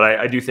 but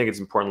I do think it's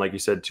important, like you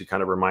said, to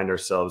kind of remind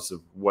ourselves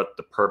of what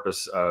the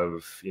purpose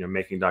of, you know,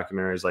 making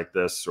documentaries like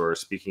this or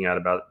speaking out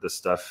about this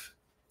stuff,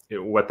 you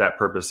know, what that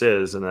purpose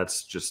is, and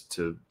that's just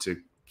to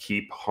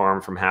keep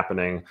harm from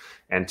happening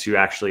and to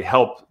actually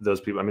help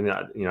those people. I mean,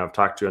 you know, I've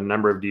talked to a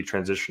number of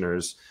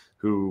detransitioners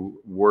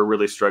who were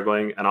really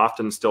struggling and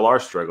often still are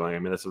struggling. I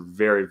mean, that's a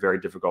very, very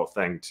difficult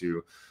thing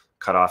to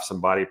cut off some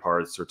body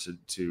parts or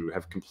to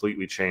have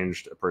completely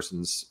changed a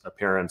person's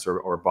appearance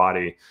or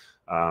body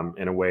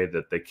in a way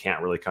that they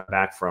can't really come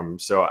back from.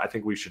 So I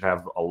think we should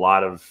have a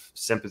lot of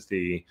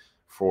sympathy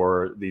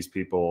for these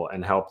people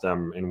and help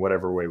them in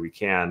whatever way we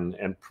can.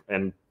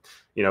 And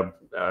you know,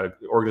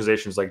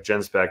 organizations like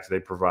GenSpect, they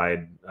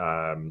provide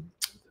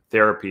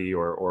therapy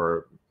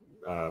or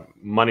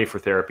money for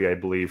therapy, I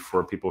believe,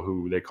 for people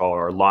who they call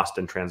are lost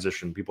in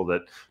transition, people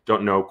that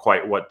don't know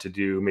quite what to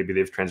do. Maybe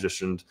they've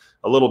transitioned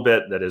a little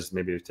bit. That is,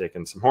 maybe they've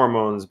taken some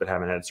hormones but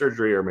haven't had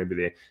surgery, or maybe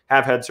they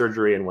have had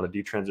surgery and want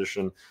to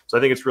detransition. So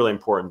I think it's really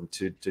important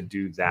to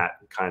do that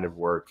kind of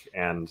work.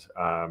 And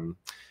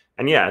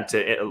yeah,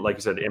 to, like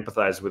you said,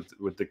 empathize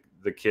with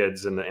the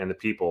kids and the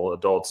people,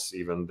 adults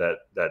even, that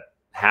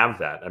have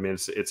that. I mean,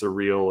 it's a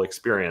real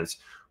experience.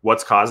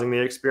 What's causing the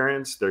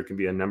experience? There can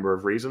be a number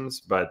of reasons,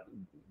 but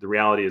the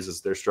reality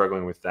is they're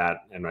struggling with that,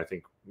 and I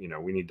think, you know,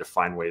 we need to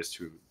find ways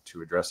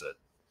to address it.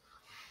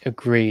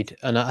 Agreed.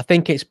 And I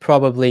think it's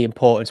probably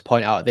important to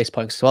point out at this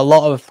point, so a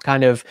lot of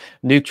kind of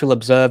neutral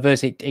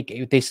observers,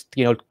 this,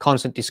 you know,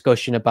 constant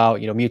discussion about,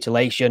 you know,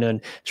 mutilation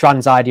and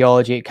trans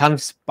ideology, it can,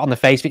 on the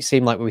face of it,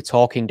 seem like we were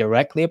talking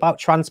directly about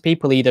trans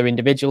people, either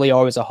individually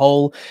or as a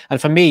whole. And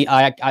for me,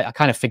 I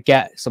kind of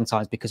forget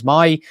sometimes, because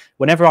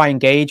whenever I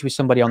engage with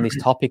somebody on this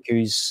topic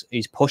who's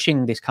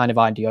pushing this kind of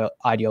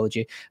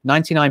ideology,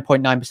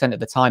 99.9% of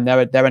the time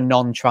they're a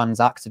non-trans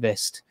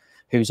activist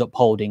who's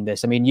upholding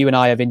this. I mean, you and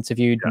I have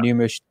interviewed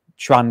numerous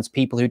trans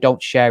people who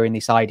don't share in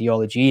this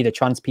ideology either.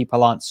 Trans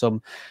people aren't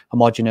some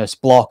homogenous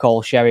block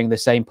all sharing the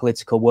same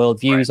political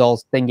worldviews,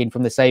 all singing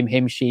from the same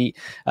hymn sheet,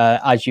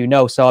 as you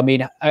know. So I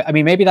mean,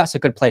 maybe that's a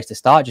good place to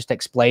start, just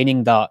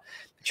explaining that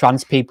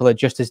trans people are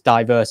just as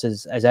diverse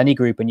as any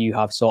group, and you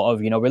have sort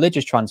of, you know,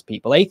 religious trans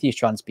people, atheist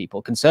trans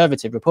people,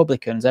 conservative,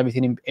 Republicans,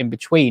 everything in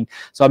between.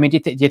 So I mean,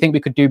 do you think we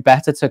could do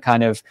better to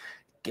kind of,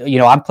 you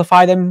know,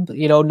 amplify them,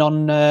 you know,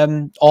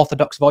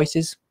 non-orthodox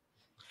voices?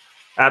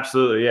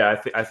 Absolutely,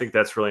 yeah. I think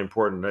that's really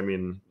important. I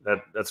mean,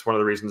 that's one of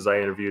the reasons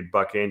I interviewed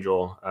Buck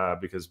Angel,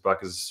 because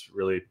Buck is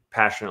really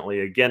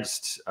passionately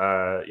against,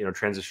 you know,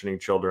 transitioning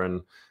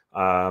children,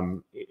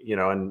 you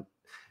know,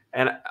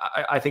 and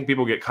I think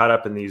people get caught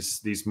up in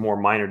these more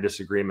minor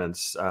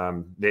disagreements.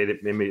 They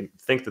may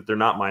think that they're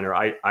not minor.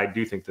 I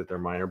do think that they're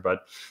minor,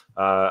 but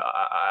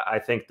I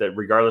think that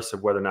regardless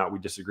of whether or not we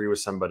disagree with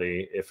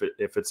somebody, if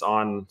it's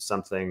on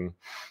something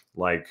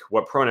like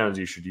what pronouns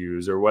you should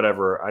use or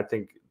whatever, I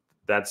think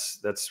that's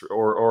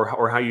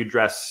or how you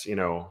dress, you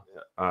know,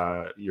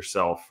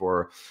 yourself,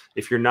 or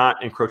if you're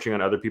not encroaching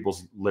on other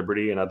people's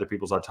liberty and other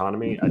people's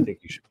autonomy, I think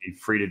you should be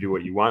free to do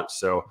what you want.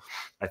 So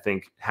I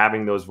think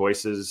having those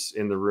voices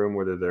in the room,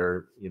 whether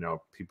they're, you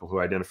know, people who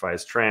identify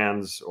as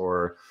trans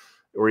or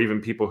even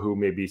people who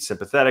may be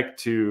sympathetic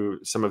to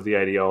some of the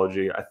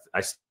ideology,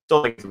 I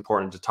still think it's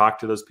important to talk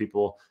to those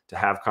people, to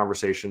have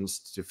conversations,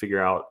 to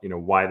figure out, you know,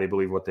 why they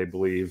believe what they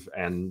believe,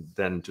 and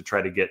then to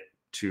try to get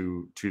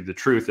to the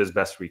truth as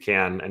best we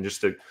can, and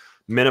just to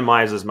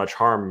minimize as much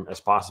harm as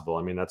possible.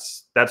 I mean,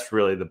 that's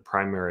really the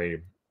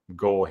primary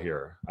goal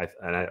here. I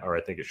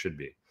think it should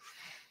be.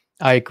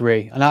 I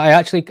agree. And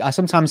I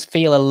sometimes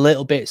feel a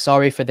little bit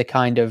sorry for the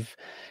kind of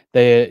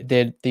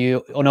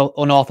the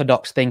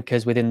unorthodox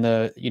thinkers within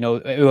the, you know,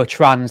 who are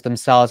trans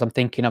themselves. I'm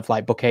thinking of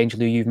like Buck Angel,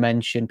 who you've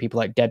mentioned, people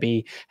like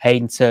Debbie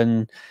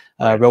Hainton,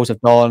 Rose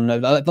of Dawn,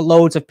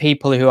 loads of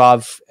people who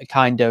have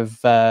kind of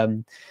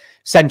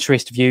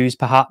centrist views,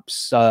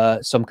 perhaps,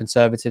 some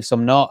conservative,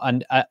 some not,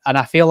 and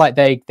I feel like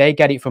they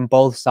get it from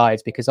both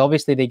sides, because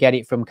obviously they get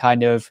it from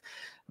kind of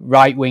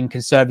right-wing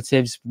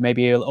conservatives,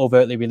 maybe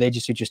overtly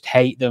religious, who just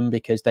hate them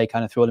because they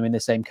kind of throw them in the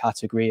same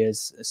category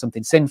as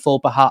something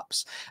sinful,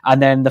 perhaps,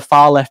 and then the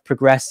far left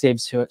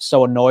progressives who are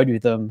so annoyed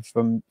with them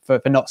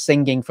for not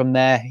singing from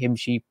their hymn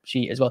sheet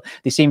as well.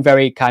 They seem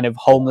very kind of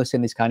homeless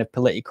in this kind of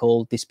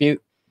political dispute.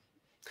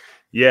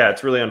 Yeah,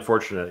 it's really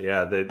unfortunate.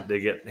 Yeah, they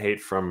get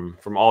hate from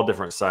all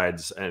different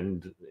sides,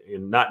 and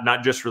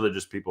not just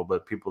religious people,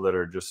 but people that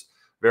are just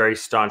very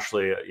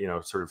staunchly, you know,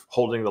 sort of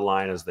holding the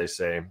line, as they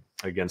say,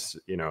 against,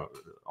 you know,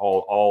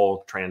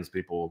 all trans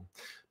people,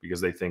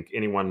 because they think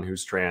anyone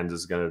who's trans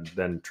is going to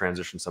then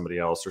transition somebody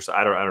else, or so.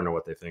 I don't know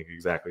what they think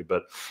exactly,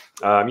 but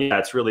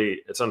yeah,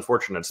 it's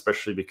unfortunate,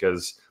 especially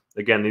because,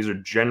 again, these are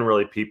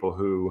generally people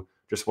who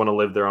just want to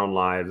live their own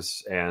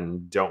lives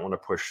and don't want to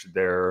push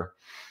their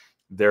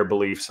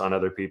beliefs on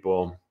other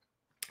people.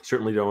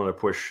 certainly don't want to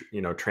push,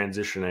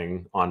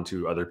 transitioning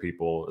onto other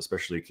people,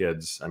 especially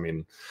kids. I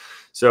mean,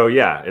 so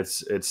yeah,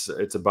 it's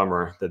a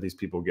bummer that these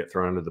people get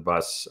thrown under the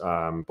bus,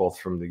 both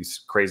from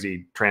these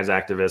crazy trans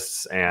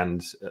activists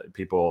and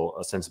people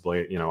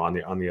ostensibly,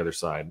 on the other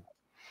side.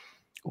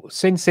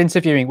 Since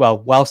interviewing,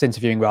 whilst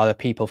interviewing rather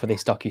people for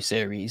this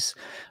docuseries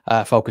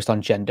focused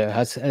on gender,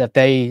 have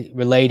they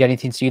relayed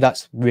anything to you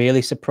that's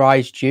really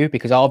surprised you?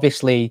 Because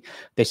obviously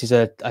this is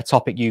a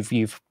topic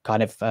you've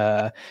kind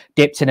of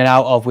dipped in and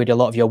out of with a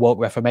lot of your woke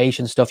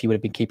reformation stuff. You would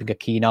have been keeping a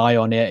keen eye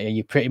on it.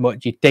 You pretty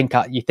much you think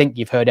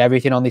you've heard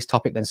everything on this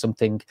topic, then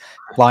something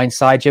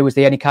blindsides you. Was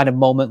there any kind of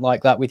moment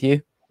like that with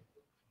you?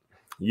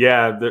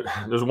 Yeah,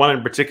 there's one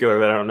in particular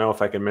that I don't know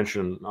if I can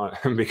mention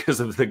because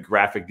of the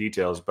graphic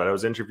details, but I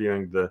was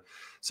interviewing the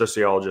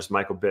sociologist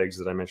Michael Biggs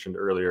that I mentioned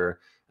earlier.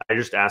 I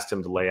just asked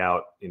him to lay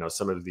out,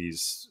 some of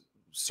these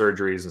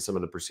surgeries and some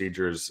of the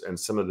procedures and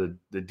some of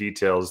the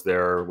details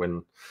there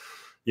when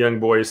young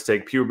boys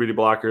take puberty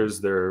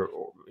blockers, their,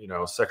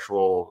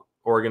 sexual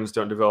organs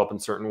don't develop in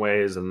certain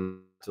ways,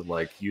 and to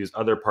like use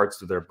other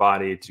parts of their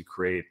body to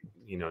create,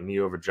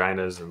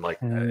 neo-vaginas. And like,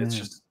 it's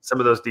just, some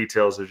of those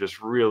details are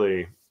just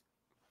really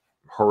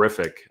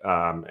horrific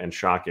and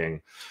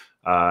shocking.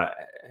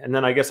 And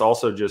then I guess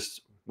also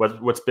just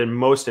what's been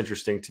most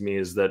interesting to me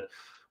is that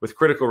with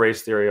critical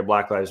race theory of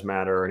Black Lives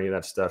Matter or any of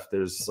that stuff,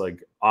 there's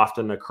like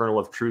often a kernel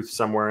of truth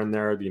somewhere in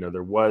there.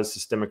 There was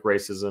systemic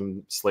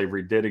racism.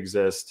 Slavery did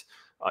exist.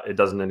 It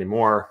doesn't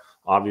anymore.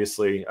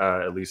 Obviously,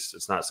 at least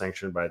it's not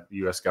sanctioned by the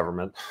U.S.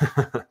 government.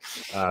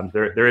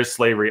 There is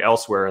slavery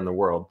elsewhere in the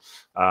world.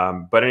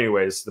 But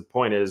anyways, the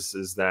point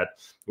is that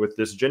with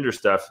this gender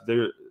stuff,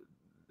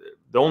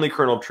 the only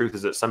kernel of truth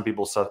is that some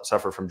people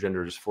suffer from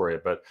gender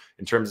dysphoria, but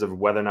in terms of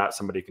whether or not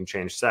somebody can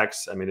change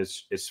sex, I mean,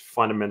 it's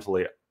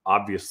fundamentally,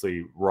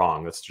 obviously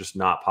wrong. It's just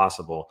not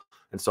possible.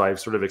 And so I've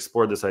sort of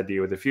explored this idea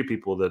with a few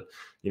people that,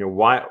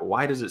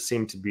 why does it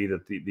seem to be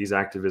that these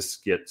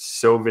activists get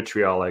so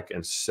vitriolic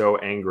and so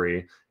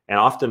angry and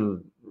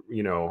often,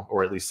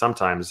 or at least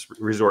sometimes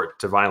resort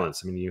to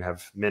violence? I mean, you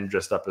have men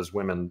dressed up as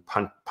women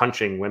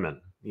punching women,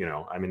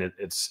 I mean,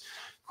 it's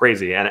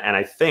crazy. And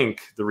I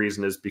think the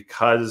reason is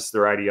because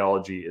their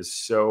ideology is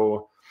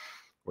so,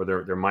 or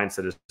their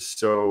mindset is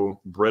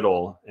so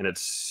brittle and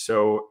it's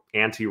so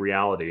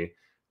anti-reality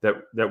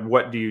that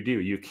what do?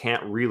 You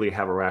can't really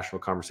have a rational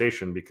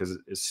conversation, because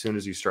as soon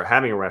as you start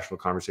having a rational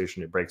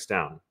conversation, it breaks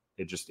down.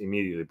 It just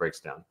immediately breaks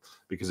down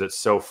because it's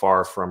so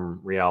far from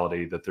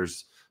reality that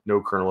there's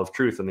no kernel of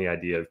truth in the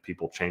idea of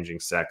people changing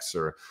sex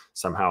or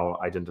somehow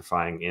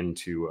identifying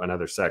into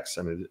another sex.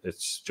 I mean,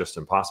 it's just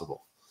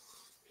impossible.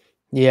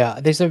 Yeah,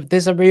 there's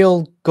a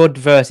real good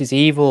versus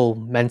evil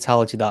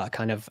mentality that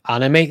kind of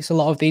animates a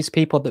lot of these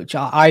people that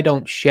I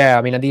don't share.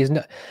 I mean,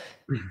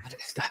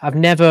 I've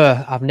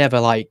never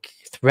like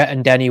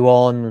threatened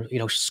anyone,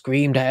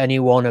 screamed at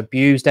anyone,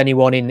 abused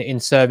anyone in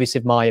service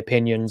of my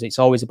opinions. It's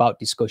always about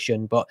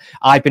discussion, but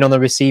I've been on the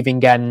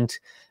receiving end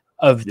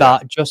of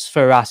that just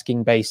for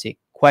asking basic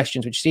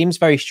questions, which seems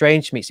very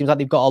strange to me. It seems like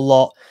they've got a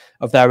lot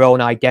of their own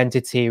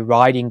identity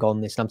riding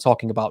on this. And I'm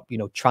talking about,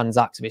 trans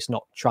activists,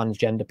 not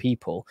transgender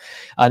people.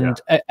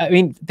 And I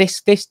mean, this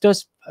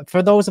does,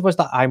 for those of us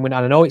that and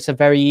I know it's a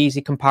very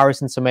easy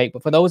comparison to make,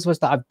 but for those of us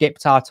that have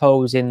dipped our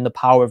toes in the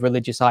power of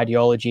religious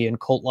ideology and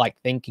cult-like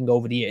thinking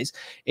over the years,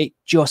 it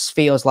just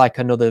feels like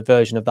another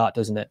version of that,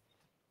 doesn't it?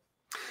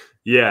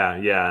 Yeah.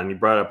 And you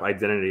brought up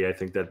identity. I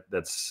think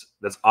that's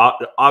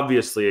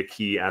obviously a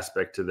key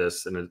aspect to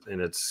this, and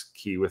it's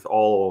key with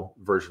all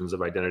versions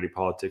of identity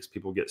politics.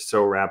 People get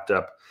so wrapped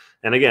up.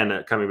 And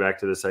again, coming back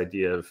to this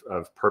idea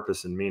of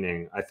purpose and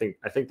meaning, I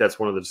think that's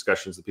one of the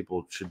discussions that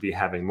people should be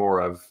having more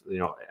of.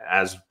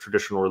 As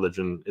traditional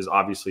religion is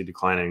obviously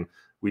declining,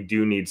 we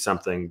do need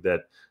something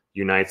that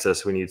unites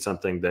us. We need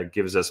something that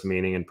gives us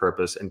meaning and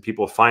purpose, and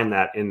people find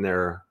that in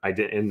their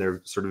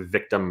sort of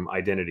victim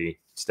identity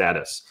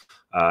status.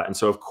 And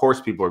so, of course,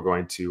 people are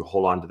going to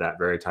hold on to that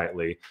very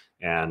tightly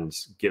and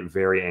get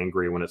very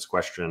angry when it's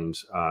questioned.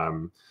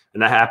 And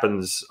that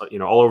happens,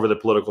 all over the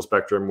political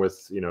spectrum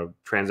with,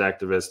 trans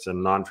activists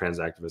and non-trans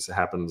activists. It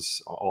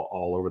happens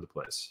all over the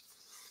place.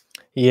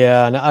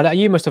 Yeah, and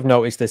you must have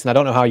noticed this, and I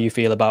don't know how you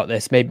feel about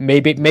this.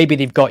 Maybe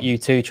they've got you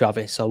too,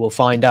 Travis, so we'll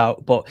find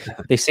out. But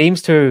there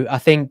seems to, I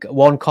think,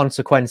 one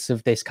consequence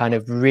of this kind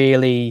of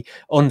really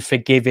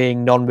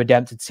unforgiving,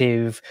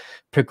 non-redemptive,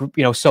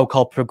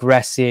 so-called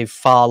progressive,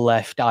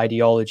 far-left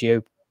ideology,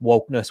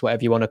 wokeness,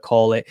 whatever you want to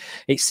call it,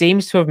 it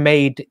seems to have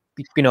made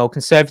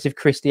conservative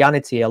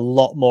Christianity a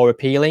lot more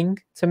appealing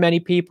to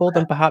many people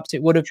than perhaps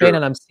it would have been.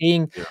 And I'm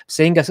seeing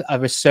a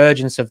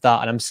resurgence of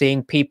that, and I'm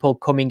seeing people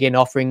coming in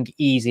offering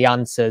easy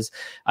answers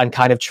and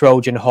kind of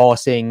Trojan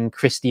horsing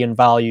Christian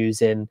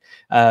values in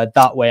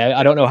that way.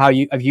 I don't know how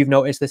you've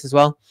noticed this as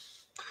well.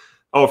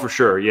 Oh, for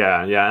sure.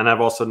 Yeah. And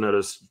I've also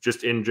noticed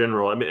just in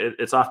general, I mean,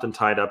 it's often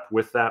tied up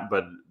with that,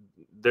 but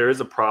there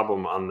is a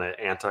problem on the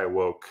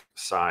anti-woke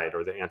side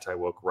or the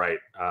anti-woke right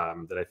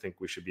that I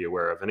think we should be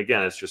aware of. And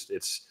again,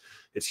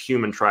 it's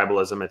human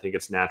tribalism. I think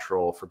it's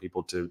natural for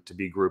people to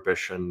be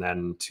groupish and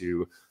then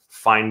to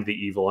find the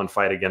evil and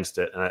fight against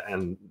it.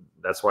 And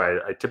that's why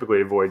I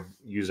typically avoid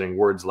using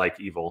words like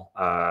evil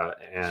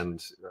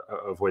and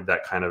avoid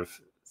that kind of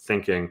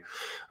thinking.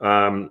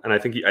 And I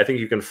think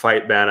you can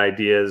fight bad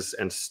ideas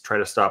and try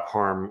to stop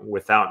harm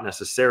without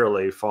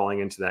necessarily falling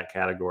into that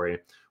category,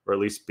 or at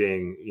least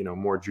being,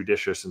 more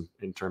judicious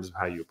in terms of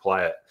how you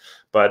apply it.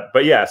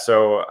 But yeah,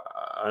 so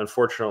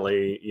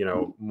unfortunately,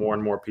 more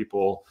and more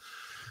people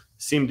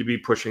seem to be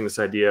pushing this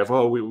idea of,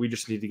 oh, we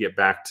just need to get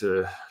back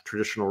to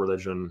traditional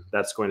religion.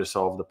 That's going to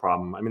solve the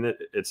problem. I mean,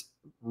 it's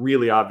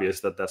really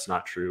obvious that that's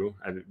not true,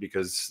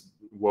 because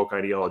woke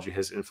ideology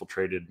has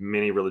infiltrated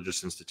many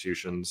religious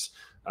institutions.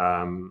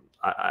 I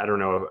don't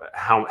know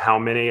how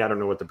many, I don't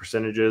know what the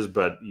percentage is,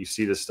 but you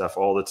see this stuff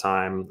all the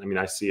time. I mean,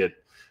 I see it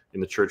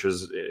in the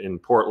churches in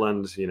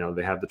Portland.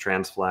 They have the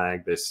trans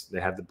flag,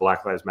 they have the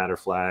Black Lives Matter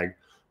flag.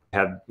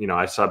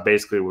 I saw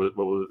basically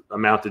what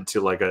amounted to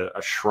like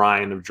a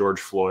shrine of George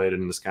Floyd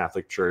in this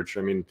Catholic church.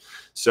 I mean,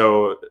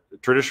 so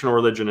traditional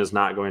religion is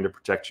not going to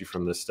protect you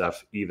from this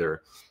stuff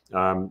either.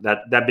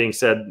 That being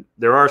said,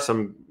 there are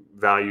some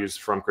values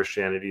from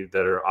Christianity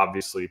that are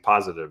obviously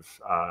positive.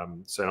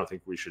 So I don't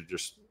think we should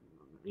just,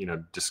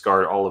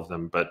 discard all of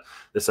them. But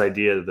this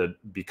idea that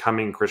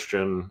becoming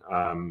Christian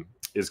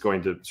is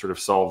going to sort of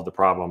solve the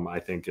problem,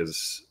 I think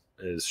is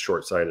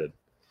short-sighted.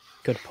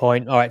 Good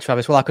point. All right,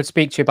 Travis. Well, I could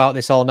speak to you about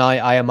this all night,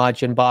 I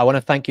imagine, but I want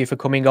to thank you for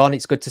coming on.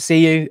 It's good to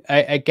see you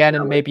again,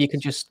 and maybe you can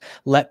just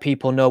let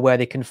people know where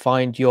they can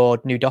find your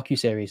new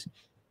docuseries.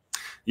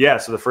 Yeah,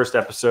 so the first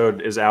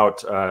episode is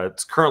out.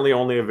 It's currently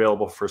only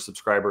available for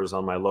subscribers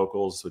on my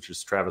locals, which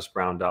is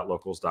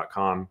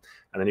travisbrown.locals.com.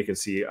 And then you can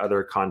see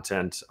other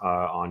content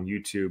on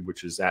YouTube,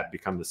 which is at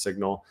Become the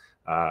Signal.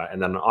 And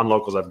then on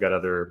locals, I've got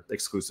other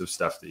exclusive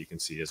stuff that you can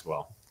see as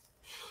well.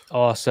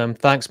 Awesome.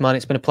 Thanks, man.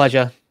 It's been a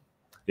pleasure.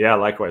 Yeah,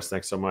 likewise.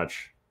 Thanks so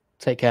much.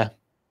 Take care.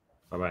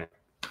 Bye-bye.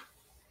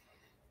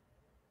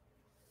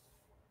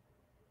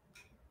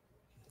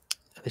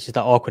 This is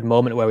that awkward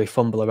moment where we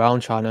fumble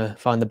around trying to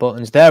find the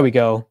buttons. There we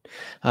go.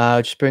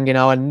 Just bringing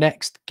our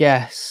next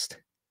guest.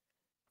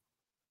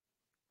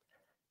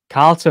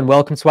 Carlton,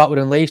 welcome to Attwood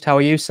Unleashed. How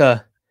are you,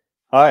 sir?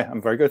 Hi,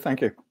 I'm very good.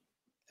 Thank you.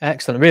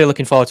 Excellent. I'm really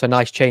looking forward to a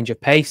nice change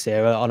of pace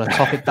here on a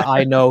topic that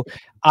I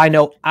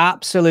know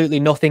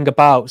absolutely nothing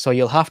about. So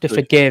you'll have to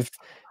forgive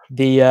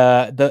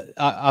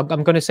I'm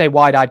going to say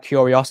wide-eyed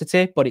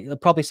curiosity, but it'll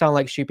probably sound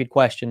like stupid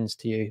questions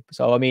to you.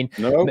 So I mean,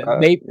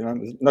 maybe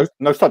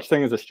no such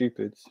thing as a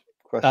stupid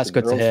question. That's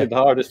good to hear. The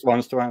hardest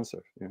ones to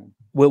answer. Yeah.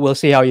 We'll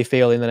see how you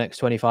feel in the next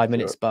 25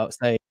 minutes about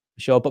say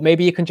sure. But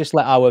maybe you can just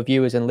let our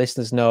viewers and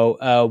listeners know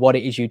what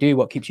it is you do,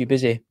 what keeps you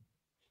busy.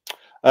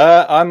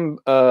 I'm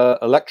a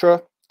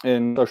lecturer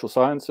in social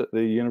science at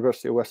the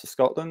University of West of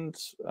Scotland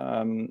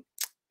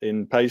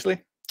in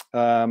Paisley.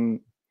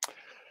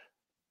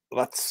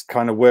 That's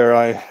kind of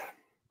where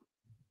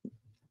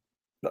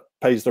that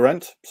pays the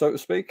rent, so to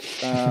speak.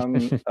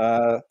 I'm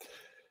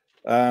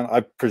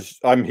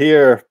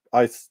here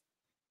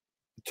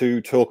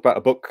to talk about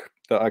a book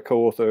that I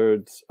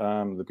co-authored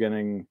the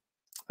beginning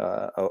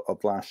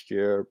of last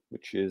year,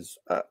 which is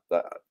a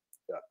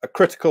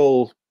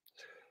critical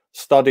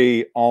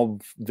study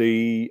of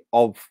the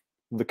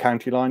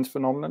county lines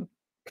phenomenon,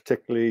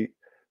 particularly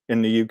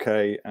in the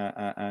UK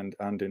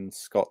and in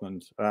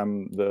Scotland.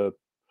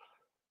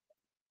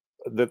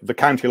 The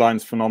county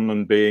lines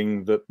phenomenon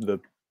being the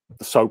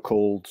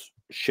so-called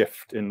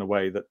shift in the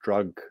way that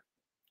drug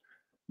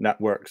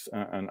networks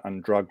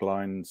and drug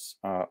lines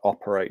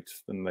operate,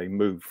 and they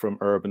move from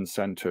urban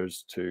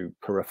centres to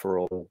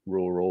peripheral,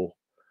 rural,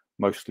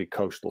 mostly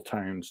coastal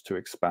towns to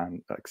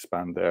expand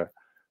their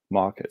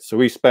markets. So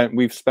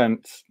we've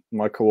spent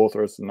my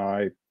co-authors and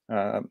I,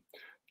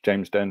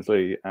 James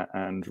Densley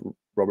and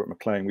Robert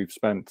McLean, we've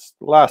spent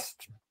the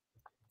last,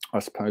 I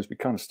suppose we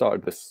kind of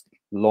started this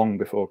long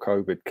before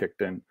COVID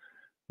kicked in,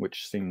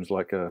 which seems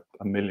like a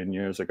million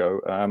years ago,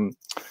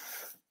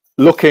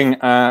 looking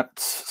at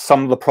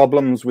some of the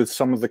problems with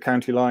some of the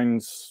county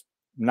lines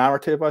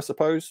narrative, I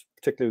suppose,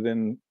 particularly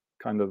within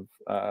kind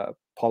of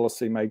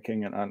policy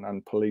making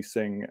and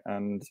policing,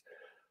 and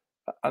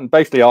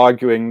basically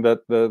arguing that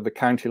the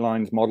county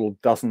lines model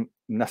doesn't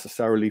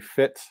necessarily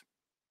fit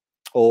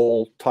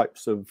all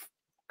types of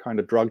kind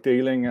of drug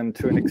dealing, and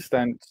to an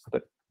extent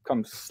that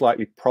becomes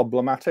slightly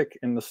problematic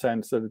in the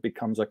sense that it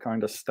becomes a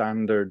kind of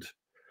standard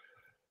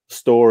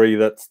story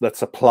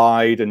that's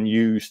applied and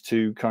used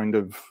to kind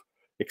of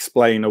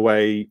explain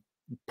away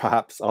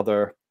perhaps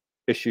other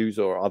issues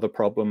or other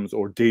problems,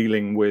 or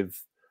dealing with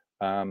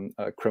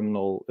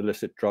criminal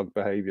illicit drug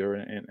behavior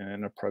in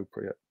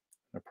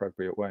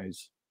inappropriate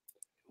ways.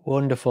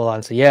 Wonderful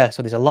answer. Yeah,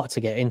 so there's a lot to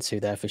get into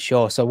there for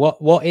sure. So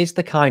what is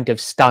the kind of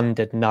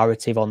standard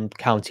narrative on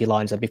county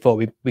lines? And before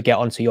we get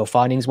onto your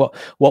findings, what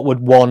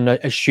would one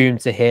assume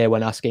to hear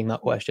when asking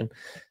that question?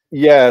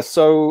 Yeah,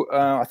 so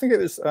I think it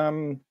was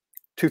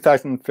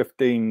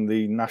 2015,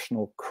 the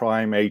National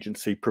Crime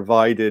Agency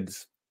provided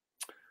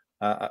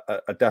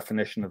a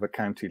definition of a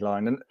county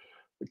line, and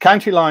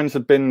county lines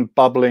have been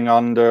bubbling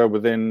under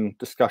within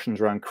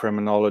discussions around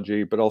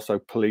criminology, but also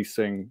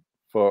policing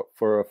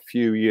for a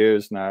few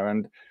years now.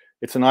 And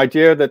it's an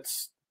idea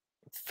that's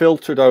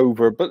filtered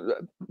over, but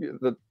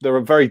there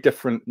are very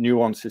different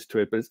nuances to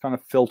it, but it's kind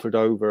of filtered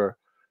over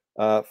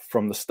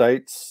from the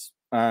States,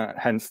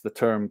 hence the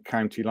term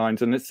county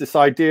lines. And it's this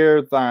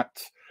idea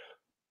that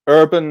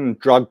urban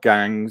drug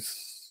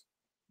gangs,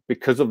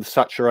 because of the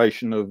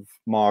saturation of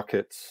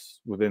markets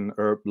within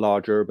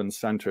large urban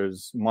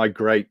centers,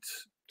 migrate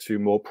to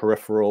more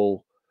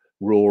peripheral,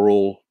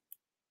 rural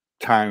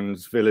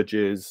towns,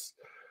 villages,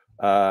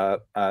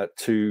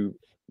 to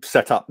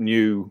set up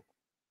new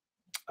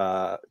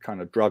kind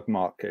of drug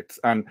markets.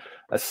 And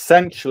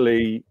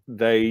essentially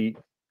the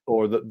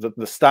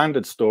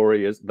standard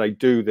story is they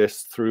do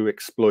this through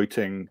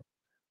exploiting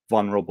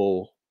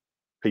vulnerable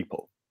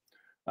people,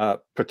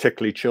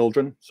 particularly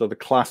children. So the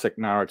classic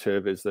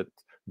narrative is that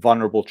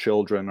vulnerable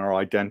children are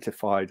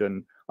identified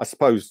and, I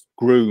suppose,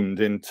 groomed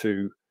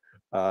into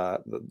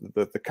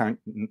the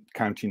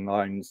county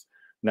lines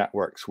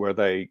networks, where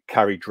they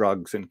carry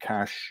drugs and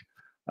cash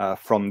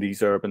from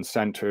these urban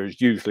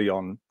centers, usually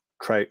on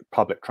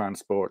public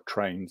transport,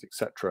 trains,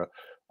 etc.,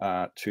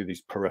 to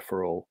these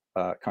peripheral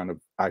kind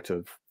of out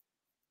of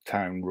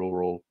town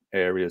rural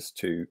areas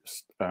to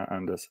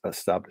and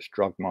establish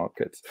drug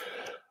markets.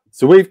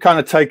 So we've kind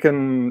of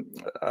taken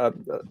a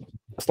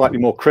slightly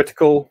more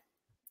critical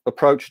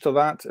approach to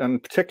that,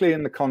 and particularly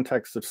in the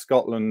context of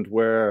Scotland,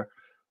 where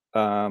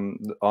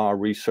our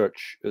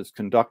research is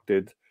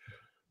conducted,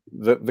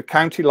 the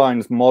county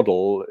lines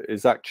model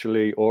is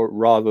actually, or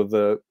rather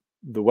the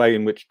way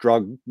in which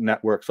drug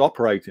networks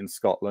operate in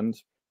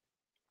Scotland,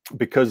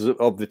 because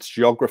of its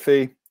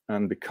geography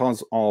and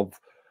because of,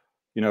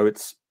 you know,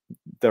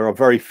 there are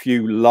very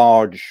few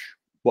large,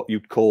 what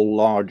you'd call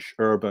large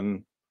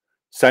urban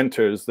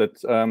centers,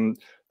 that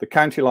the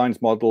county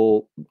lines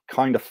model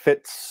kind of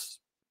fits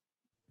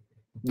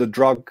the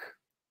drug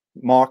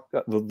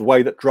the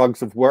way that drugs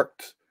have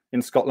worked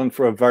in Scotland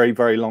for a very,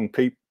 very long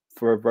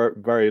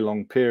very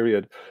long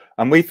period.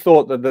 And we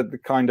thought that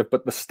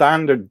the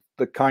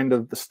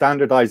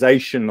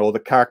standardization or the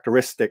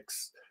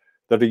characteristics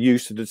that are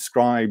used to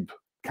describe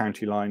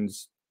county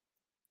lines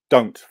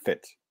don't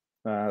fit.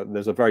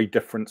 There's a very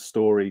different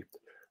story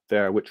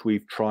there, which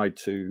we've tried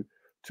to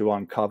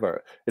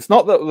uncover. It's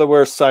not that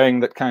we're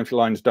saying that county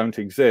lines don't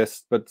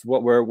exist, but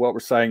what we're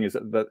saying is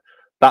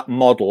that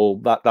model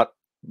that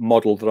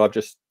I've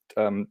just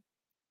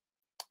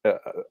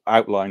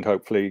outlined,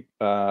 hopefully,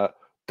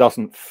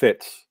 doesn't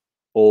fit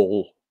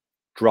all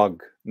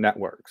drug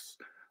networks,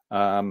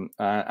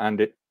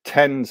 and it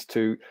tends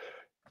to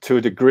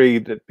a degree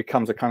that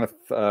becomes a kind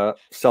of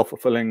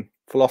self-fulfilling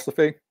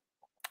philosophy,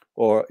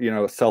 or, you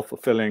know, a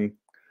self-fulfilling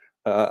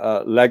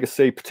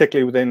legacy,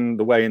 particularly within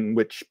the way in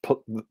which,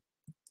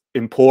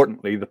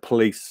 importantly, the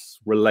police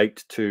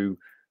relate to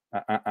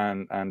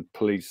and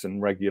police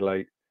and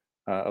regulate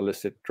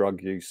illicit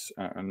drug use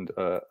and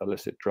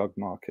illicit drug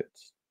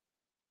markets.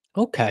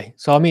 Okay,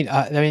 so I mean,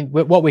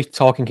 what we're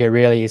talking here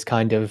really is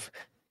kind of,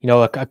 you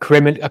know, a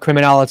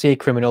criminality,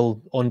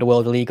 criminal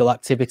underworld, illegal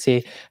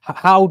activity.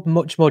 How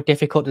much more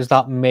difficult does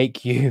that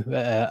make you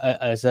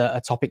as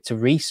a topic to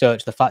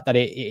research? The fact that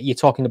you're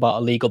talking about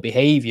illegal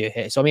behavior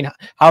here. So I mean,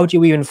 how do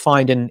you even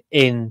find an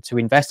in to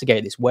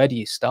investigate this? Where do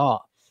you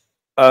start?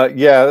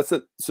 Yeah,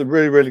 it's a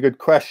really, really good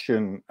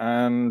question,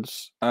 and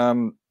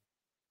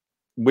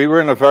we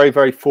were in a very,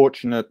 very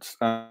fortunate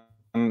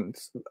and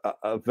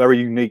a very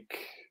unique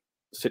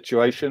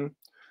situation,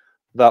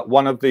 that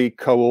one of the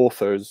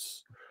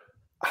co-authors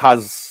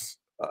has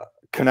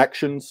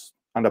connections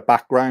and a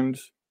background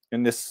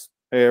in this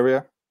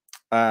area,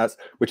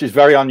 which is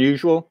very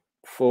unusual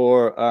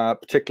for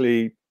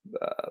particularly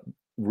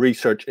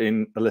research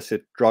in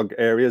illicit drug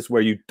areas,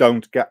 where you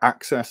don't get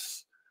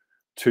access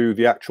to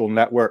the actual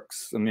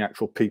networks and the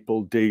actual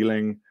people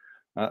dealing,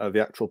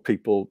 the actual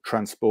people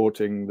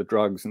transporting the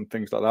drugs and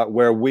things like that,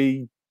 where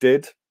we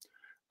did.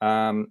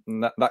 And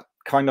that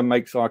kind of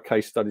makes our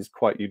case studies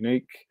quite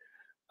unique.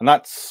 And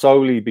that's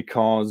solely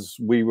because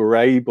we were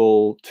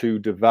able to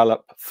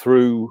develop,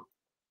 through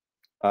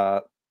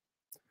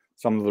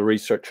some of the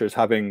researchers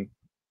having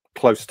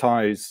close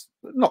ties,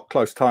 not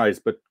close ties,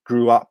 but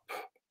grew up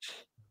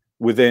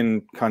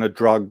within kind of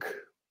drug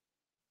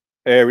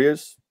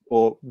areas,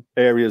 or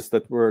areas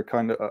that were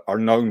kind of are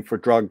known for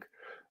drug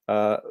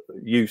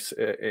use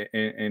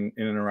in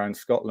and around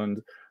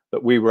Scotland,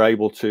 that we were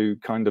able to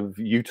kind of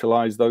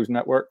utilize those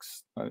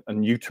networks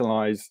and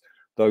utilize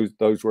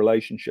those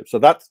relationships. So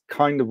that's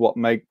kind of what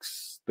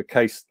makes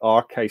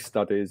our case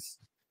studies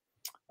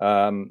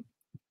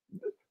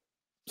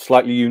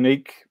slightly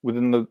unique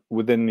within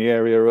the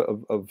area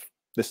of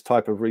this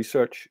type of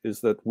research,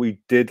 is that we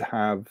did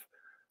have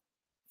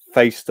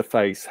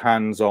face-to-face,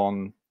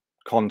 hands-on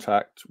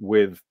contact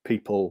with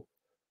people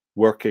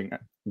working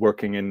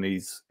in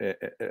these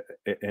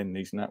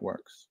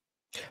networks.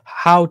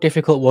 How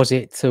difficult was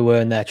it to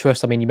earn their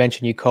trust? I mean, you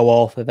mentioned you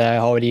co-author there,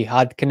 already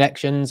had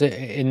connections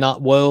in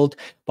that world,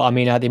 but I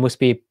mean, they must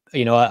be,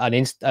 you know,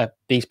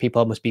 these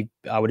people must be,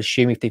 I would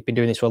assume, if they've been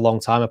doing this for a long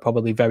time, are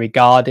probably very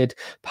guarded,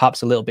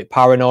 perhaps a little bit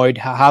paranoid.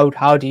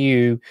 How do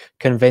you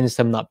convince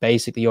them that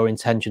basically your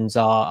intentions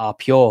are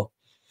pure?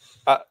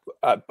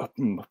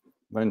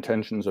 My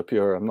intentions are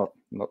pure. I'm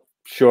not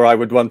sure I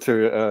would want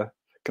to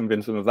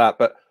convince them of that,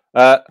 but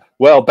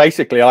well,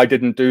 basically, I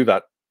didn't do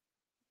that,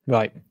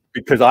 right?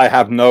 Because I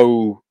have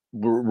no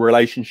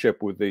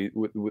relationship with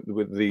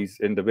these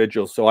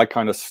individuals, so I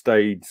kind of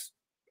stayed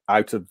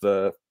out of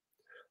the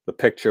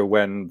picture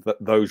when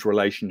those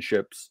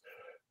relationships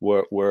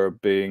were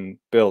being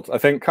built. I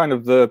think kind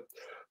of the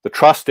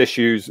trust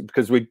issues,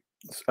 because we,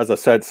 as I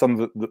said, some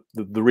of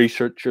the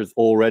researchers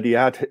already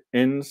had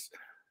ins,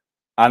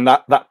 and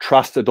that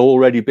trust had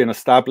already been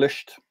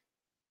established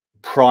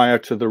prior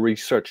to the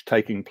research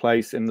taking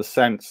place, in the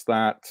sense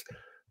that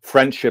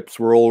friendships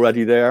were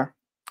already there,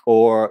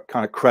 or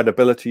kind of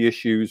credibility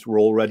issues were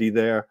already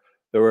there.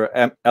 There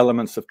were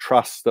elements of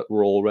trust that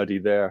were already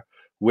there,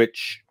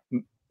 which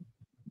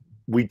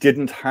we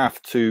didn't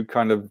have to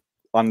kind of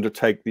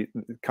undertake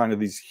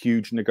these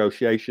huge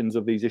negotiations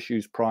of these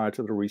issues prior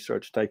to the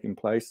research taking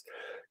place,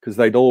 because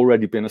they'd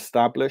already been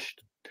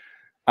established.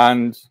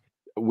 And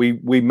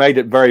we made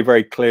it very,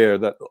 very clear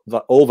that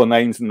all the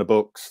names in the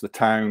books, the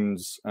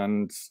towns,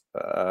 and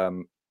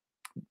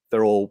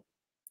they're all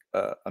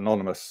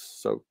anonymous.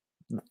 So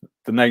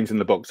the names in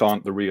the books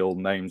aren't the real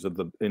names of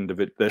the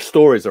individual. Their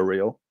stories are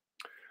real,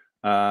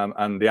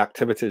 and the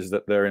activities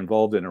that they're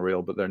involved in are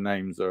real, but their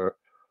names are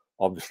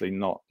obviously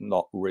not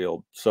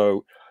real.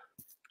 So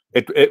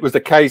it was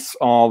a case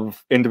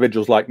of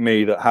individuals like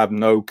me that have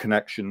no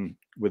connection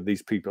with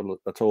these people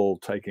at all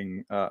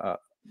taking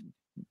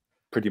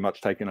pretty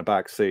much taking a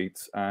back seat,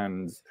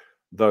 and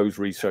those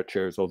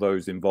researchers or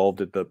those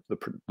involved in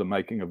the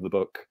making of the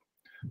book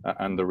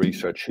and the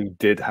research, who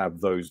did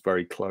have those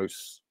very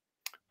close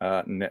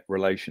knit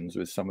relations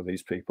with some of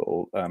these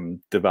people,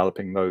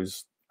 developing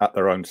those at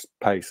their own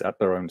pace, at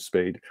their own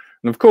speed.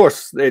 And of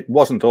course, it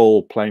wasn't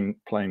all plain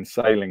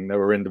sailing. There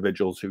were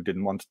individuals who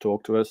didn't want to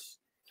talk to us,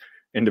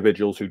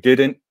 individuals who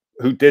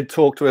did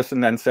talk to us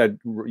and then said,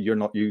 you're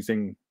not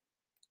using,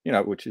 you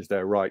know, which is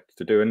their right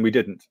to do. And we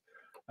didn't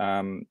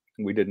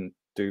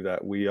do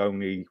that. We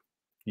only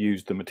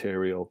used the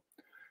material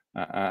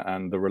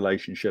and the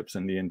relationships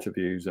and the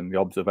interviews and the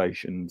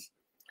observations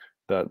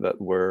that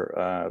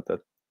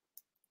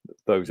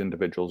those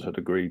individuals had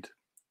agreed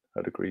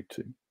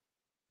to.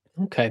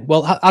 Okay,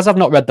 well, as I've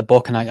not read the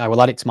book, and I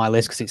will add it to my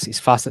list because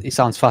it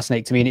sounds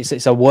fascinating to me, and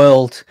it's a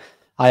world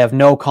I have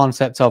no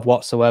concept of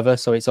whatsoever,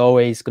 so it's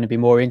always going to be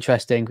more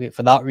interesting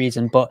for that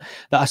reason. But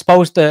I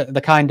suppose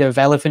the kind of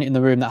elephant in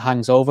the room that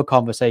hangs over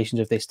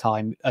conversations of this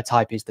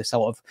type is the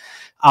sort of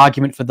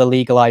argument for the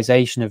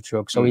legalization of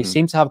drugs. So we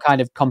seem to have kind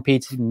of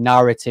competing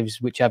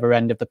narratives, whichever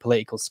end of the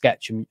political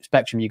spectrum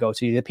you go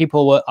to. The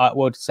people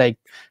would say,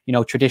 you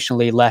know,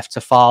 traditionally left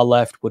to far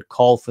left would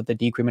call for the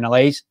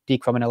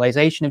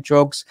decriminalization of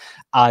drugs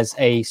as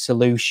a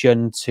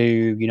solution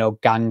to, you know,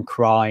 gang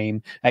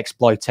crime,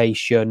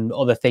 exploitation,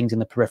 other things in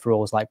the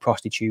peripherals like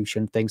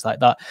prostitution, things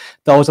like that.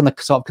 Those on the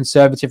sort of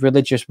conservative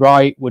religious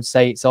right would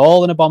say it's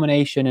all an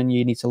abomination and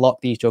you need to lock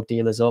these drug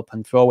dealers up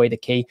and throw away the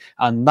key,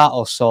 and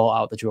that'll sort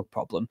out the drug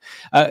problem.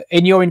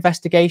 In your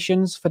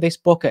investigations for this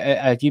book,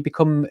 have you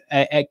become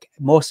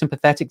more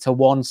sympathetic to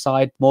one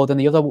side more than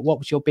the other? What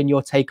was been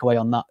your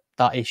takeaway on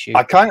that issue?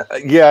 I kind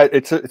of, yeah,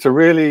 it's a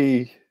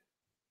really,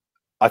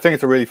 I think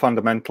it's a really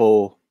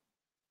fundamental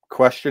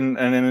question,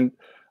 and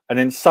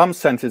in some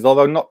senses,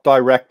 although not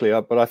directly,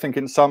 but I think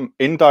in some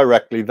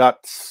indirectly,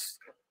 that's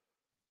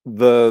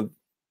the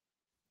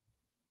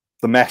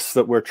mess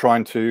that we're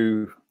trying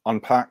to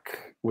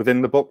unpack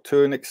within the book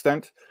to an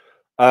extent.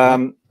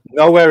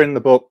 Nowhere in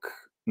the book,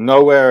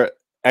 nowhere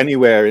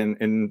anywhere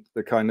in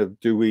the kind of,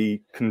 do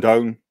we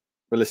condone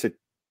illicit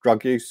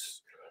drug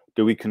use?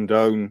 Do we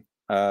condone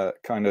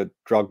kind of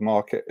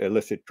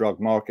illicit drug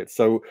market?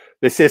 So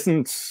this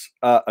isn't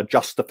a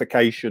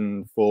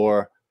justification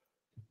for,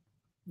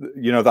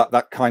 you know,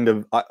 that kind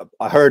of,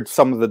 I heard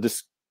some of the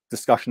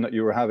discussion that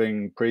you were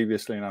having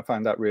previously, and I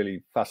found that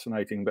really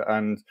fascinating.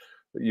 And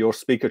your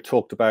speaker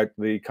talked about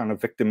the kind of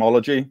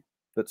victimology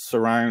that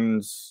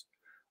surrounds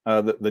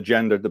the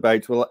gender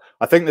debate. Well,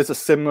 I think there's a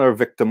similar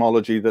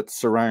victimology that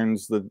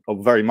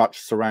very much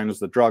surrounds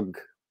the drug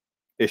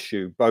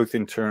issue, both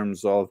in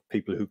terms of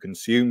people who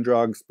consume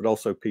drugs, but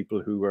also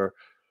people who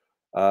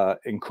are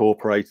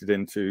incorporated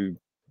into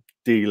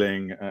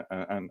dealing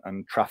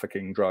and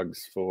trafficking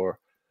drugs for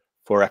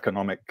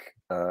economic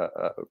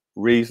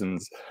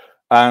reasons.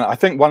 And I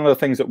think one of the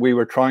things that we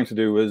were trying to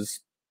do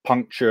was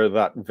puncture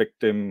that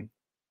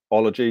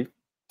victimology,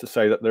 to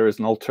say that there is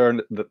an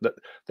alternative, that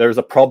there is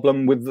a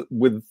problem with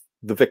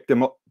the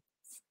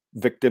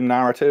victim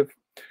narrative,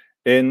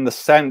 in the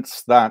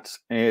sense that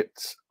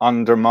it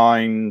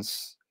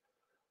undermines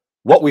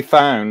what we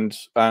found,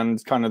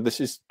 and kind of this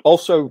is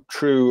also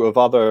true of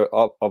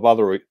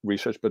other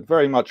research, but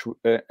very much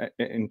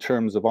in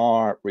terms of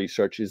our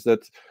research, is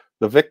that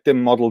the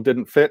victim model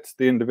didn't fit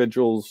the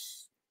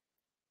individuals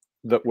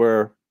that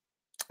were,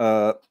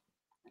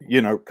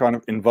 you know, kind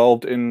of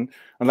involved in,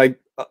 and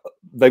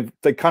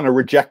they kind of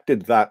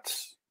rejected that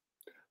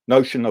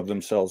notion of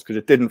themselves because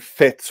it didn't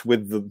fit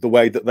with the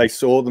way that they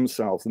saw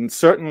themselves. And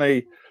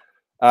certainly,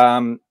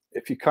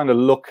 if you kind of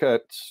look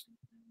at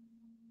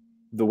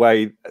the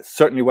way,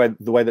 the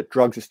way that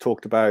drugs is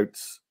talked about,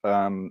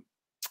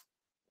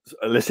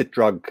 illicit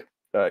drug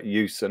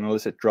use and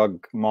illicit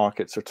drug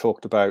markets are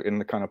talked about in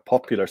the kind of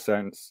popular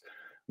sense,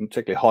 and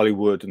particularly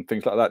Hollywood and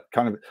things like that.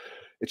 Kind of,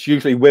 it's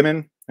usually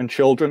women and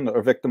children that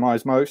are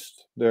victimized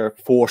most. They're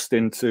forced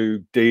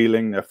into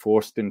dealing, they're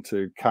forced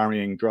into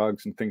carrying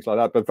drugs and things like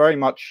that. But very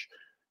much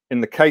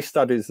in the case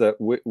studies that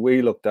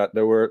we looked at,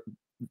 there were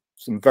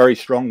some very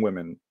strong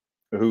women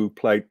who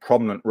played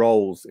prominent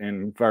roles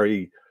in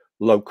very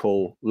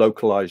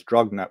localized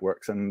drug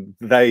networks, and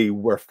they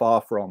were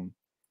far from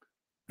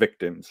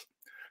victims.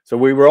 So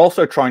we were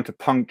also trying to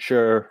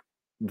puncture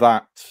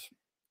that,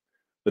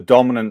 the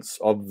dominance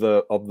of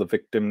the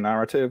victim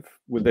narrative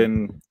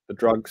within the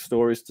drug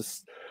stories,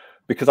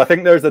 because I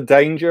think there's a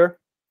danger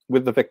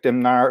with the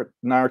victim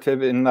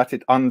narrative in that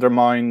it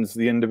undermines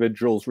the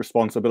individual's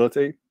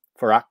responsibility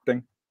for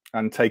acting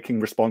and taking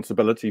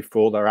responsibility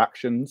for their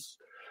actions.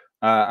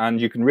 And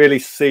you can really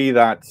see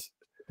that,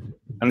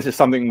 and this is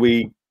something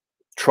we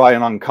try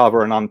and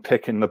uncover and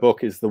unpick in the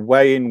book, is the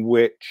way in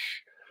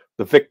which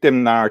the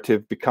victim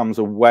narrative becomes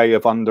a way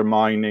of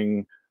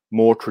undermining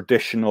more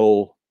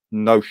traditional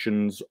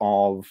notions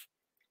of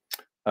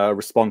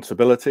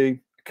responsibility,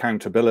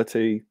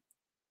 accountability,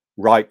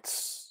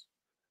 rights,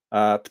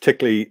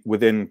 particularly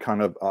within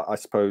kind of, I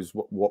suppose,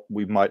 what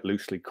we might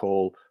loosely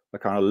call a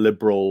kind of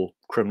liberal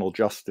criminal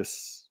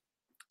justice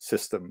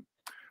system,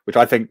 which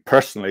I think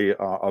personally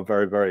are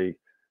very, very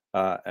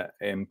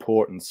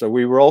important. So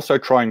we were also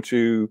trying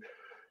to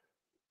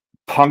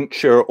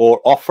puncture or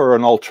offer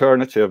an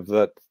alternative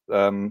that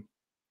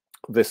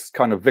this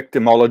kind of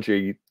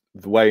victimology,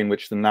 the way in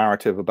which the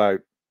narrative about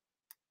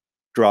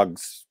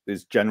drugs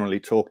is generally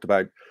talked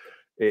about,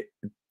 it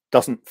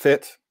doesn't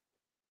fit.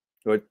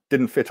 It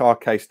didn't fit our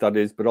case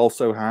studies, but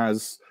also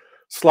has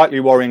slightly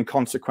worrying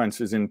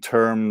consequences in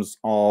terms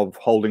of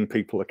holding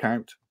people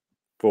account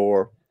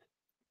for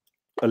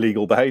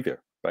illegal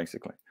behavior,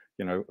 basically.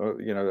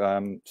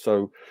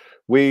 So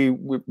we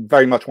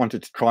very much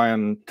wanted to try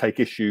and take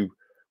issue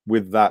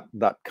with that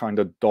kind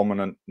of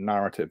dominant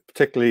narrative,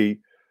 particularly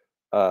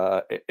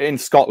in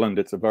Scotland.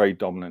 It's a very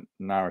dominant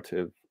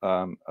narrative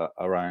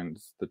around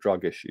the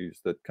drug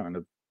issues, that kind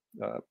of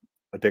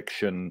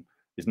addiction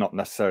is not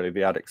necessarily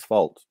the addict's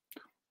fault.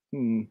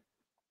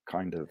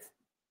 Kind of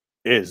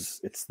is.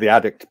 It's the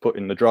addict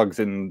putting the drugs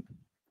in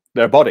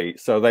their body,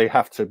 so they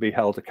have to be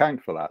held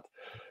account for that.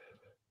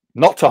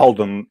 Not to hold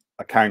them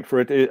account for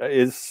it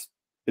is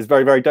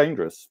very, very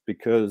dangerous,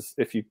 because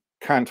if you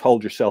can't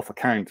hold yourself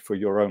account for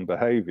your own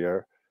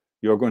behavior,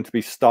 you're going to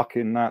be stuck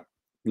in that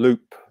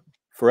loop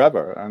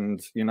forever.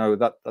 And you know,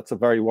 that's a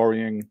very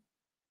worrying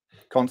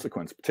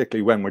consequence,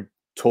 particularly when we're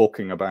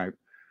talking about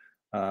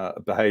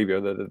behavior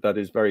that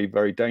is very,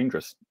 very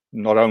dangerous,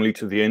 not only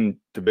to the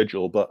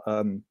individual, but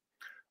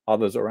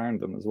others around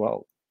them as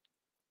well.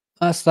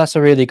 That's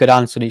a really good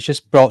answer, and it's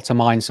just brought to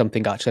mind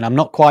something, actually. And I'm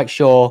not quite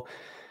sure.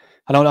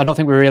 I don't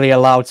think we're really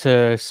allowed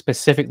to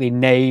specifically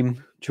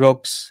name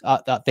drugs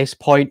at this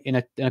point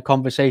in a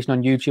conversation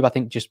on YouTube. I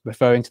think just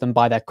referring to them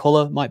by their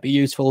color might be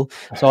useful.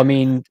 So I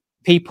mean,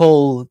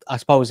 people, I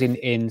suppose,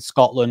 in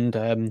Scotland,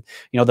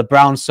 you know, the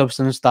brown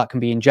substance that can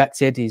be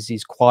injected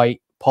is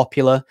quite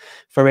popular,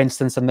 for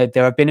instance, and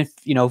there have been,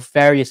 you know,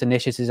 various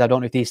initiatives, I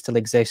don't know if these still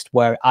exist,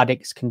 where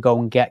addicts can go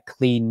and get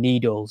clean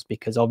needles,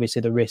 because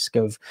obviously the risk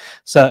of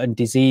certain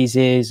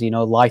diseases, you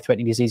know,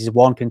 life-threatening diseases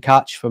one can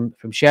catch from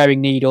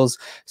sharing needles,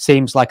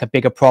 seems like a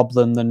bigger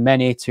problem than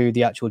many to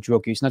the actual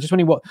drug use. And I just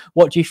wondering,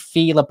 what do you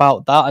feel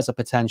about that as a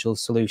potential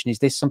solution? Is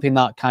this something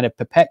that kind of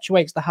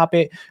perpetuates the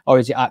habit, or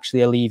is it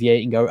actually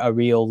alleviating a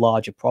real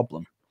larger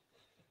problem?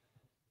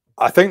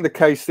 I think the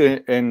case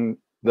in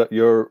that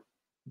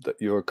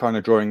you're kind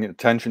of drawing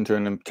attention to,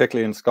 and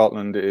particularly in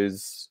Scotland,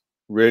 is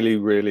really,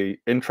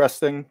 really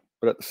interesting,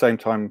 but at the same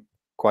time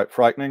quite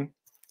frightening.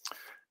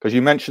 Because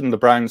you mentioned the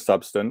brown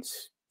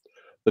substance.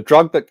 The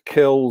drug that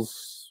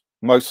kills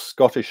most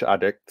Scottish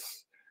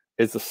addicts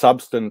is the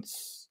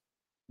substance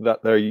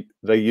that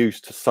they use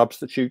to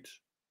substitute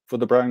for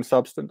the brown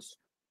substance.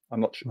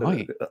 I'm not sure,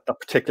 right. A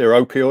particular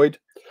opioid.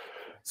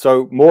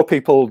 So more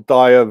people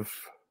die of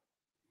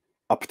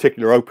a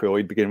particular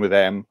opioid, begin with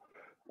M,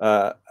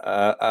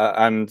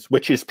 and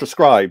which is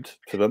prescribed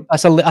to them. I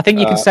think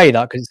you can say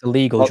that because it's a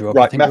legal drug.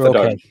 Right, I think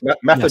methadone. Okay.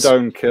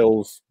 Methadone Yes.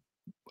 kills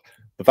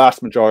the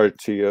vast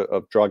majority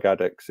of drug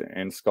addicts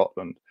in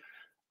Scotland,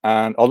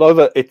 and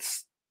although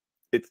it's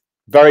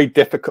very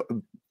difficult,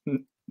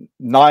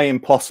 nigh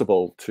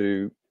impossible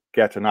to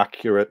get an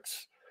accurate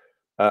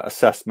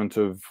assessment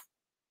of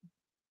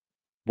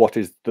what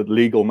is the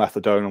legal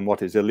methadone and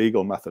what is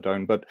illegal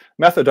methadone. But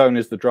methadone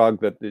is the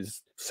drug that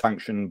is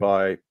sanctioned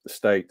by the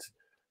state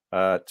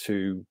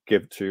to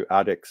give to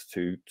addicts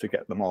to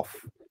get them off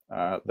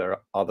their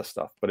other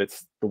stuff. But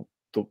it's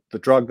the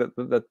drug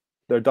that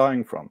they're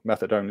dying from.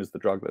 Methadone is the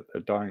drug that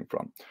they're dying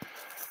from.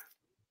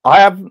 I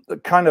have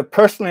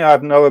personally, I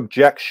have no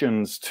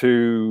objections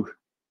to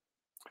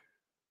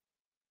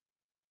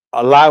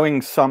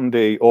allowing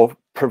somebody or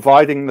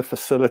providing the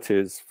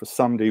facilities for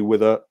somebody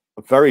with a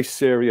very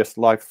serious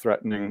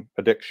life-threatening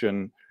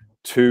addiction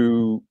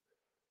to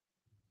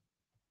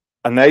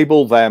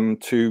enable them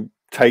to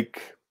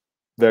take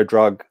their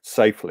drug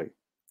safely.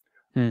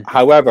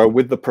 However,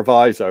 with the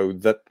proviso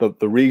that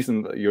the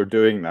reason that you're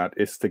doing that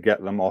is to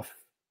get them off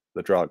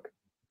the drug,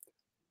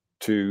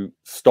 to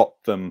stop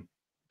them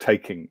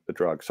taking the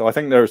drug. So I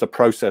think there is a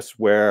process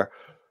where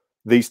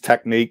these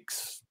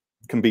techniques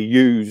can be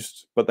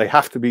used, but they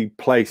have to be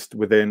placed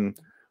within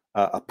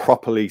a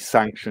properly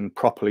sanctioned,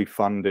 properly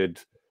funded,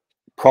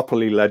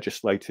 properly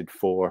legislated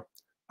for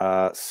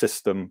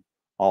system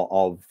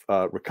of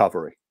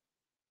recovery.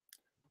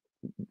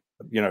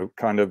 You know,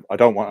 I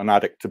don't want an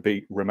addict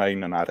to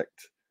remain an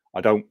addict.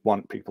 I don't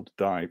want people to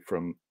die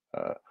from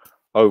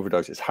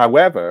overdoses.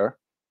 However,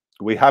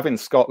 we have in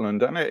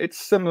Scotland, and it's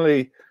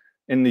similarly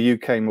in the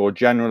UK more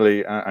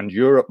generally, and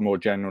Europe more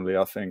generally,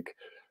 I think,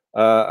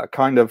 a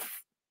kind of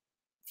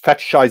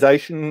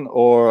fetishization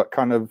or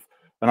kind of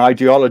an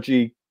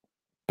ideology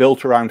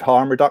built around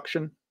harm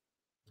reduction,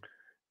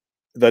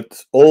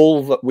 that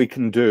all that we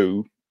can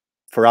do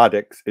for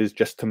addicts is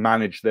just to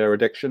manage their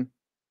addiction.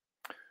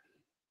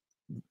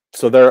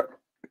 So they're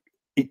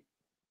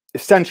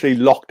essentially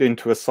locked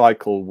into a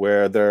cycle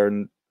where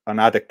an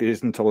addict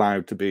isn't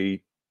allowed to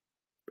be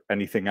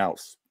anything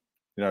else.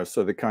 You know,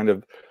 so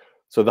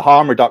the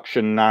harm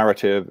reduction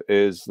narrative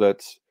is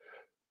that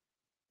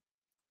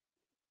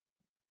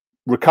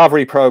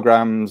recovery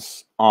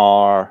programs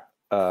are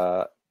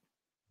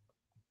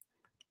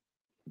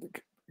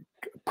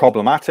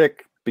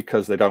problematic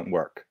because they don't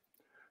work.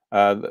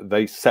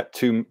 They set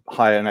too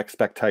high an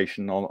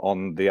expectation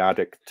on the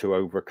addict to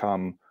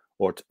overcome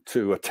or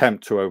to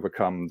attempt to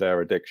overcome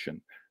their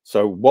addiction.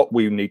 So what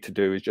we need to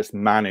do is just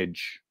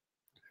manage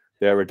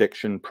their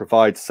addiction,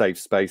 provide safe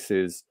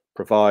spaces,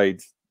 provide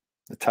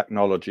the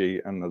technology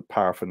and the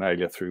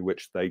paraphernalia through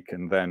which they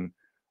can then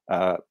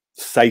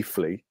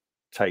safely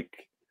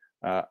take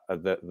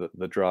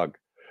the drug.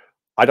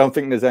 I don't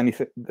think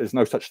there's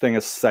no such thing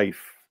as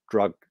safe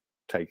drug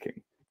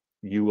taking.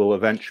 You will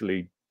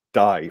eventually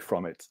die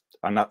from it,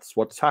 and that's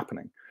what's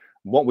happening.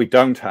 What we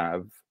don't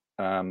have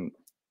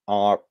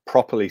are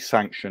properly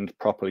sanctioned,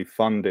 properly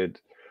funded,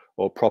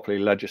 or properly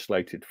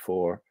legislated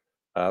for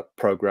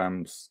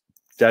programs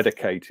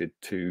dedicated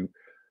to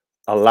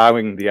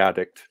allowing the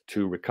addict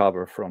to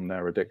recover from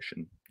their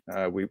addiction.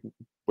 We're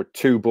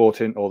too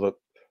bought in, or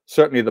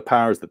certainly the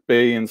powers that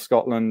be in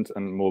Scotland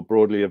and more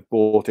broadly have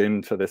bought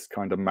into this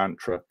kind of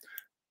mantra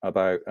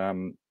about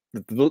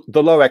the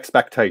low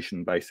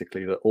expectation,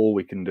 basically, that all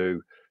we can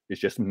do is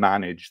just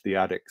manage the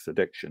addict's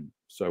addiction.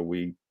 So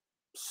we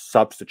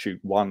substitute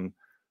one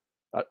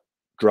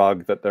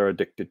drug that they're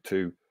addicted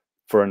to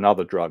for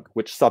another drug,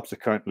 which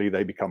subsequently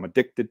they become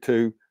addicted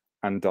to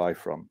and die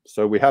from.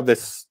 So we have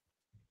this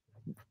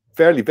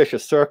fairly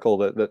vicious circle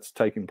that's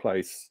taking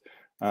place,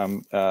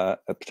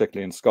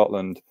 particularly in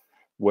Scotland,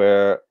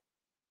 where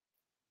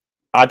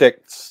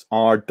addicts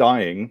are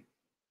dying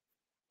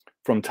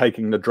from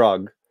taking the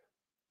drug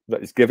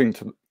that is given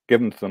to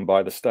them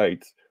by the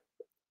state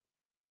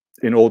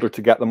in order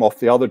to get them off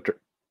the other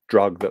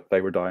drug that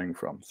they were dying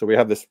from. So we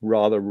have this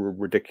rather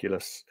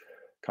ridiculous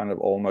kind of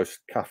almost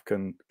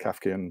Kafkian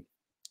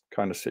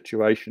kind of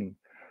situation,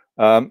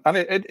 and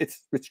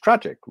it's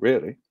tragic,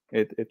 really.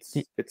 It's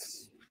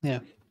yeah.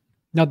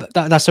 No,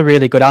 that's a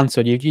really good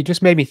answer. You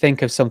just made me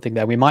think of something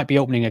there. We might be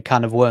opening a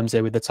can of worms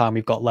there with the time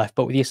we've got left,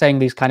 but you're saying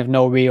there's kind of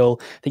no real,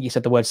 I think you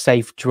said the word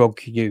safe drug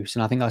use,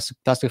 and I think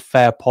that's a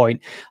fair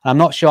point. And I'm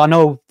not sure, I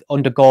know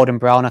under Gordon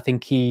Brown, I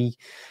think he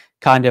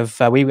kind of,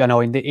 I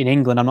know in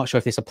England, I'm not sure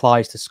if this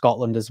applies to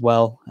Scotland as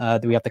well,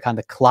 that we have the kind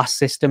of class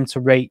system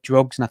to rate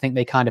drugs, and I think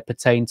they kind of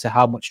pertain to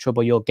how much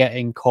trouble you're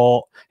getting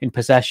caught in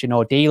possession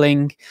or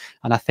dealing.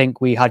 And I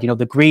think we had,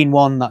 the green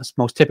one that's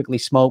most typically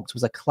smoked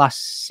was a class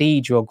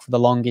C drug for the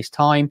longest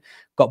time,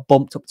 got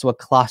bumped up to a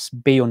class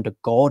B under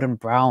Gordon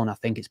Brown. I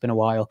think it's been a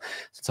while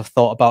since I've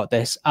thought about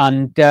this.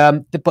 And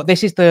but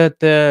this is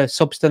the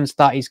substance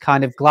that is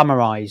kind of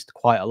glamorized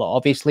quite a lot.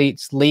 Obviously,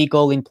 it's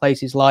legal in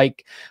places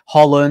like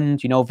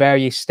Holland,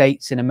 various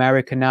states in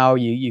America now.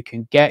 You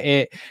can get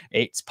it.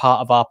 It's part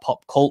of our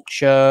pop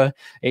culture.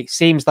 It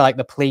seems like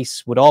the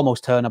police would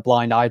almost turn a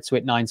blind eye to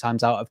it 9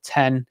 times out of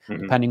 10,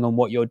 depending on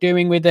what you're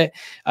doing with it.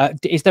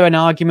 Is there an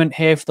argument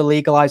here for the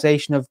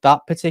legalization of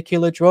that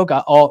particular drug?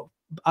 Or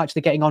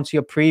actually, getting onto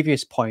your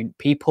previous point,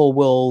 people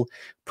will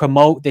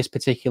promote this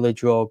particular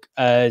drug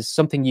as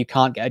something you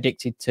can't get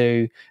addicted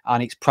to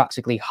and it's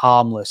practically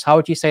harmless. How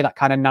would you say that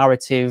kind of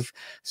narrative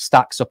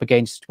stacks up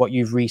against what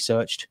you've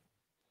researched?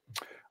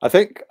 I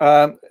think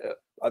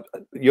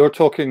you're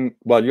talking,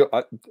 well, you're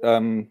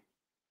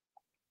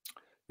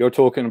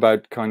talking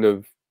about kind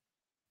of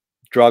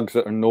drugs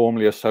that are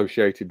normally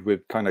associated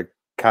with kind of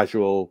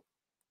casual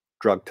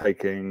drug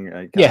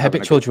taking, yeah,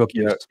 habitual drug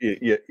use,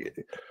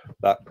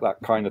 that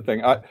kind of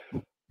thing.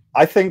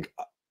 I think,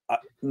 I'm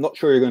not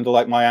sure you're going to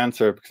like my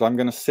answer, because I'm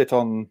going to sit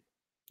on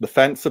the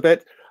fence a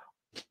bit.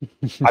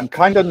 I'm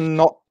kind of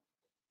not.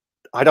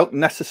 I'm not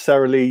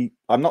necessarily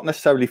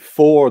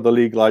for the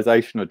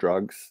legalization of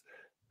drugs,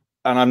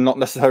 and I'm not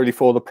necessarily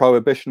for the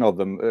prohibition of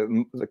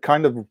them. The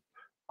kind of,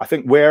 I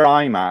think where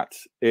I'm at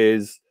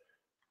is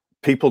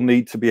people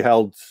need to be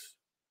held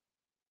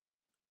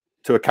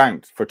to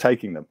account for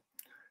taking them.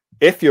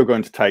 If you're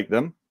going to take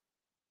them,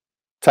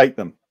 take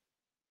them.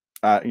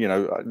 You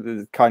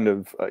know, kind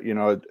of, you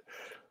know.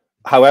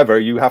 However,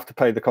 you have to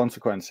pay the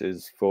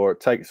consequences for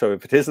take. So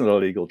if it isn't a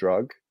legal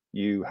drug,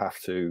 you have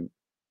to,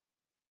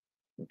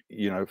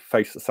 you know,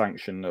 face the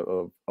sanction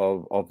of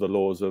the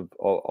laws of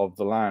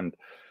the land.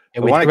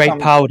 yeah, with great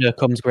powder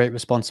comes great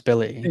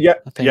responsibility. Yeah,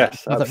 I think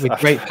yes, with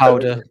great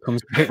powder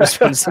comes great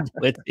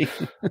responsibility.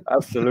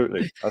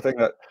 Absolutely, I think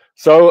that.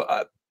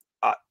 So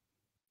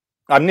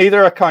I'm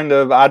neither a kind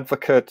of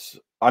advocate.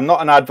 I'm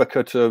not an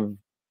advocate of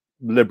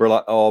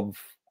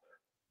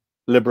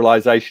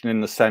liberalization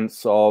in the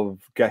sense of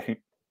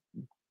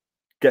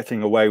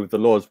getting away with the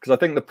laws, because I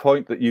think the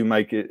point that you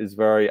make is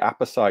very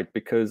apposite,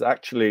 because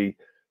actually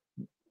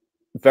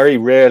very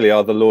rarely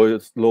are the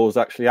laws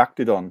actually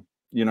acted on.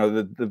 You know,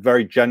 the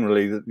very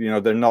generally, you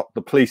know, they're not,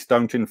 the police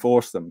don't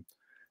enforce them.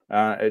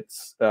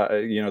 It's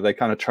you know, they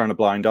kind of turn a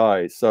blind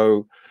eye.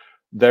 So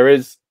there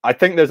is, I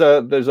think there's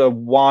a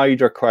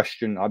wider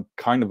question. I'm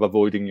kind of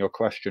avoiding your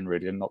question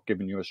really and not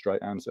giving you a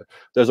straight answer.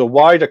 There's a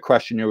wider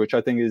question here which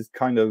I think is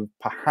kind of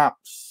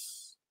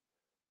perhaps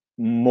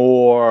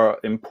more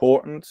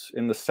important,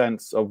 in the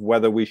sense of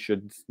whether we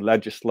should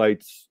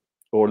legislate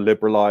or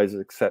liberalize,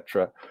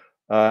 etc.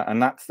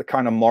 And that's the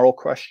kind of moral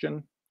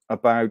question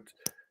about,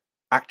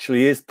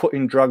 actually, is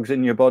putting drugs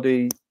in your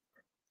body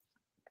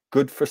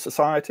good for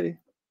society?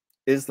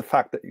 Is the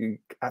fact that you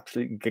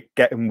actually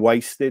getting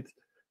wasted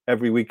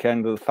every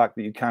weekend, or the fact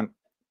that you can't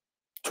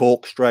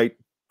talk straight,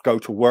 go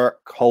to work,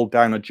 hold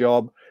down a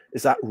job,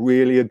 is that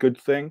really a good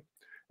thing?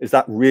 Is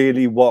that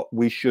really what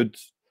we should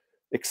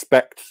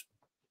expect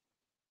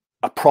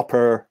a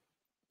proper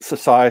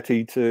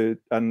society to,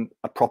 and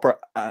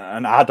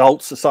an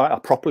adult society, a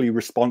properly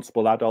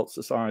responsible adult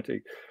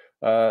society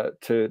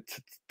to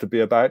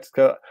be about?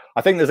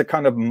 I think there's a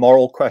kind of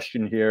moral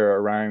question here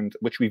around,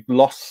 which we've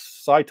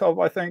lost sight of,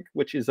 I think,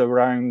 which is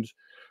around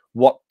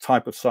what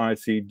type of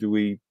society do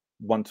we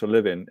want to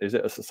live in? Is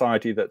it a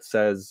society that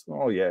says,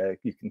 oh yeah,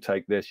 you can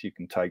take this, you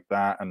can take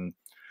that, and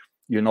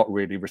you're not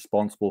really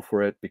responsible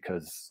for it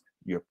because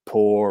you're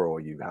poor, or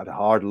you had a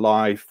hard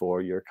life, or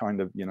you're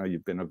kind of, you know,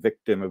 you've been a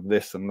victim of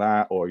this and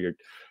that, or you're,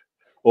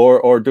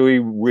 or do we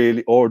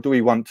really, or do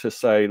we want to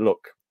say,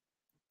 look,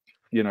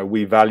 you know,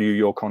 we value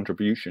your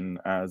contribution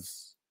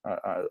as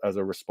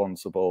a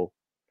responsible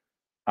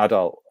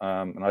adult?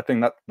 And I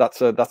think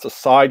that's a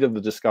side of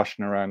the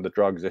discussion around the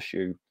drugs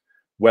issue,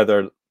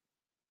 whether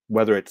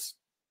it's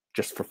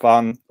just for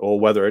fun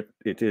or whether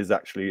it is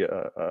actually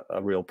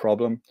a real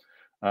problem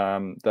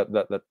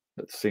that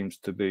seems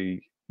to be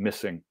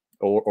missing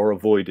or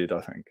avoided,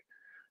 I think.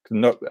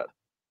 No,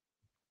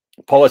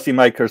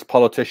 policymakers,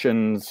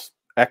 politicians,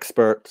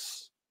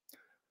 experts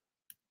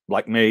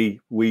like me,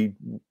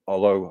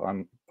 although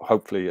I'm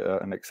hopefully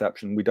an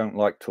exception, we don't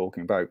like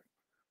talking about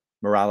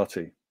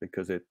morality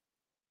because it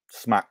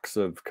smacks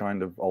of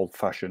kind of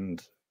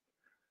old-fashioned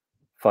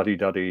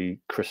fuddy-duddy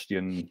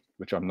Christian,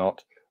 which I'm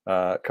not,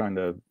 kind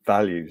of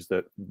values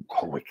that,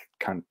 oh, we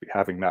can't be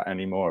having that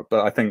anymore.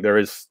 But I think there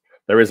is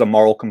a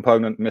moral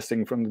component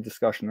missing from the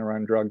discussion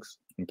around drugs,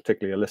 and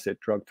particularly illicit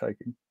drug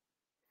taking.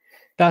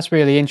 That's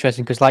really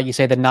interesting, because like you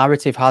say, the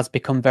narrative has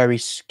become very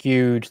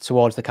skewed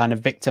towards the kind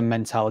of victim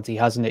mentality,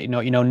 hasn't it? You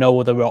know, no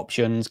other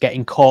options,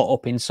 getting caught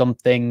up in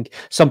something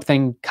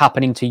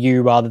happening to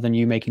you rather than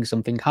you making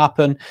something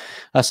happen,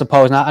 I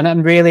suppose.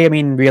 And really, I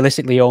mean,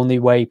 realistically, only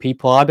way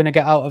people are going to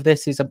get out of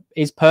this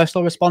is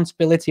personal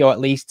responsibility, or at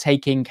least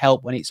taking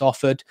help when it's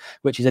offered,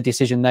 which is a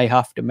decision they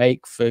have to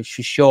make for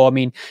sure. I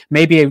mean,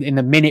 maybe in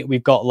the minute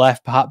we've got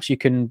left, perhaps you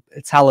can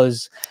tell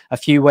us a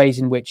few ways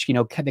in which, you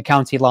know, the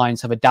county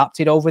lines have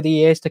adapted over the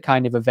years to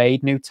kind of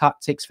evade new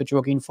tactics for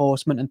drug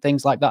enforcement and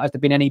things like that. Has there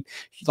been any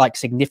like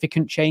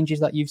significant changes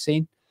that you've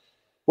seen?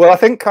 Well, I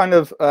think kind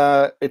of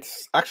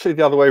it's actually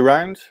the other way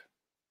around.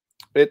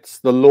 It's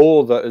the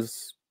law that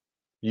has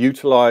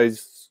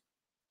utilized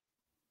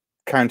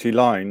county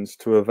lines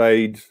to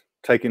evade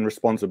taking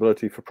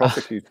responsibility for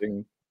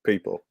prosecuting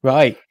people.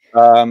 Right.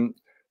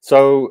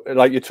 So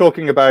like you're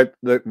talking about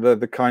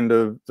the kind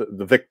of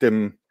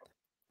the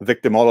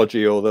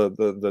victimology, or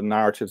the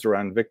narratives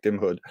around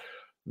victimhood.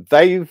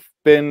 They've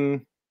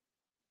been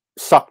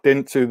sucked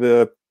into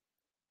the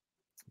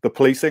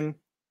policing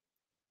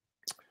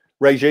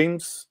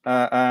regimes,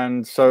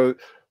 and so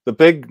the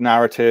big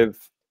narrative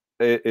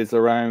is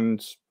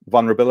around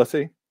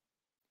vulnerability,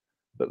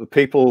 that the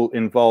people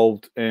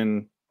involved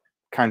in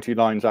county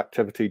lines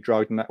activity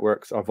drug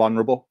networks are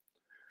vulnerable.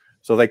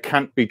 So they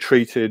can't be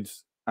treated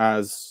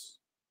as,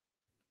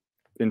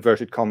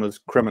 inverted commas,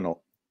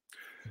 criminal.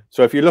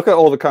 So if you look at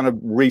all the kind of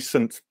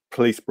recent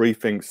police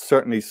briefings,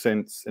 certainly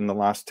since in the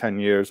last 10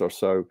 years or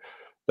so,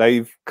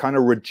 they've kind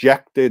of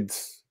rejected,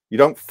 they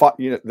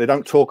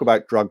don't talk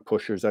about drug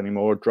pushers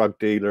anymore, drug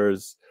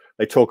dealers.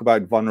 They talk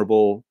about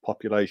vulnerable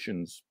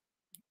populations,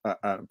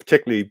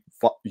 particularly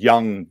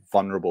young,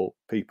 vulnerable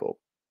people.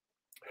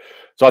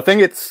 So I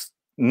think it's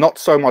not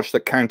so much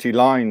that county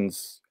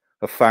lines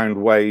have found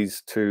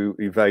ways to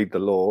evade the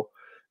law.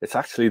 It's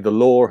actually the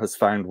law has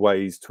found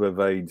ways to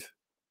evade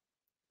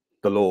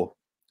the law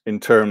in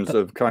terms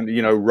of kind of,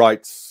 you know,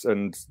 rights.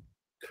 And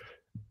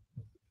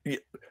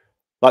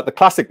like the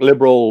classic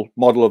liberal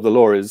model of the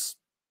law is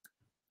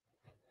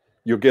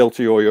you're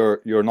guilty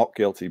or you're not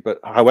guilty. But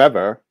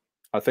however,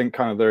 I think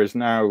kind of there is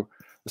now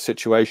a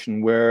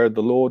situation where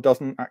the law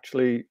doesn't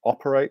actually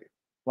operate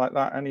like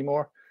that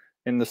anymore,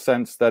 in the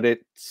sense that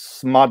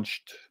it's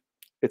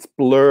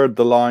blurred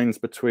the lines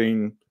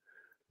between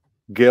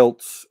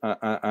guilt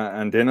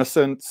and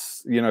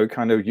innocence. You know,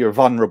 kind of you're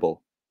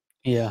vulnerable.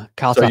 Yeah,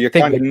 Carlton, so you're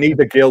kind of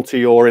neither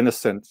guilty or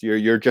innocent.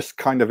 You're just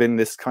kind of in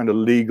this kind of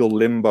legal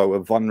limbo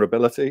of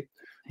vulnerability.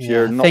 So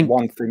you're not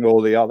one thing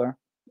or the other.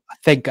 I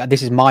think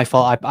this is my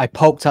fault. I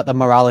poked at the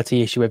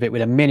morality issue of it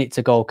with a minute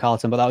to go,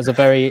 Carlton, but that was a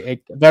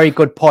very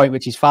good point,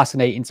 which is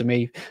fascinating to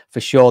me for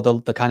sure.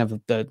 The kind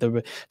of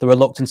the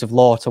reluctance of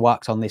law to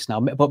act on this now.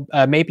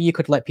 But maybe you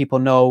could let people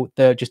know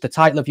just the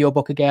title of your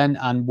book again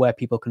and where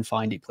people can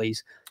find it,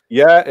 please.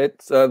 Yeah,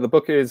 it's the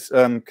book is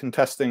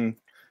Contesting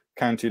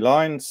County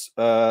Lines: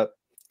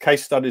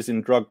 Case Studies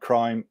in Drug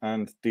Crime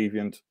and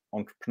Deviant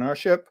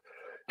Entrepreneurship.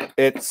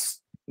 It's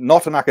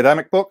not an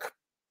academic book.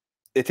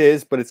 It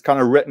is, but it's kind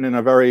of written in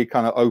a very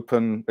kind of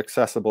open,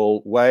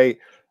 accessible way,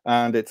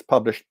 and it's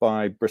published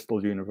by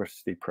Bristol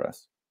University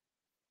Press.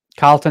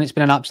 Carlton, it's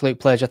been an absolute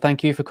pleasure.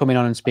 Thank you for coming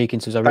on and speaking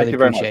to us. I really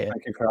appreciate it.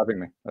 Thank you for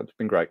having me. That's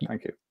been great.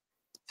 Thank you.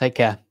 Take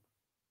care.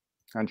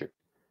 Andrew.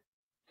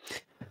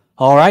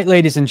 All right,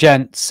 ladies and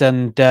gents,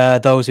 and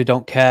those who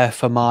don't care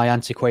for my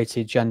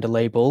antiquated gender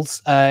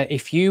labels,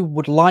 if you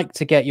would like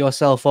to get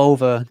yourself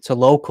over to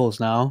Locals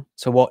now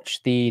to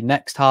watch the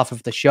next half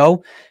of the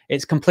show,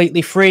 it's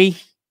completely free.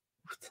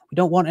 We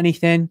don't want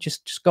anything.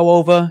 Just go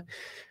over,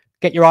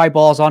 get your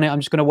eyeballs on it. I'm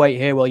just going to wait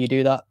here while you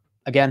do that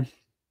again.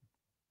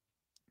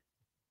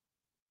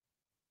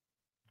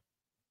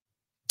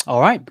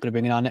 All right, we're going to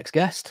bring in our next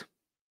guest.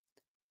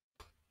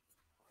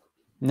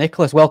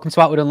 Nicholas, welcome to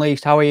Attwood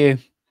Unleashed. How are you?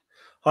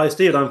 Hi,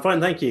 Steve. I'm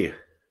fine, thank you.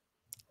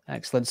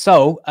 Excellent.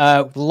 So,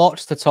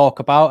 lots to talk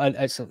about.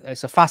 It's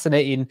a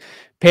fascinating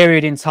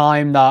period in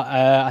time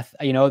that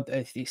you know,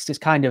 it's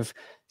just kind of,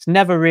 it's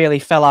never really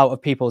fell out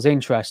of people's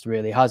interest,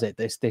 really, has it?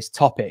 This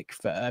topic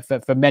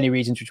for many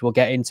reasons, which we'll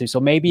get into. So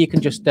maybe you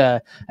can just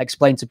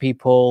explain to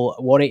people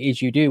what it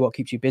is you do, what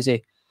keeps you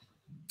busy.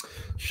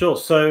 Sure.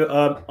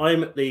 So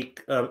I'm the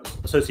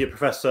associate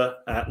professor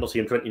at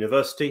Nottingham Trent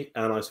University,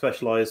 and I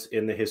specialise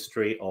in the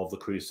history of the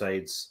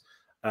Crusades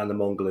and the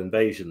Mongol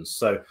invasions.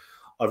 So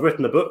I've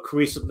written a book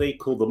recently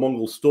called The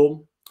Mongol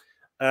Storm,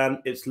 and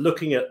it's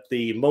looking at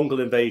the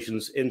Mongol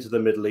invasions into the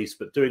Middle East,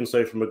 but doing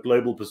so from a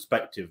global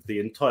perspective.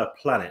 The entire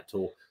planet,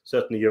 or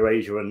certainly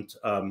Eurasia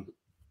and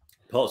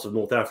parts of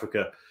North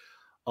Africa,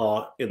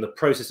 are in the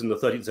process in the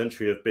 13th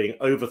century of being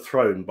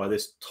overthrown by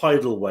this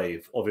tidal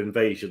wave of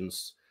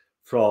invasions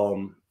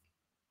from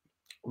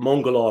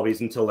Mongol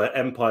armies until their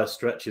empire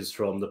stretches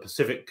from the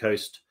Pacific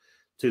coast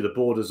to the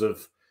borders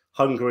of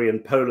Hungary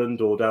and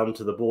Poland, or down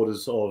to the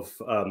borders of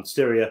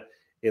Syria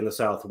in the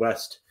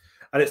southwest.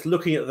 And it's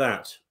looking at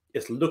that.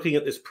 It's looking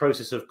at this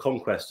process of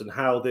conquest and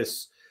how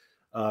this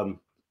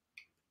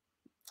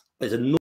is enormous.